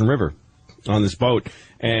the Hudson River on this boat.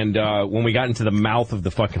 And when we got into the mouth of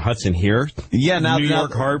the fucking Hudson here, New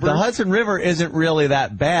York Harbor. The Hudson River isn't really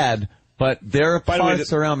that bad, but there are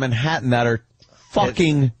parts around Manhattan that are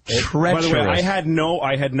fucking treacherous. By the way, I had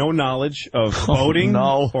no knowledge of boating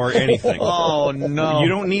or anything. Oh no! You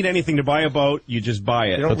don't need anything to buy a boat. You just buy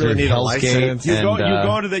it. You don't really need a license. You go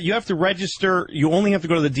to the. You have to register. You only have to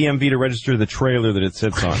go to the DMV to register the trailer that it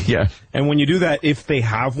sits on. Yeah. And when you do that, if they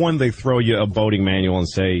have one, they throw you a boating manual and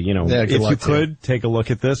say, if you could take a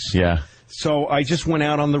look at this. Yeah. So I just went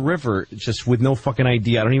out on the river just with no fucking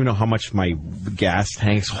idea. I don't even know how much my gas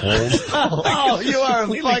tanks hold. Oh, you are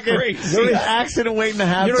fucking crazy. Accident waiting to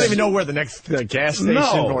happen. You don't even know where the next gas station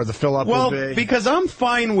or the fill up will be. Because I'm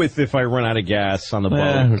fine with if I run out of gas on the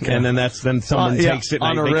boat, and then someone takes it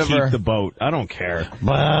on and a they river. keep the boat. I don't care.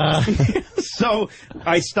 So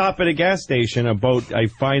I stop at a gas station. I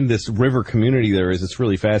find this river community there is. It's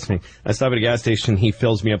really fascinating. I stop at a gas station. He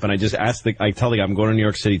fills me up, and I just ask I tell the guy, I'm going to New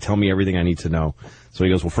York City. Tell me everything I need to know. So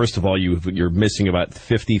he goes, well, first of all, you're missing about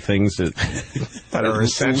 50 things that are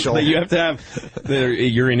essential. That you have to have.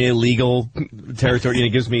 You're in illegal territory, and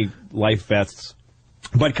he gives me life vests.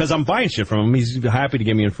 But because I'm buying shit from him, he's happy to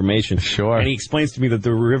give me information. Sure. And he explains to me that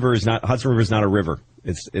Hudson River is not a river.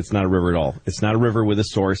 It's not a river at all. It's not a river with a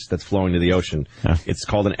source that's flowing to the ocean. Yeah. It's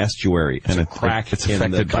called an estuary. It's a crack it's in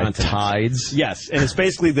affected the by continent. tides. Yes, and it's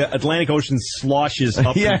basically the Atlantic Ocean sloshes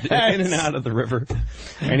up in and out of the river.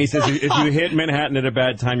 And he says if you hit Manhattan at a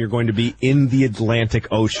bad time, you're going to be in the Atlantic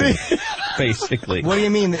Ocean, basically. What do you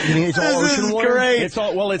mean? You mean it's all ocean water? Great. It's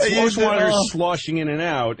ocean water sloshing in and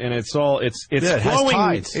out, and it's flowing.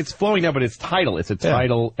 It's flowing now, but it's tidal. It's a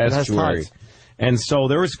tidal estuary. And so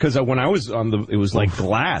there was, because when I was it was like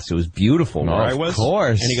glass. It was beautiful where I was. Of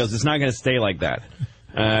course. And he goes, it's not going to stay like that.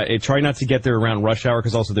 Try not to get there around rush hour,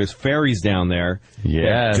 because also there's ferries down there.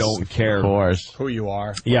 Yes. That don't care. Of course. Who you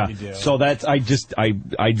are. Yeah. You do. So that's, I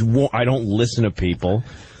don't listen to people.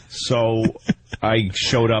 So I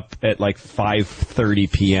showed up at like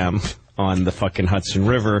 5:30 p.m. on the fucking Hudson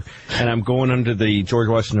River, and I'm going under the George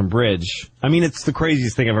Washington Bridge. I mean, it's the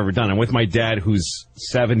craziest thing I've ever done. I'm with my dad, who's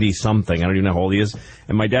 70-something. I don't even know how old he is.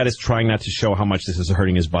 And my dad is trying not to show how much this is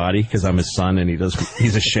hurting his body, because I'm his son, and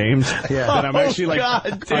he's ashamed that I'm actually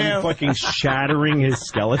I'm fucking shattering his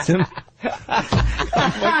skeleton.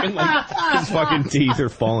 I'm like, his fucking teeth are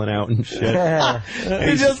falling out and shit.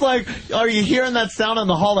 It's just like, are you hearing that sound in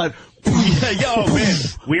the hall? That yo, man,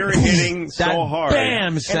 we were hitting so that hard.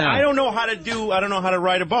 Bam sound. And I don't know how to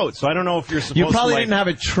ride a boat, so I don't know if you're supposed to. You probably didn't have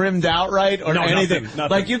it trimmed out right or anything. Nothing.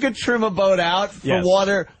 Like you could trim a boat out for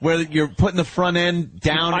water where you're putting the front end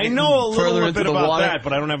down. I know a little bit about water. that,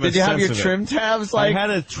 but I don't have. Did you have your trim tabs? Like I had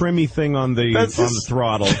a trimmy thing on the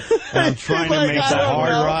throttle. And I'm trying to make that hard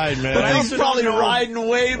ride, man. But he's probably riding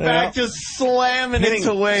way back, just slamming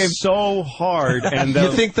into waves so hard, and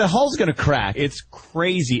you think the hull's gonna crack. It's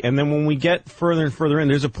crazy. And then when we get further and further in,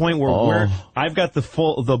 there's a point where I've got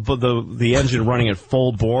the engine running at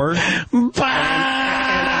full bore, and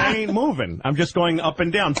I ain't moving. I'm just going up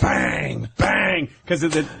and down, bang, bang, because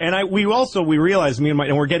we realized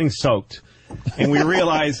and we're getting soaked, and we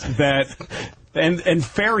realized that and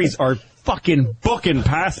ferries are fucking booking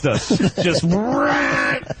past us, just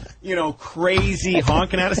crazy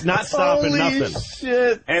honking at us, not stopping nothing.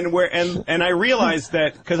 Shit. And I realized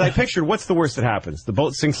that because I pictured what's the worst that happens? The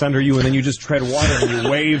boat sinks under you and then you just tread water and you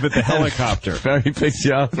wave at the helicopter. Ferry picks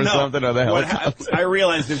you up or something or the helicopter. I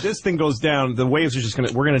realized if this thing goes down, the waves are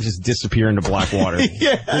we're gonna just disappear into black water.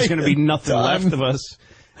 There's gonna be nothing left of us.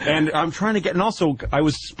 And I'm trying to get, and also I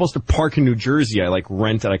was supposed to park in New Jersey. I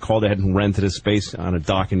called ahead and rented a space on a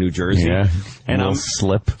dock in New Jersey. Yeah. And I'm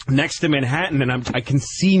slip next to Manhattan, and I can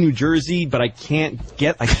see New Jersey, but I can't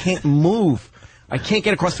move. I can't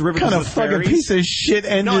get across the river. What kind of fucking piece of shit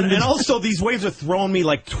engine? No, and also these waves are throwing me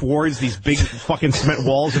towards these big fucking cement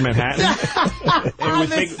walls in Manhattan.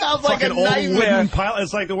 This sounds like a nightmare.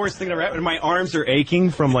 It's like the worst thing that ever happened. And my arms are aching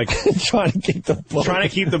from trying to keep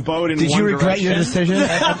the boat. in Did one you regret direction. your decision?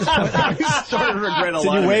 I started to regret a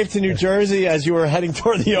lot. Did you wave to New Jersey as you were heading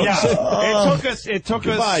toward the ocean? Yeah. It took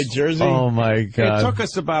us. Goodbye, Jersey. Oh my God! It took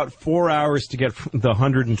us about 4 hours to get the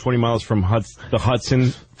 120 miles from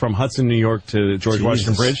Hudson, New York to George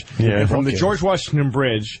Washington Bridge. Yeah. And from the George Washington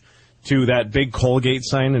Bridge to that big Colgate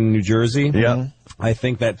sign in New Jersey. Yeah. I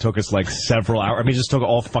think that took us several hours. I mean, it just took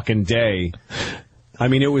all fucking day. I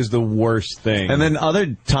mean, it was the worst thing. And then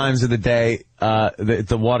other times of the day,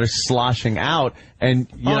 the water's sloshing out, and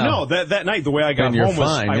that night the way I got home was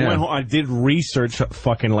I went home. I did research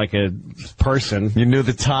fucking like a person. You knew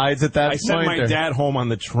the tides at that point. I sent my dad home on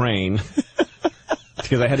the train.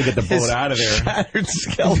 Because I had to get the boat out of there. Shattered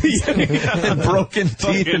skeleton and broken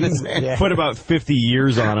teeth in his hand. Put about 50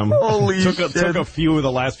 years on him. Holy shit. Took a few of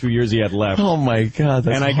the last few years he had left. Oh my God,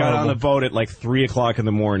 that's And I got horrible. on the boat at 3 o'clock in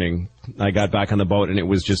the morning. I got back on the boat and it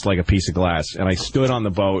was just like a piece of glass. And I stood on the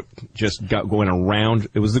boat, just going around.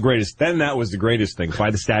 It was the greatest. Then that was the greatest thing. By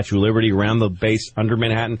the Statue of Liberty, around the base under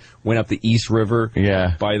Manhattan, went up the East River.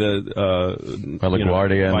 Yeah. By the by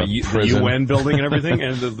LaGuardia by and the the prison. UN building and everything,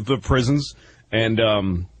 and the prisons. And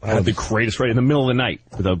had the greatest in the middle of the night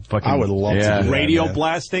with a fucking I would love to do radio that,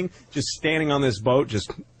 blasting, just standing on this boat, just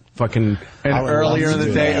fucking. And earlier in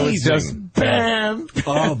the day, it was just bam.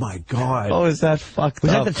 Oh my God! Oh, is that fucked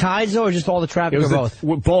Was up? that the tides though, or just all the traffic, It was or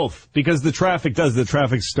both? both, because the traffic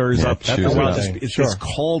stirs up. It's this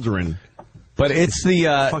cauldron. But it's the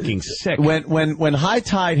fucking sick. When high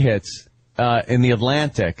tide hits in the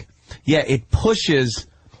Atlantic, it pushes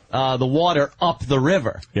the water up the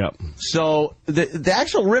river. Yep. So the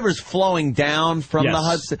actual river's flowing down from the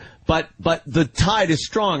Hudson, but the tide is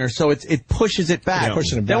stronger, so it pushes it back. Yeah.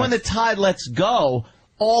 Pushing it back. Then when the tide lets go,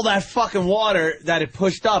 all that fucking water that it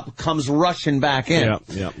pushed up comes rushing back in.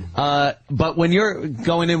 But when you're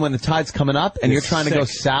going in when the tide's coming up and you're trying to go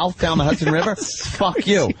south down the Hudson River, fuck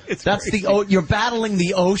you. You're battling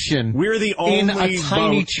the ocean. We're the only in a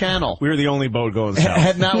tiny boat. channel. We're the only boat going south.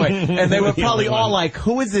 Heading that way. And they were probably all like,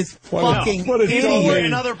 who is this fucking idiot?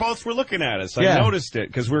 And other boats were looking at us. I noticed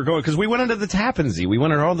it because we went under the Tappan Zee. We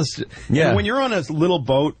went under all this. Yeah. And when you're on a little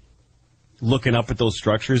boat looking up at those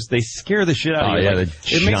structures, they scare the shit out of you. Yeah,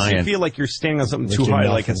 it makes you feel like you're standing on something too high.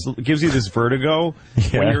 Like it gives you this vertigo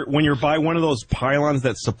when you're by one of those pylons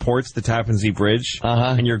that supports the Tappan Zee Bridge,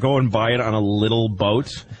 and you're going by it on a little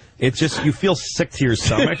boat. It's just, you feel sick to your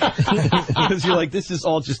stomach because you're like, this is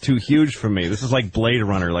all just too huge for me. This is like Blade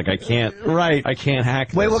Runner. Like I can't hack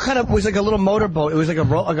this. Wait, what kind of, it was like a little motorboat? It was like a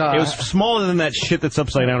it was smaller than that shit that's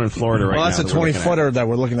upside down in Florida right now. Well, that's a 20-footer that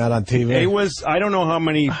we're looking at on TV. It was, I don't know how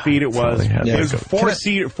many feet it was. It was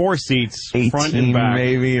four seats, front and back.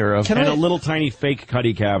 Maybe, or and a little tiny fake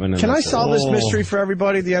cuddy cabin. Can I solve this mystery for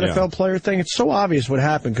everybody, the NFL player thing? It's so obvious what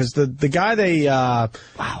happened, because the guy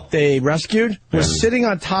they rescued was sitting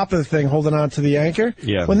on top of the thing holding on to the anchor.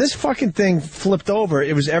 Yeah. When this fucking thing flipped over,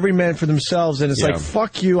 it was every man for themselves, and it's like,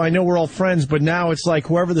 fuck you, I know we're all friends, but now it's like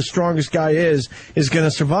whoever the strongest guy is going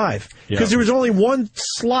to survive. Because there was only one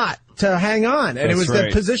slot to hang on, and it was the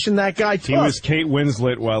position that guy took. He was Kate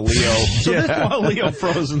Winslet while Leo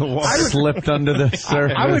froze in the water. Slipped under the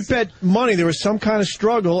surface. I would bet money there was some kind of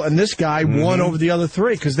struggle, and this guy won over the other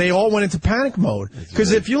three, because they all went into panic mode.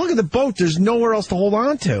 Because if you look at the boat, there's nowhere else to hold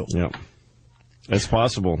on to. Yeah. It's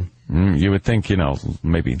possible. You would think,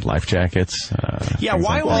 maybe life jackets.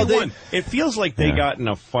 Why only one? It feels like they got in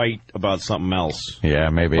a fight about something else. Yeah,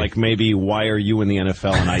 maybe. Like maybe, why are you in the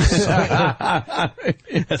NFL and I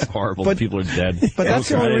suck? That's horrible. People are dead. But that's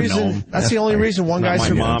the only reason. That's the only reason one guy survived.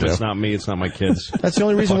 It's not my mom. It's not me. It's not my kids. That's the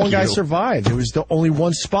only reason one guy survived. It was the only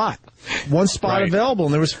one spot available,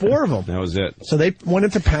 and there was four of them. That was it. So they went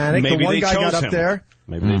into panic. Maybe the one they guy chose got up him. there.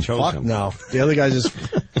 Maybe they chose him. No, the other guy just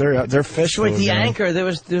They're fish With food, the man. anchor,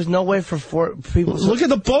 there's no way for people. Look at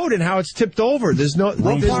the boat and how it's tipped over. There's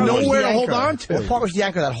nowhere to hold on to. What part was the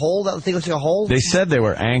anchor? That hole? That thing looks like a hole? They said they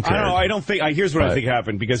were anchored. I don't know. I don't think. Here's what I think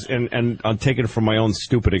happened because, and I'm taking it from my own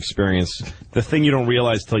stupid experience. The thing you don't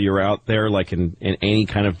realize till you're out there, like in any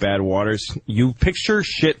kind of bad waters, you picture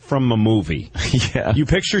shit from a movie. Yeah. You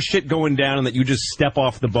picture shit going down and that you just step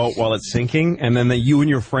off the boat while it's sinking, and then that you and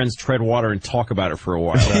your friends tread water and talk about it for a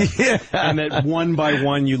while. Yeah. And that one by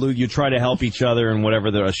one you try to help each other, and whatever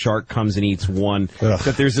a shark comes and eats one.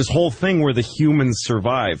 That there's this whole thing where the humans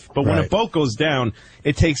survive, but when a boat goes down,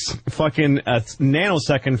 it takes fucking a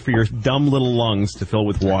nanosecond for your dumb little lungs to fill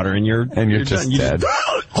with water, and you're just done.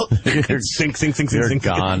 dead. Sink. You're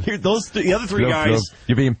gone. The other three guys.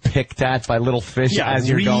 You're being picked at by little fish as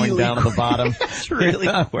you're going down to the bottom. Really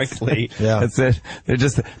quickly. Yeah. That's it. They're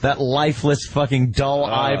just, that lifeless fucking dull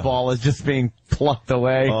eyeball is just being plucked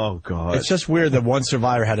away. Oh, God. It's just weird that one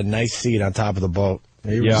survivor had a nice seat on top of the boat.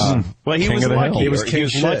 Well, he was lucky. He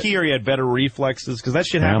was lucky, or he had better reflexes, because that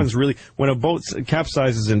shit happens really when a boat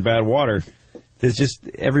capsizes in bad water. There's just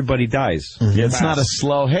everybody dies. Yeah, it's not a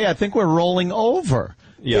slow. Hey, I think we're rolling over.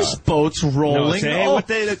 Yeah. This boat's rolling. We're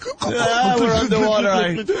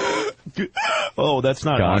underwater. Oh, that's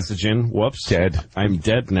not oxygen. Whoops. Dead. I'm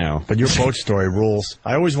dead now. But your boat story rules.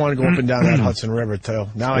 I always wanted to go up and down that Hudson River, too.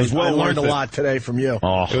 Now I learned a lot today from you.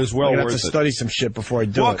 Oh, it was well I'm worth it. I have to study some shit before I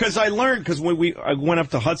do it. Well, because I learned, because when I went up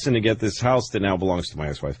to Hudson to get this house that now belongs to my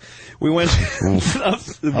ex-wife. We went we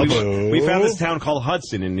found this town called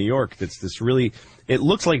Hudson in New York that's this really... It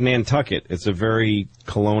looks like Nantucket. It's a very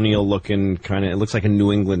colonial-looking kind of... It looks like a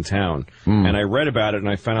New England town. And I read about it, and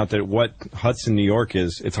I found out that what Hudson, New York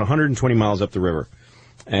is, it's 120 miles up the river.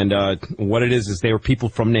 And what it is they were people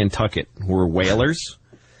from Nantucket who were whalers.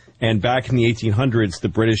 And back in the 1800s, the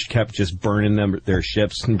British kept just burning their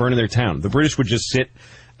ships and burning their town. The British would just sit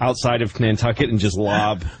outside of Nantucket and just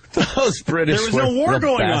lob. Those British. There was no war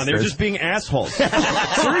going on. They were just being assholes.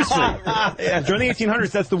 Seriously. During the 1800s,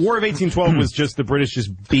 that's the War of 1812 was just the British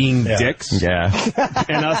just being dicks. Yeah.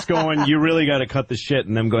 And us going, you really got to cut the shit.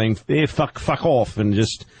 And them going, hey, fuck off. And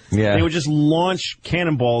just, they would just launch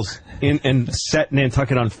cannonballs and set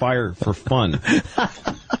Nantucket on fire for fun.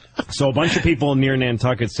 So a bunch of people near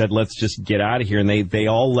Nantucket said, let's just get out of here. And they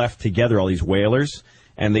all left together, all these whalers.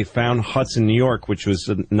 And they found Hudson, New York, which was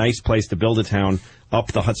a nice place to build a town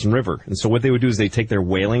up the Hudson River. And so what they would do is they take their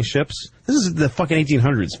whaling ships. This is the fucking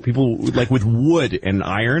 1800s. People, like, with wood and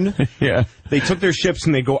iron. Yeah. They took their ships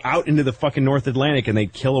and they go out into the fucking North Atlantic and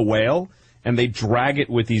they'd kill a whale. And they'd drag it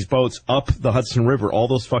with these boats up the Hudson River, all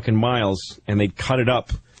those fucking miles. And they'd cut it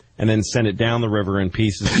up and then send it down the river in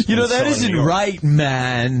pieces. You know, that isn't right,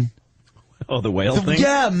 man. Oh, the whale thing?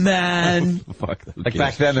 Yeah, man. Fuck. Like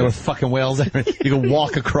back then, there were fucking whales. You could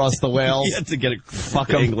walk across the whales. You had to get fuck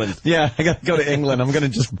to England. Yeah, I got to go to England. I'm going to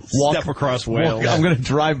just step across whales. I'm going to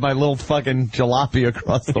drive my little fucking jalopy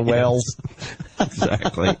across the whales.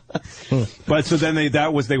 Exactly. But so then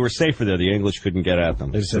they were safer there. The English couldn't get at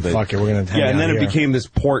them. They said, fuck it, we're going to hang and then out it here. became this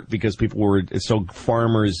port because people were, so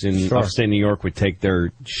farmers in upstate New York would take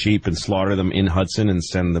their sheep and slaughter them in Hudson and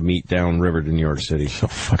send the meat down river to New York City. So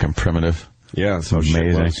fucking primitive. Yeah, so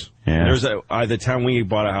amazing. Yeah. There's the town we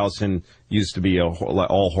bought a house in used to be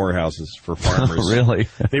all whorehouses for farmers. Really?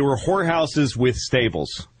 They were whorehouses with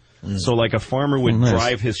stables. So like a farmer would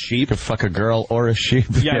drive his sheep. You could fuck a girl or a sheep.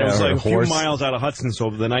 Yeah, it was like a few horse. miles out of Hudson. So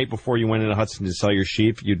the night before you went into Hudson to sell your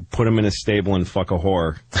sheep, you'd put them in a stable and fuck a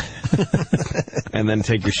whore. And then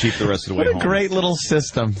take your sheep the rest of the way home. What a great little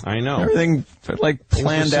system. I know. Everything like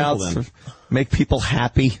planned out. Make people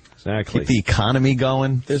happy. Exactly. Keep the economy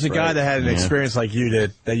going. There's a guy that had an experience like you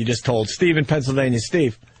did that you just told. Steve in Pennsylvania.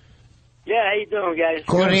 Steve. Yeah, how you doing, guys?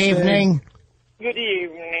 Good evening. Good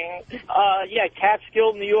evening. Yeah,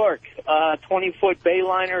 Catskill, New York. 20-foot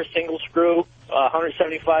bayliner, single screw,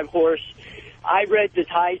 175 horse. I read the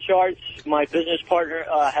tide charts. My business partner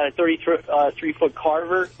had a 33-foot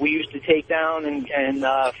Carver. We used to take down and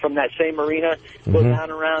from that same marina, go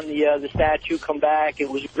down around the statue, come back. It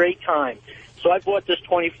was a great time. So I bought this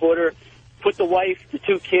 20-footer, put the wife, the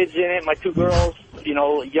two kids in it, my two girls,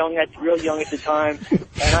 real young at the time,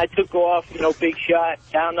 and I took off, big shot,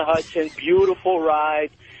 down the Hudson, beautiful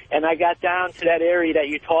ride, and I got down to that area that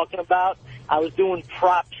you're talking about. I was doing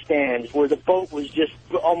prop stands where the boat was just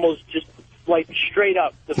almost just like straight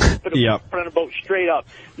up, the front of the boat straight up,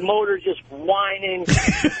 motor just whining,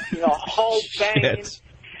 hull banging.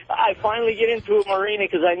 I finally get into a marina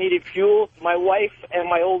because I needed fuel. My wife and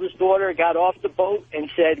my oldest daughter got off the boat and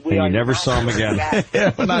said, "We and are you never saw them again."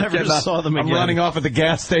 Never saw them again. I'm running off at the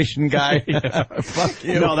gas station guy. Fuck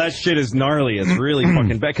you. No, that shit is gnarly. It's really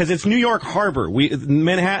fucking bad because it's New York Harbor.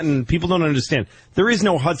 Manhattan. People don't understand. There is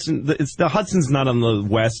no Hudson. The Hudson's not on the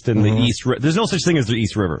west and the east. There's no such thing as the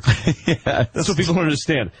East River. That's what people don't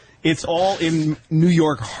understand. It's all in New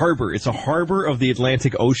York Harbor. It's a harbor of the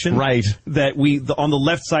Atlantic Ocean. Right. That on the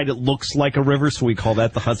left side, it looks like a river, so we call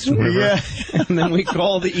that the Hudson River. Yeah. And then we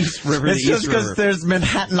call the East River it's the just East River. because there's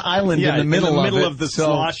Manhattan Island in the middle of the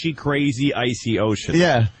sloshy, crazy, icy ocean.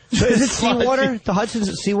 Yeah. So is it seawater? The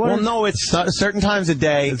Hudson's seawater? Well, no, it's certain times of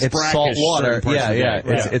day. It's salt water. Yeah.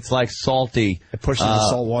 It's like salty. It pushes the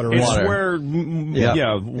salt water. It's where,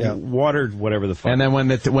 water, whatever the fuck. And then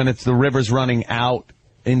when it's the river's running out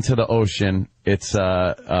into the ocean, it's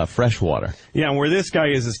fresh water. Yeah, and where this guy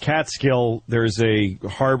is Catskill. There's a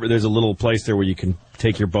harbor. There's a little place there where you can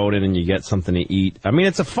take your boat in and you get something to eat. I mean,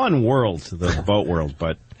 it's a fun world, the boat world,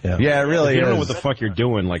 but. Yeah, it really is. You don't know what the fuck you're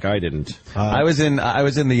doing, like I didn't. I was in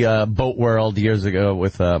the boat world years ago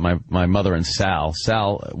with my mother and Sal.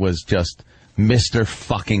 Sal was just Mr.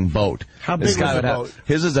 fucking boat. How big was the boat?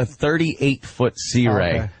 His is a 38-foot Sea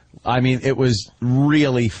Ray. Okay. I mean, it was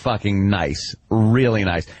really fucking nice, really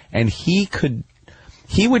nice. And he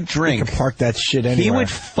would drink. You could park that shit anywhere. He would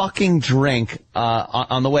fucking drink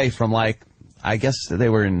on the way from, like, I guess they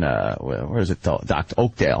were in where is it?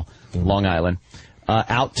 Oakdale, Long Island.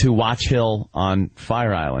 Out to Watch Hill on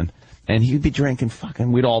Fire Island, and he'd be drinking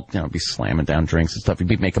fucking. We'd all, be slamming down drinks and stuff. He'd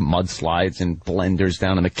be making mudslides and blenders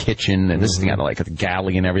down in the kitchen, and this thing had like a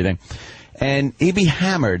galley and everything. And he'd be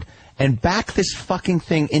hammered and back this fucking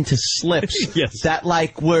thing into slips that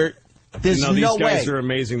like were. There's no way. These guys are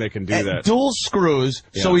amazing. They can do that. Dual screws.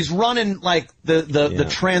 Yeah. So he's running like the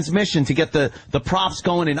transmission to get the props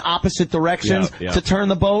going in opposite directions to turn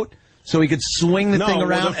the boat. So he could swing the thing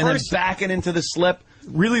around and then back it into the slip.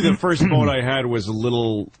 Really, the first boat I had was a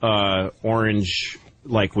little orange,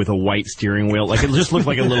 like with a white steering wheel. Like it just looked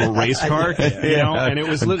like a little race car, and it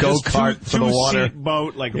was a go-kart for the water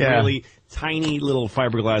boat, like really tiny little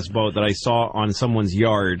fiberglass boat that I saw on someone's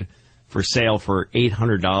yard for sale for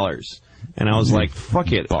 $800. And I was like,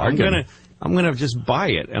 fuck it, I'm gonna just buy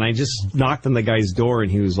it. And I just knocked on the guy's door,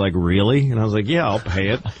 and he was like, really? And I was like, yeah, I'll pay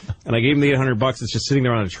it. And I gave him the $800. It's just sitting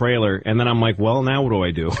there on a trailer. And then I'm like, well, now what do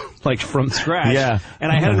I do? Like from scratch. Yeah.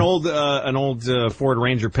 And I had an old Ford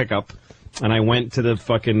Ranger pickup. And I went to the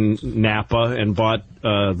fucking Napa and bought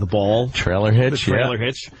the ball. Trailer hitch. The trailer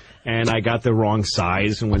hitch. And I got the wrong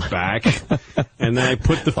size and went back. And then I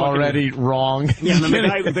put the fucking... Already wrong. Yeah,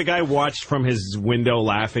 and the guy watched from his window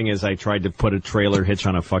laughing as I tried to put a trailer hitch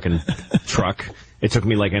on a fucking truck. It took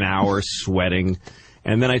me like an hour sweating.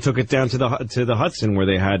 And then I took it down to the Hudson where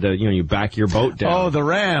they had to, you back your boat down. Oh, the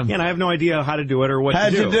Ram. Yeah, and I have no idea how to do it or what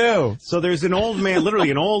How'd to do. How'd you do? So there's an old man, literally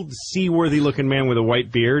an old seaworthy looking man with a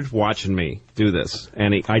white beard watching me do this.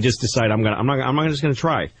 And I just decided I'm not just going to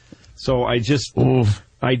try. So I just... Oof.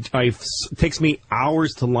 It takes me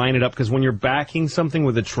hours to line it up because when you're backing something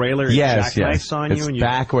with a trailer, it jackknifes on you, and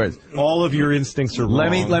backwards. All of your instincts are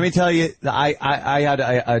wrong. Let me tell you, I had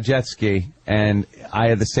a jet ski and I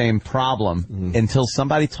had the same problem until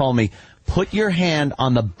somebody told me, put your hand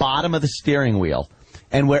on the bottom of the steering wheel,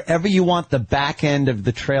 and wherever you want the back end of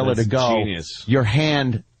the trailer to go, your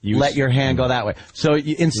hand. Let your hand go that way. So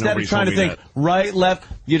instead of trying to think right,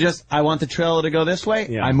 left, I want the trailer to go this way.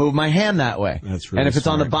 Yeah. I move my hand that way. That's really and if it's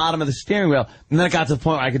smart. on the bottom of the steering wheel, and then it got to the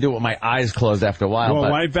point where I could do it with my eyes closed after a while. Well,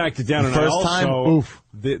 but I backed it down, and first time,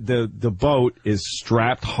 the boat is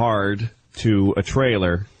strapped hard to a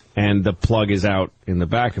trailer, and the plug is out in the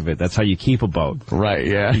back of it. That's how you keep a boat. Right,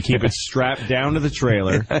 yeah. You keep it strapped down to the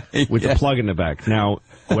trailer with the plug in the back. Now,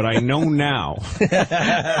 what I know now is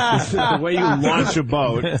the way you launch a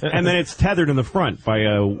boat, and then it's tethered in the front by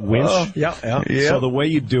a winch. Oh, yeah. So the way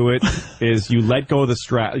you do it is you let go of the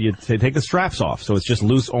strap, you take the straps off, so it's just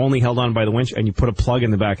loose, only held on by the winch, and you put a plug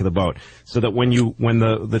in the back of the boat, so that when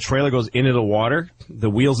the trailer goes into the water, the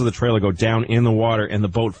wheels of the trailer go down in the water, and the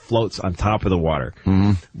boat floats on top of the water.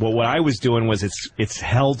 Mm-hmm. Well, what I was doing was it's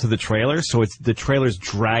held to the trailer, so the trailer's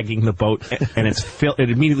dragging the boat, and it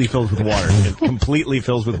immediately fills with water. It completely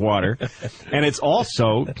fills with water, and it's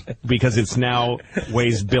also, because it's now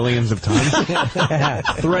weighs billions of tons,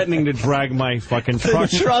 threatening to drag my fucking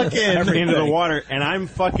truck into the water, and I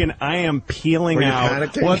am peeling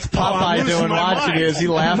out. What's Popeye doing watching you? Is he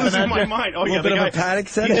laughing at you? I'm losing my mind. Oh yeah, the guy, panic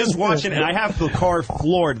he's just watching, and I have the car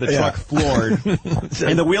floored, the truck floored,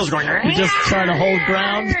 and the wheels going. You're just trying to hold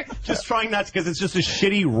ground, just trying not to, because it's just a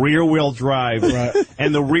shitty rear-wheel drive,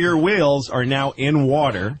 and the rear wheels are now in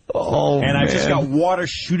water. And I've just got water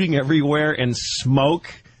shooting everywhere and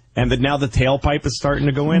smoke. And now the tailpipe is starting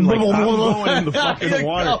to go in. Like, I'm going in the fucking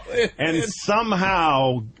water. And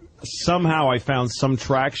somehow I found some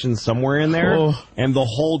traction somewhere in there. And the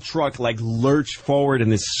whole truck, like, lurched forward in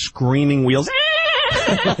this screaming wheels.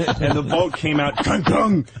 And the boat came out,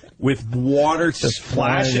 gung, with water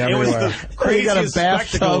splashing. It was the craziest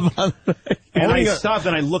spectacle. And I stopped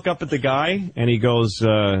and I look up at the guy and he goes,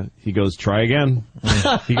 try again.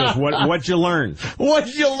 He goes, what'd you learn?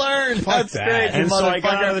 What'd you learn? That's great. And so I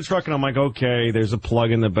got out of the truck and I'm like, okay, there's a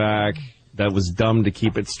plug in the back. That was dumb to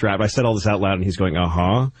keep it strapped. I said all this out loud and he's going,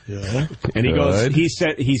 Yeah. And he goes, he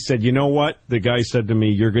said, you know what? The guy said to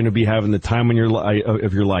me, you're going to be having the time of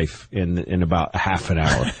your life in about half an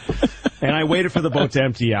hour. And I waited for the boat to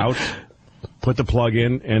empty out, put the plug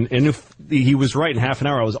in, and if he was right, in half an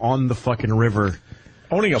hour I was on the fucking river.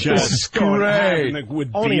 Owning a boat. This is great.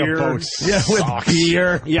 With Owning beer. a boat. Yeah, with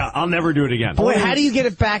beer. Yeah, I'll never do it again. Boy, how do you get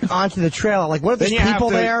it back onto the trailer? Like, what if there's people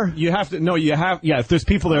there? If there's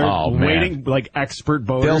people there waiting, like expert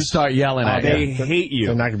boaters. They'll start yelling at you. They hate you.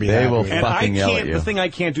 They're not going to be They happy. will fucking yell at you. The thing I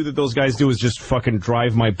can't do that those guys do is just fucking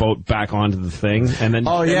drive my boat back onto the thing and then,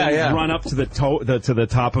 run up to the to the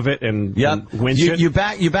top of it and winch it. You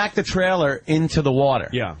back the trailer into the water.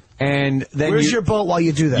 Yeah. And then where's your boat while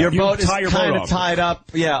you do that? Your boat is kind of tied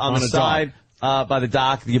up, on the side by the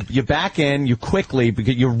dock. You back in, you quickly,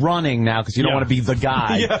 because you're running now because you don't want to be the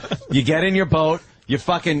guy. You get in your boat, you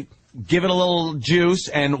fucking give it a little juice,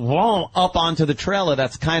 and up onto the trailer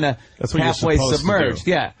that's kind of halfway submerged.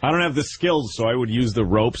 Yeah. I don't have the skills, so I would use the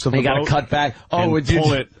ropes of the boat. You got to cut back. Would you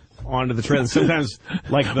pull it onto the trailer? Sometimes,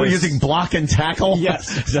 like we're using block and tackle.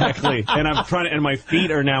 Yes, exactly. And I'm trying to, and my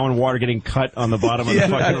feet are now in water, getting cut on the bottom of the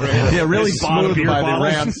fucking river. Yeah, really smooth by the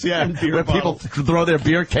ramps. Yeah, where people throw their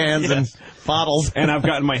beer cans and bottles. And I've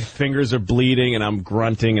gotten my fingers are bleeding, and I'm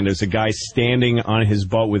grunting, and there's a guy standing on his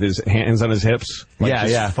boat with his hands on his hips. Like,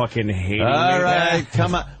 fucking hating me. All right,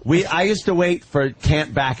 come on. I used to wait for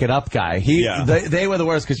can't back it up guy. They were the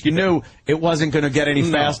worst because you knew it wasn't going to get any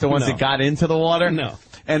faster once it got into the water. No.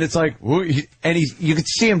 And it's like, you could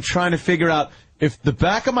see him trying to figure out if the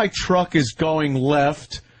back of my truck is going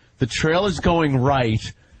left, the trailer's going right.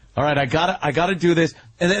 All right, I gotta do this,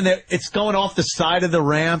 and then it's going off the side of the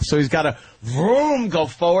ramp, so he's got to go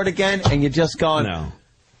forward again, and you're just going,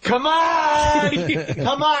 come on,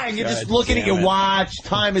 come on. You're just looking at your watch.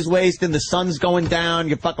 Time is wasting. The sun's going down.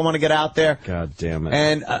 You fucking want to get out there. God damn it.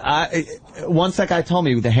 And once that guy told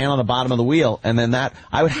me with the hand on the bottom of the wheel, and then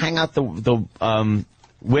I would hang out the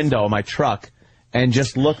window of my truck and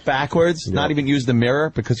just look backwards, not even use the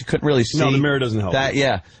mirror because you couldn't really see. No, the mirror doesn't help.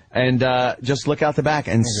 And just look out the back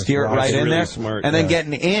and steer it right in there. Smart, and then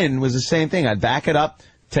getting in was the same thing. I'd back it up,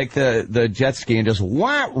 take the jet ski and just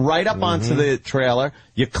right up onto the trailer.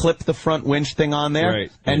 You clip the front winch thing on there,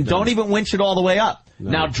 and don't even winch it all the way up. No.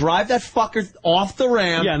 Now drive that fucker off the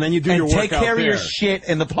ramp. Yeah, and then you do your work take care of your shit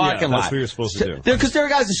in the parking lot. That's what you're supposed to do. Because there are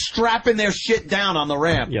guys strapping their shit down on the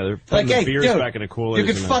ramp. Yeah, they're putting the beers back in a cooler. You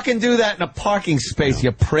could fucking do that in a parking space,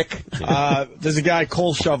 you prick. There's a guy,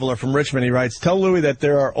 Cole Shoveler from Richmond. He writes, "Tell Louis that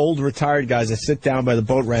there are old retired guys that sit down by the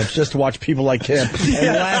boat ramps just to watch people like him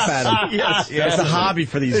and laugh at him. That's a hobby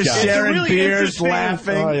for these guys. Sharing really beers,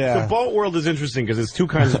 laughing. The boat world is interesting because it's two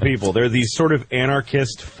kinds of people. There are these sort of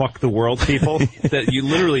anarchist, fuck the world people that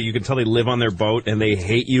you can tell they live on their boat and they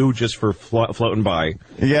hate you just for floating by.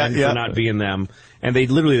 For not being them. And they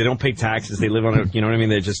don't pay taxes. They live on a, you know what I mean?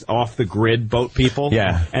 They're just off the grid boat people.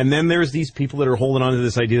 Yeah. And then there's these people that are holding on to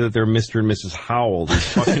this idea that they're Mr. and Mrs. Howell,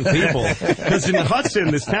 these fucking people. Because in Hudson,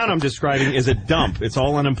 this town I'm describing is a dump. It's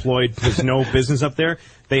all unemployed. There's no business up there.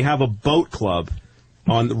 They have a boat club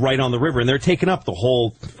right on the river, and they're taking up the whole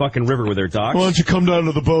fucking river with their docks. Why don't you come down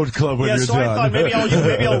to the boat club when you're so done? I thought maybe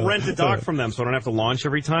I'll rent a dock from them so I don't have to launch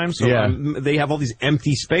every time. So they have all these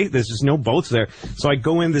empty space. There's just no boats there. So I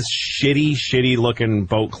go in this shitty looking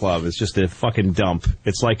boat club. It's just a fucking dump.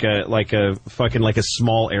 It's like a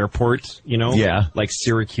small airport, you know? Yeah. Like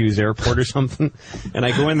Syracuse Airport or something. And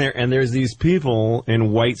I go in there, and there's these people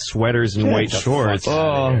in white sweaters and white shorts.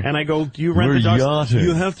 And I go, do you rent the docks?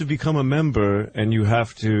 You have to become a member, and you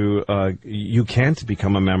have to, you can't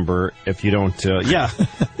become a member if you don't,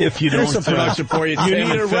 if you don't. There's a production for you. You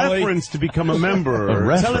need a reference to become a member.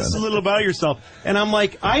 Tell us a little about yourself. And I'm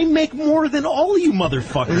like, I make more than all you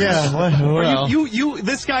motherfuckers. Yeah, well.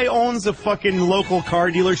 This guy owns a fucking local car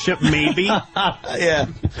dealership, maybe. Yeah.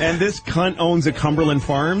 And this cunt owns a Cumberland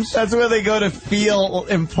Farms. That's where they go to feel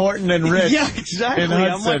important and rich. Yeah, exactly.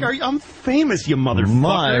 I'm like, I'm famous, you motherfuckers.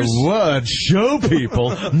 My word, show people,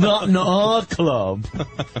 not an art club.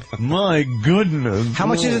 My goodness. How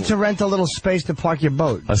much is it to rent a little space to park your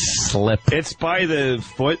boat? A slip. It's by the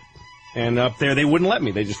foot. And up there, they wouldn't let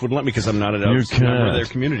me. They just wouldn't let me because I'm not a member of their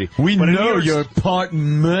community. We know you're part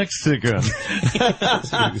Mexican.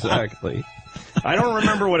 Exactly. I don't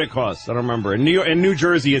remember what it costs. I don't remember. In New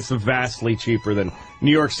Jersey, it's vastly cheaper than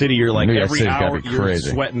New York City. You're like every hour you're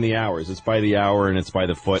sweating the hours. It's by the hour and it's by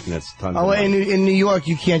the foot and it's tons. Oh, in New York,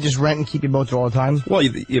 you can't just rent and keep your boat there all the time. Well,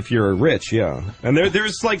 if you're rich, yeah. And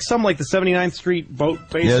there's like some like the 79th Street boat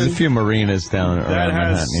basin. Yeah, there's a few marinas down around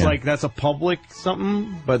Manhattan. Yeah. Like that's a public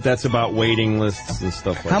something, but that's about waiting lists and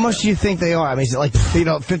stuff like that. How much do you think they are? I mean, is it like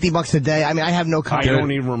 $50 a day? I mean, I have no concept. I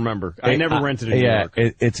don't even remember. I never rented in New York.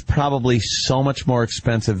 It's probably so much more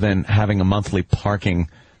expensive than having a monthly parking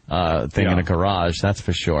thing in a garage, that's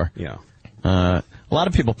for sure. Yeah. A lot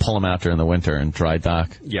of people pull them out during the winter and dry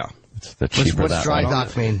dock. Yeah. It's the cheaper What's dry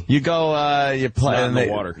dock mean? You go, you play in the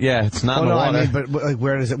water. Yeah, it's not in the water. I mean, but like,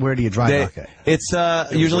 where do you dry dock it? It's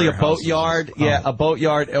usually a boatyard. Yeah, a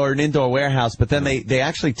boatyard or an indoor warehouse. But then they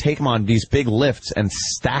actually take them on these big lifts and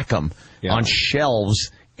stack them on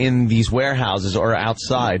shelves in these warehouses or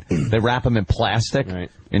outside. They wrap them in plastic.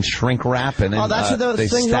 Right. And shrink wrap, and then that's what those they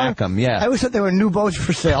things stack them. Yeah, I always thought they were new boats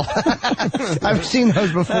for sale. I've seen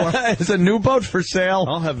those before. It's a new boat for sale.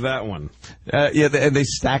 I'll have that one. Yeah, they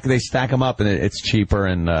stack them up, and it's cheaper,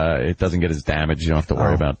 and it doesn't get as damaged. You don't have to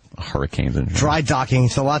worry about hurricanes and dry docking.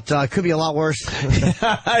 So could be a lot worse.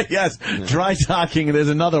 Yes, dry docking. There's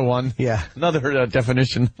another one. Yeah, another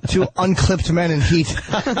definition. Two unclipped men in heat.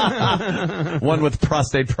 One with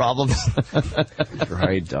prostate problems.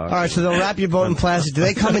 Dry dock. All right, so they'll wrap your boat in plastic. Do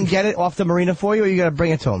they come and get it off the marina for you, or you got to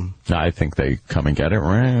bring it to them? I think they come and get it.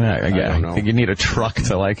 I think you need a truck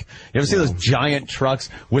to you ever see those giant trucks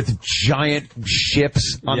with giant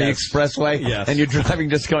ships on the expressway? Yes. And you're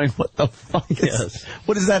driving just going, what the fuck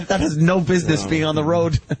what is that? That has no business being on the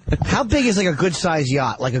road. How big is like a good size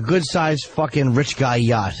yacht? Like a good size fucking rich guy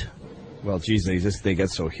yacht? Well, geez, they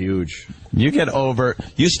get so huge.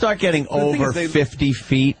 You start getting over 50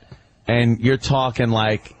 feet, and you're talking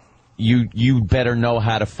like, you better know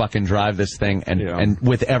how to fucking drive this thing and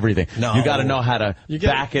with everything. No. You got to know how to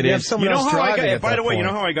back it in. You know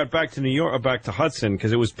how I got back to New York, back to Hudson,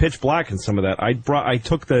 because it was pitch black and some of that. I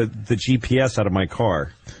took the GPS out of my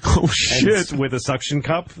car. Oh shit! With a suction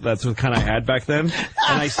cup. That's what kind of I had back then.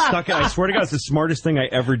 And I stuck it. I swear to God, it's the smartest thing I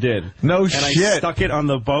ever did. No shit. And I stuck it on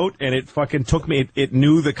the boat, and it fucking took me. It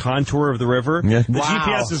knew the contour of the river. Yeah. The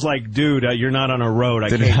GPS is like, dude, you're not on a road. I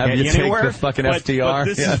can't have get you anywhere. Take the fucking FDR. But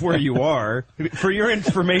this is where you are. For your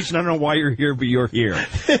information, I don't know why you're here, but you're here.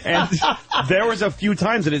 And there was a few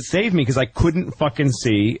times that it saved me because I couldn't fucking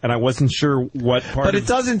see, and I wasn't sure what part. But it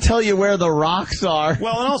doesn't tell you where the rocks are.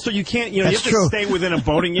 Well, and also you can't. You have to stay within a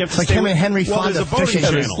boating. You have to like him and Henry Fonda there's a boating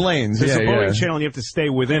channel. Lanes. There's a boating channel, and you have to stay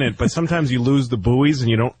within it. But sometimes you lose the buoys, and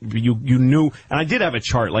you don't. You knew, and I did have a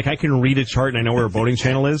chart. Like I can read a chart, and I know where a boating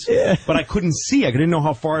channel is. But I couldn't see. I didn't know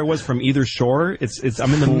how far I was from either shore.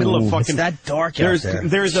 I'm in the middle of fucking. It's that dark out there.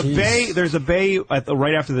 There's a bay. There's a bay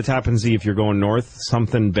right after the Tappan Zee. If you're going north,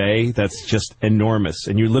 something bay that's just enormous,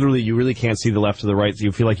 and you really can't see the left or the right. So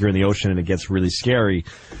you feel like you're in the ocean, and it gets really scary.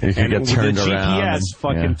 You can get turned around. The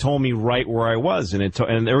GPS told me right where I was,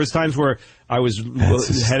 and there was times where I was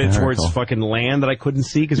headed towards fucking land that I couldn't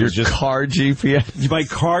see because it was just car GPS. My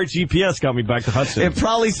car GPS got me back to Hudson. It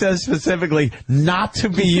probably says specifically not to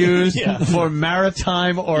be used for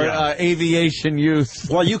maritime or aviation use.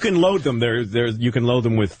 Well, you can load them. You can load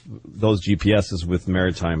them with those GPSs with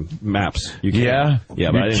maritime maps. You can.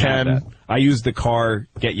 Yeah, but I didn't have that. I used the car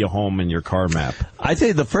get you home in your car map. I tell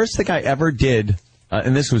you, the first thing I ever did,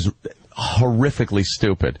 and this was horrifically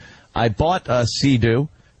stupid. I bought a Sea-Doo,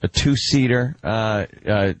 a 2-seater,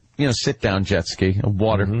 sit-down jet ski,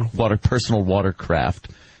 a personal watercraft,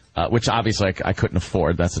 which obviously I couldn't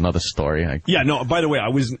afford. That's another story. By the way,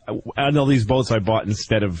 I know these boats I bought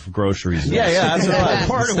instead of groceries. That's right.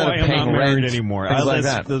 Part of why I'm not married anymore.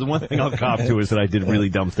 The one thing I'll cop to is that I did really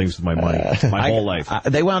dumb things with my money my whole life.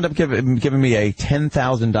 They wound up giving me a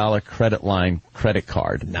 $10,000 credit line credit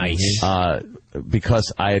card. Nice.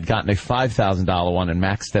 Because I had gotten a $5,000 one and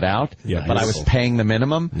maxed it out, but I was paying the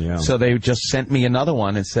minimum. So they just sent me another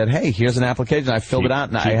one and said, hey, here's an application. I filled it out,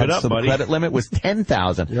 and I had the credit limit was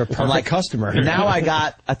 $10,000. You're a perfect customer. Now I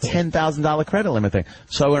got a $10,000 credit limit thing.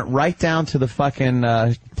 So I went right down to the fucking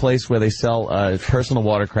place where they sell personal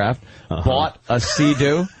watercraft, bought a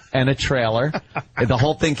Sea-Doo and a trailer. The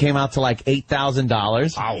whole thing came out to like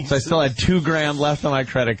 $8,000. So I still had $2,000 left on my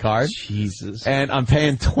credit card. Jesus. And I'm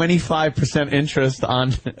paying 25% interest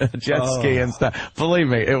on a jet ski and stuff. Believe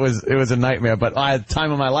me, it was a nightmare. But I had the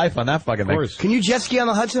time of my life on that fucking thing. Can you jet ski on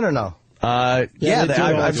the Hudson or no? I've seen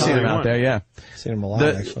them out there. Yeah, seen them a lot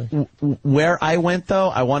actually. Where I went though,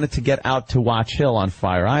 I wanted to get out to Watch Hill on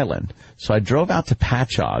Fire Island, so I drove out to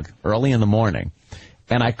Patchogue early in the morning,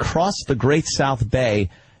 and I crossed the Great South Bay.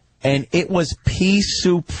 And it was pea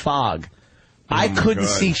soup fog. I couldn't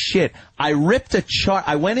see shit. I ripped a chart.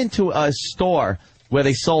 I went into a store where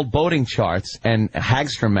they sold boating charts and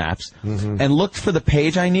Hagstrom maps and looked for the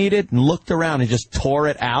page I needed and looked around and just tore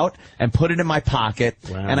it out and put it in my pocket.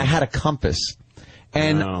 And I had a compass.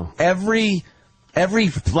 And every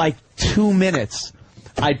like 2 minutes,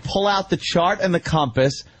 I'd pull out the chart and the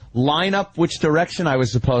compass, line up which direction I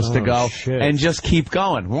was supposed to go, and just keep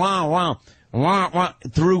going.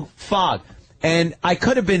 Through fog. And I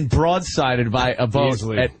could have been broadsided by a boat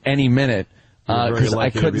at any minute because I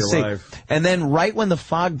couldn't see. And then right when the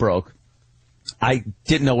fog broke, I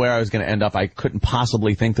didn't know where I was going to end up. I couldn't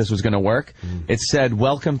possibly think this was going to work. It said,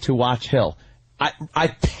 welcome to Watch Hill. I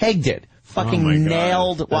pegged it. Fucking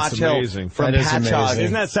nailed Watch Hill from Patchogue.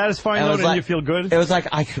 Isn't that satisfying, though? Didn't you feel good? It was like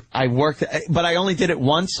I worked, but I only did it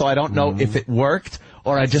once, so I don't know if it worked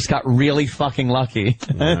or I just got really fucking lucky.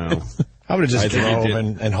 Wow. I would have just drove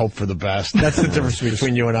and hoped for the best. That's the difference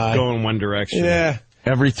between you and I. Go in one direction. Yeah.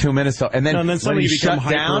 Every 2 minutes, though. And then suddenly you become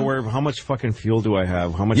shut down, hyper-aware of how much fucking fuel do I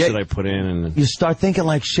have? How much did I put in? And you start thinking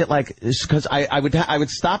like shit, like, because I would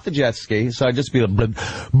stop the jet ski, so I'd just be like,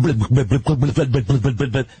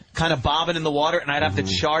 kind of bobbing in the water, and I'd have to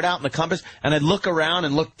chart out in the compass, and I'd look around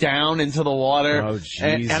and look down into the water,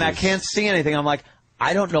 and I can't see anything. I'm like,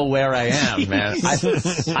 I don't know where I am, man.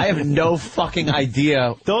 I have no fucking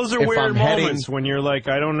idea. Those are weird moments when you're like,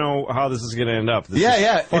 I don't know how this is going to end up.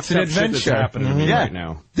 It's an adventure. That's happening to me right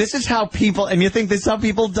now. This is how people, and you think this is how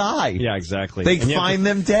people die. Yeah, exactly. They find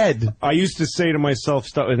them dead. I used to say to myself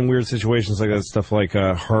stuff in weird situations like that, stuff like,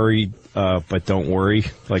 hurry, but don't worry.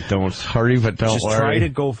 Like, don't hurry, but don't just worry. Try to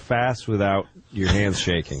go fast without your hands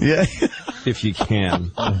shaking. Yeah. If you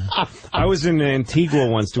can. I was in Antigua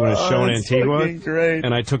once doing a show in Antigua. Great.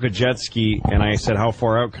 And I took a jet ski and I said, how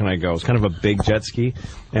far out can I go? It's kind of a big jet ski.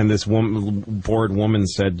 And this bored woman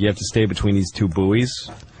said, you have to stay between these two buoys.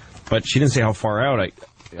 But she didn't say how far out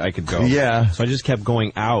I could go. Yeah. So I just kept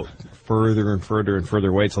going out further and further and further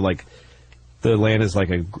away till like the land is like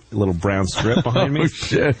a little brown strip behind me. Oh,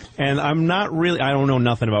 shit. And I don't know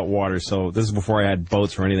nothing about water. So this is before I had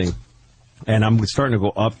boats or anything. And I'm starting to go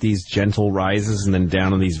up these gentle rises and then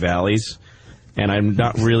down in these valleys. And I'm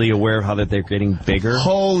not really aware of how that they're getting bigger.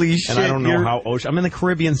 Holy shit. And I don't know how ocean. I'm in the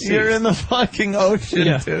Caribbean Sea. You're in the fucking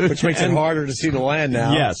ocean, dude. Which makes it harder to see the land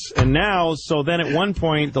now. Yes. And now, so then at one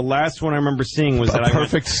point, the last one I remember seeing was that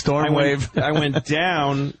perfect storm wave. I went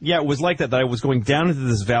down. Yeah, it was like that I was going down into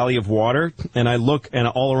this valley of water, and I look, and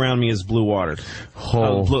all around me is blue water.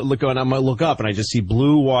 Oh. I'm gonna look up, and I just see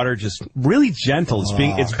blue water, just really gentle.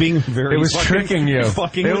 It's being very. It was tricking you.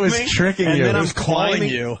 Fucking it with was me. tricking and you. Then it I'm was climbing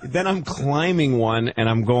you. Then I'm climbing one, and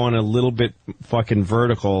I'm going a little bit fucking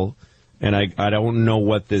vertical, and I don't know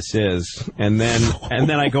what this is. And then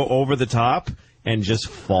I go over the top and just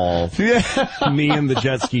fall. Yeah. Me and the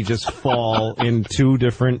jet ski just fall in two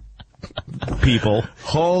different people.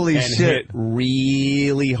 Holy and shit. hit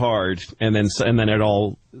really hard, and then it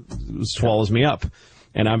all swallows me up.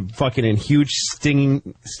 And I'm fucking in huge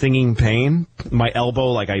stinging pain. My elbow,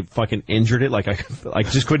 like I fucking injured it, like I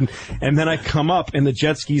just couldn't. And then I come up, and the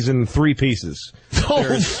jet ski's in 3 pieces.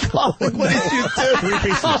 Oh, fuck. What did you do? 3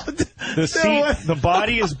 pieces. The seat, the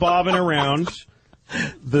body is bobbing around.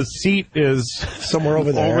 The seat is somewhere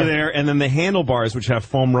over there. And then the handlebars, which have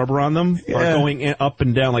foam rubber on them, are going up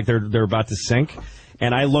and down like they're about to sink.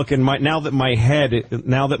 And I look, and now that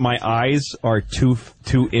my eyes are 2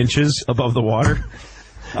 inches above the water,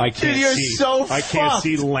 I can't I can't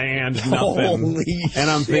see land, nothing. Holy and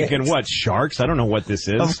I'm shit. thinking, what, sharks? I don't know what this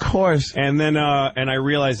is. Of course. And then I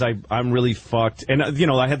realized I'm really fucked. And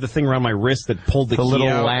I had the thing around my wrist that pulled the key little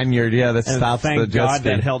out. lanyard, that stops the jet Thank God ski.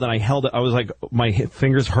 that held, and I held it. I was like, my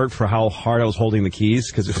fingers hurt for how hard I was holding the keys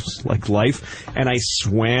because it was like life. And I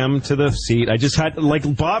swam to the seat. I just had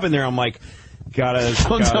like Bob in there. I'm like,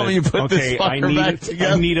 Don't tell me you put this fucker back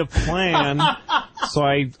together. I need a plan. So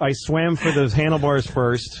I swam for those handlebars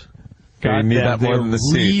first. You need that more than the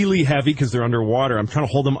seat. Really heavy because they're underwater. I'm trying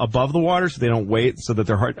to hold them above the water so they don't weight, so that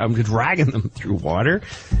they're hard. I'm dragging them through water,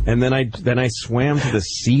 and then I swam to the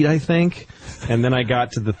seat, I think, and then I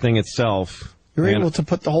got to the thing itself. You're able to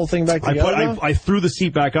put the whole thing back together? I threw the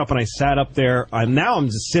seat back up and I sat up there. Now I'm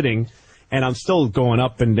just sitting. And I'm still going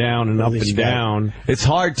up and down and up and down. It's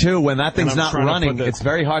hard, too, when that thing's not running. It's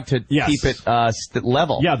very hard to keep it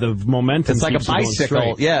level. Yeah, the momentum. It's like a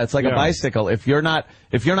bicycle. Yeah, it's like a bicycle. If you're not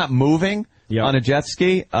moving on a jet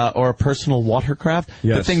ski or a personal watercraft,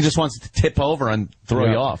 the thing just wants to tip over and throw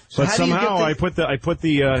you off. But somehow I put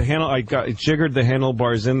the handle. I jiggered the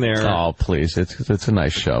handlebars in there. Oh, please! It's a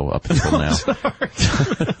nice show up until now.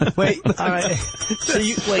 Wait, all right. So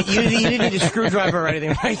you didn't need a screwdriver or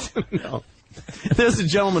anything, right? No. There's a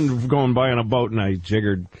gentleman going by on a boat, and I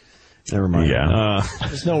jiggered. Never mind. Yeah.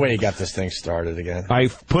 There's no way you got this thing started again. I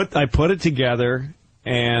put it together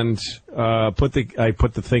and put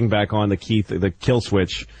the thing back on the kill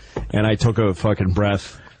switch, and I took a fucking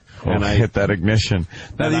breath. And I hit that ignition.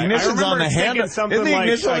 Now the ignition's on the handle. Isn't the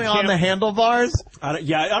ignition on the handlebars? I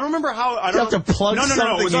don't remember how. I don't have to plug something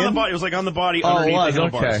in. It was on the body. It was like on the body underneath the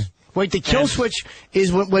handlebars. Okay. Wait, the kill switch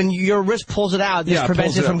is when your wrist pulls it out. This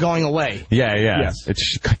prevents it from going away. Yeah. Yes. It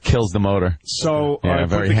kills the motor. So I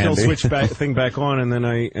put the kill switch thing back on, and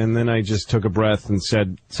then I just took a breath and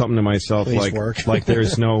said something to myself like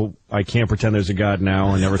there's no. I can't pretend there's a God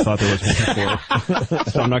now. I never thought there was one before.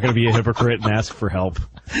 So I'm not going to be a hypocrite and ask for help.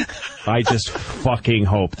 I just fucking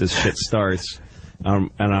hope this shit starts. And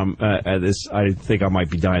I'm I think I might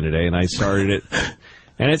be dying today. And I started it,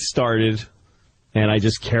 and it started. And I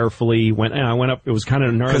just carefully went up. It was kind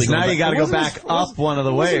of gnarly. Because now you got to go back up one of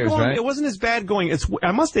the waves, right? It wasn't as bad going.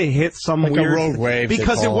 I must have hit some like weird a road wave.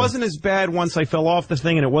 Because it wasn't as bad once I fell off the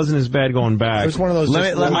thing, and it wasn't as bad going back. It was one of those.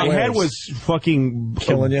 My head was fucking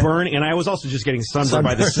burning, and I was also just getting sunburned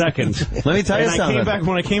by the second. Let me tell you something.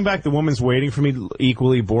 When I came back, the woman's waiting for me,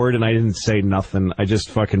 equally bored, and I didn't say nothing. I just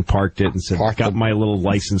fucking parked it and said, "Got my little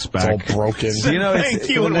license back." It's all broken. So, thank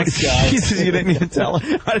you. Jesus, you didn't even tell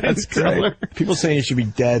her. I didn't tell her. People saying you should be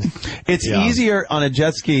dead. It's easier on a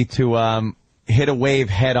jet ski to hit a wave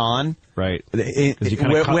head on. Right. Where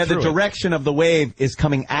the direction of the wave is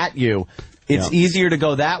coming at you, it's easier to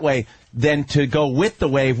go that way than to go with the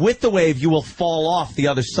wave. With the wave, you will fall off the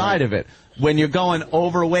other side of it. When you're going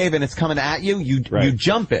over a wave and it's coming at you, you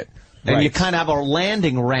jump it. And you kind of have a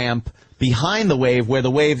landing ramp behind the wave where the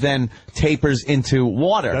wave then tapers into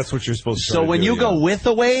water. That's what you're supposed to do. So when you go with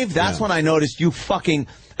the wave, that's when I noticed you fucking...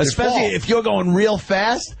 Especially if you're going real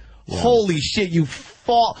fast, holy shit, you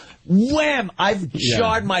fall. Wham! I've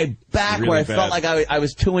jarred my back really where I felt like I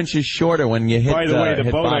was 2 inches shorter when you hit. By the way,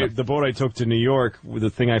 the boat I took to New York,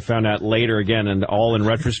 the thing I found out later again, and all in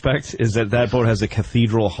retrospect, is that boat has a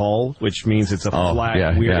cathedral hull, which means it's a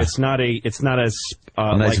flat, weird. Yeah. It's not a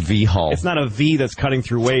nice V hull. It's not a V that's cutting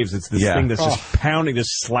through waves. It's this thing that's just pounding,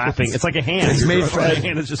 just slapping. It's like a hand. It's made for a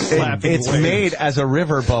hand that's just slapping. It's waves. made as a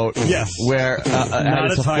river boat. Yes, where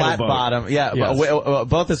it's a flat boat. bottom. Yeah, a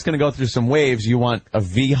boat that's going to go through some waves. You want a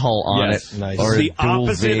V hull on it. Nice. Or the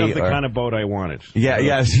opposite of the or, kind of boat I wanted. Yeah,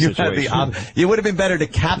 yes. You had it would have been better to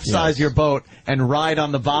capsize your boat and ride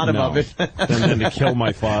on the bottom of it than to kill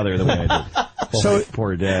my father the way I did. So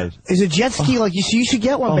poor dad. Is a jet ski like you should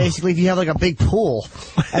get one basically if you have like a big pool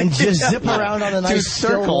and just zip around on the nice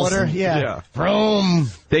still water. Yeah. Vroom.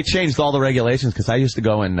 They changed all the regulations because I used to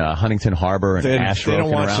go in Huntington Harbor and Asheville. They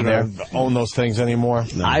don't want you there. to own those things anymore.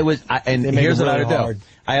 No. And here's what I would do.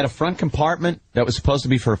 I had a front compartment that was supposed to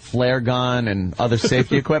be for a flare gun and other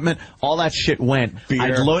safety equipment. All that shit went.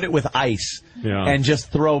 I'd load it with ice and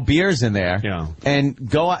just throw beers in there and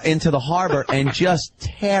go out into the harbor and just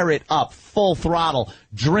tear it up full throttle,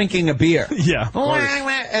 drinking a beer. Yeah.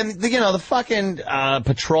 And, the fucking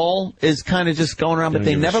patrol is kind of just going around, but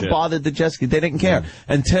they never bothered the jet ski. They didn't care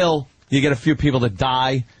until... You get a few people that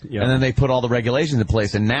die, and then they put all the regulations in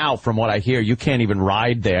place. And now, from what I hear, you can't even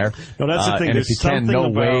ride there. No, that's the thing. And There's if you can, no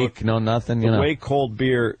wake, no nothing. The way cold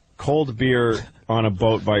beer on a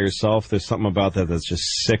boat by yourself, there's something about that that's just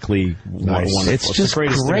sickly wonderful. It's just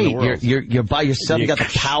great. You're by yourself. You got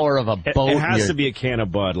the power of a boat. It has to be a can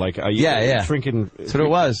of Bud. Like drinking. That's what it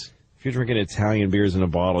was. If you're drinking Italian beers in a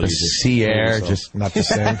bottle, the sea air, just not the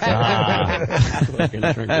same.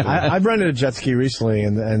 I've rented a jet ski recently,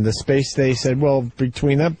 and the space they said, well,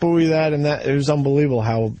 between that buoy, and that, it was unbelievable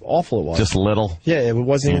how awful it was. Just little. Yeah, it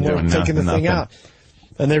wasn't even worth taking the thing out.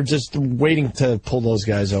 And they're just waiting to pull those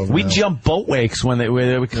guys over. We jumped boat wakes when they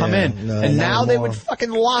would come in, and now they would fucking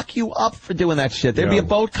lock you up for doing that shit. There'd be a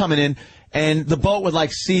boat coming in. and the boat would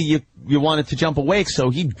like see you wanted to jump a wake, so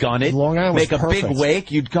he'd gun it, Long Island was make a perfect. big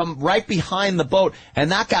wake. You'd come right behind the boat,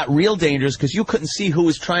 and that got real dangerous because you couldn't see who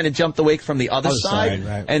was trying to jump the wake from the other side,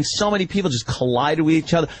 right. and so many people just collided with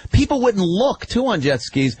each other. People wouldn't look too on jet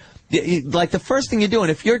skis. Like the first thing you're doing,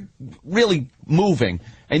 if you're really moving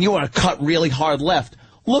and you want to cut really hard left,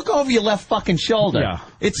 look over your left fucking shoulder. Yeah.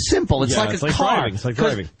 It's simple. It's like a car. Driving. It's like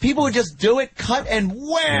driving. People would just do it, cut, and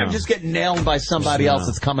wham, just get nailed by somebody else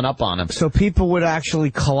that's coming up on them. So people would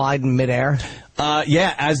actually collide in midair?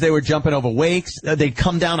 Yeah, as they were jumping over wakes, they'd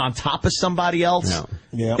come down on top of somebody else.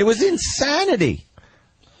 Yeah. It was insanity.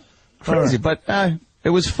 Crazy, but it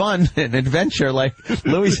was fun, an adventure. Like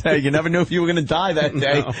Louis said, you never knew if you were going to die that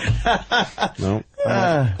day. No.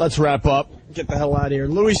 Let's wrap up. Get the hell out of here.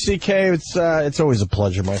 Louis C.K., it's always a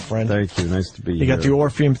pleasure, my friend. Thank you. Nice to be here. You got the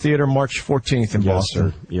Orpheum Theater March 14th in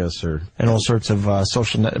Boston. Sir. Yes, sir. And all sorts of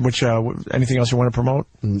social anything else you want to promote?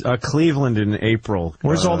 Cleveland in April.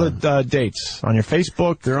 Where's all the dates? On your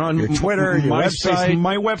Facebook? They're on your Twitter, your website?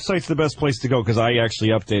 My website's the best place to go because I actually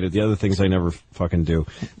update it. The other things I never fucking do.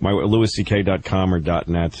 My LouisCK.com or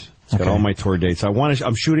 .net. It's got all my tour dates.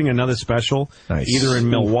 I'm shooting another special, either in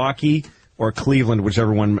Milwaukee or Cleveland,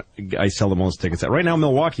 whichever one I sell the most tickets at. Right now,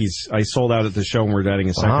 Milwaukee's, I sold out at the show and we're adding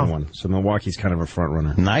a second one. So Milwaukee's kind of a front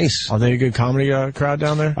runner. Nice. Are they a good comedy crowd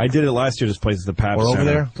down there? I did it last year. This place is the Pabst Or over Center,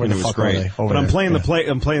 there? Where and the it was fuck are great. they? Over But I'm there. playing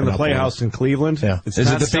Yeah. the Playhouse in Cleveland. Yeah. Is it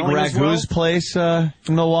the Big Ragoo's place in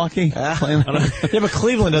Milwaukee? Yeah, but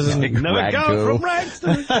Cleveland doesn't. Never go from rags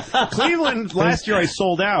to Cleveland. Last year I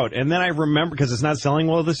sold out, and then I remember because it's not selling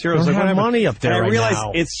well this year. I was Don't like, have whatever. money up there And I right realized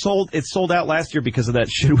now. it sold out last year because of that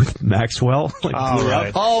shit with Maxwell. Blew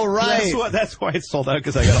up. Oh, right. That's why it sold out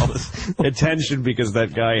because I got all this attention because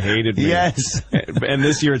that guy hated me. Yes. And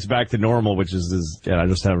this year it's back to normal, which is I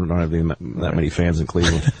just don't have that many fans in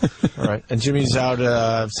Cleveland. All right. And Jimmy's out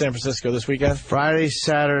San Francisco this weekend? Friday,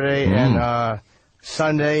 Saturday, and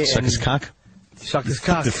Sunday. Suck his cock? Suck his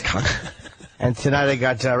cock. And tonight I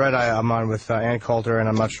got Red Eye. I'm on with Ann Coulter, and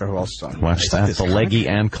I'm not sure who else is on. Watch that. The leggy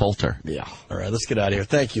Ann Coulter. Yeah. All right. Let's get out of here.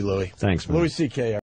 Thank you, Louis. Thanks, man. Louis C.K.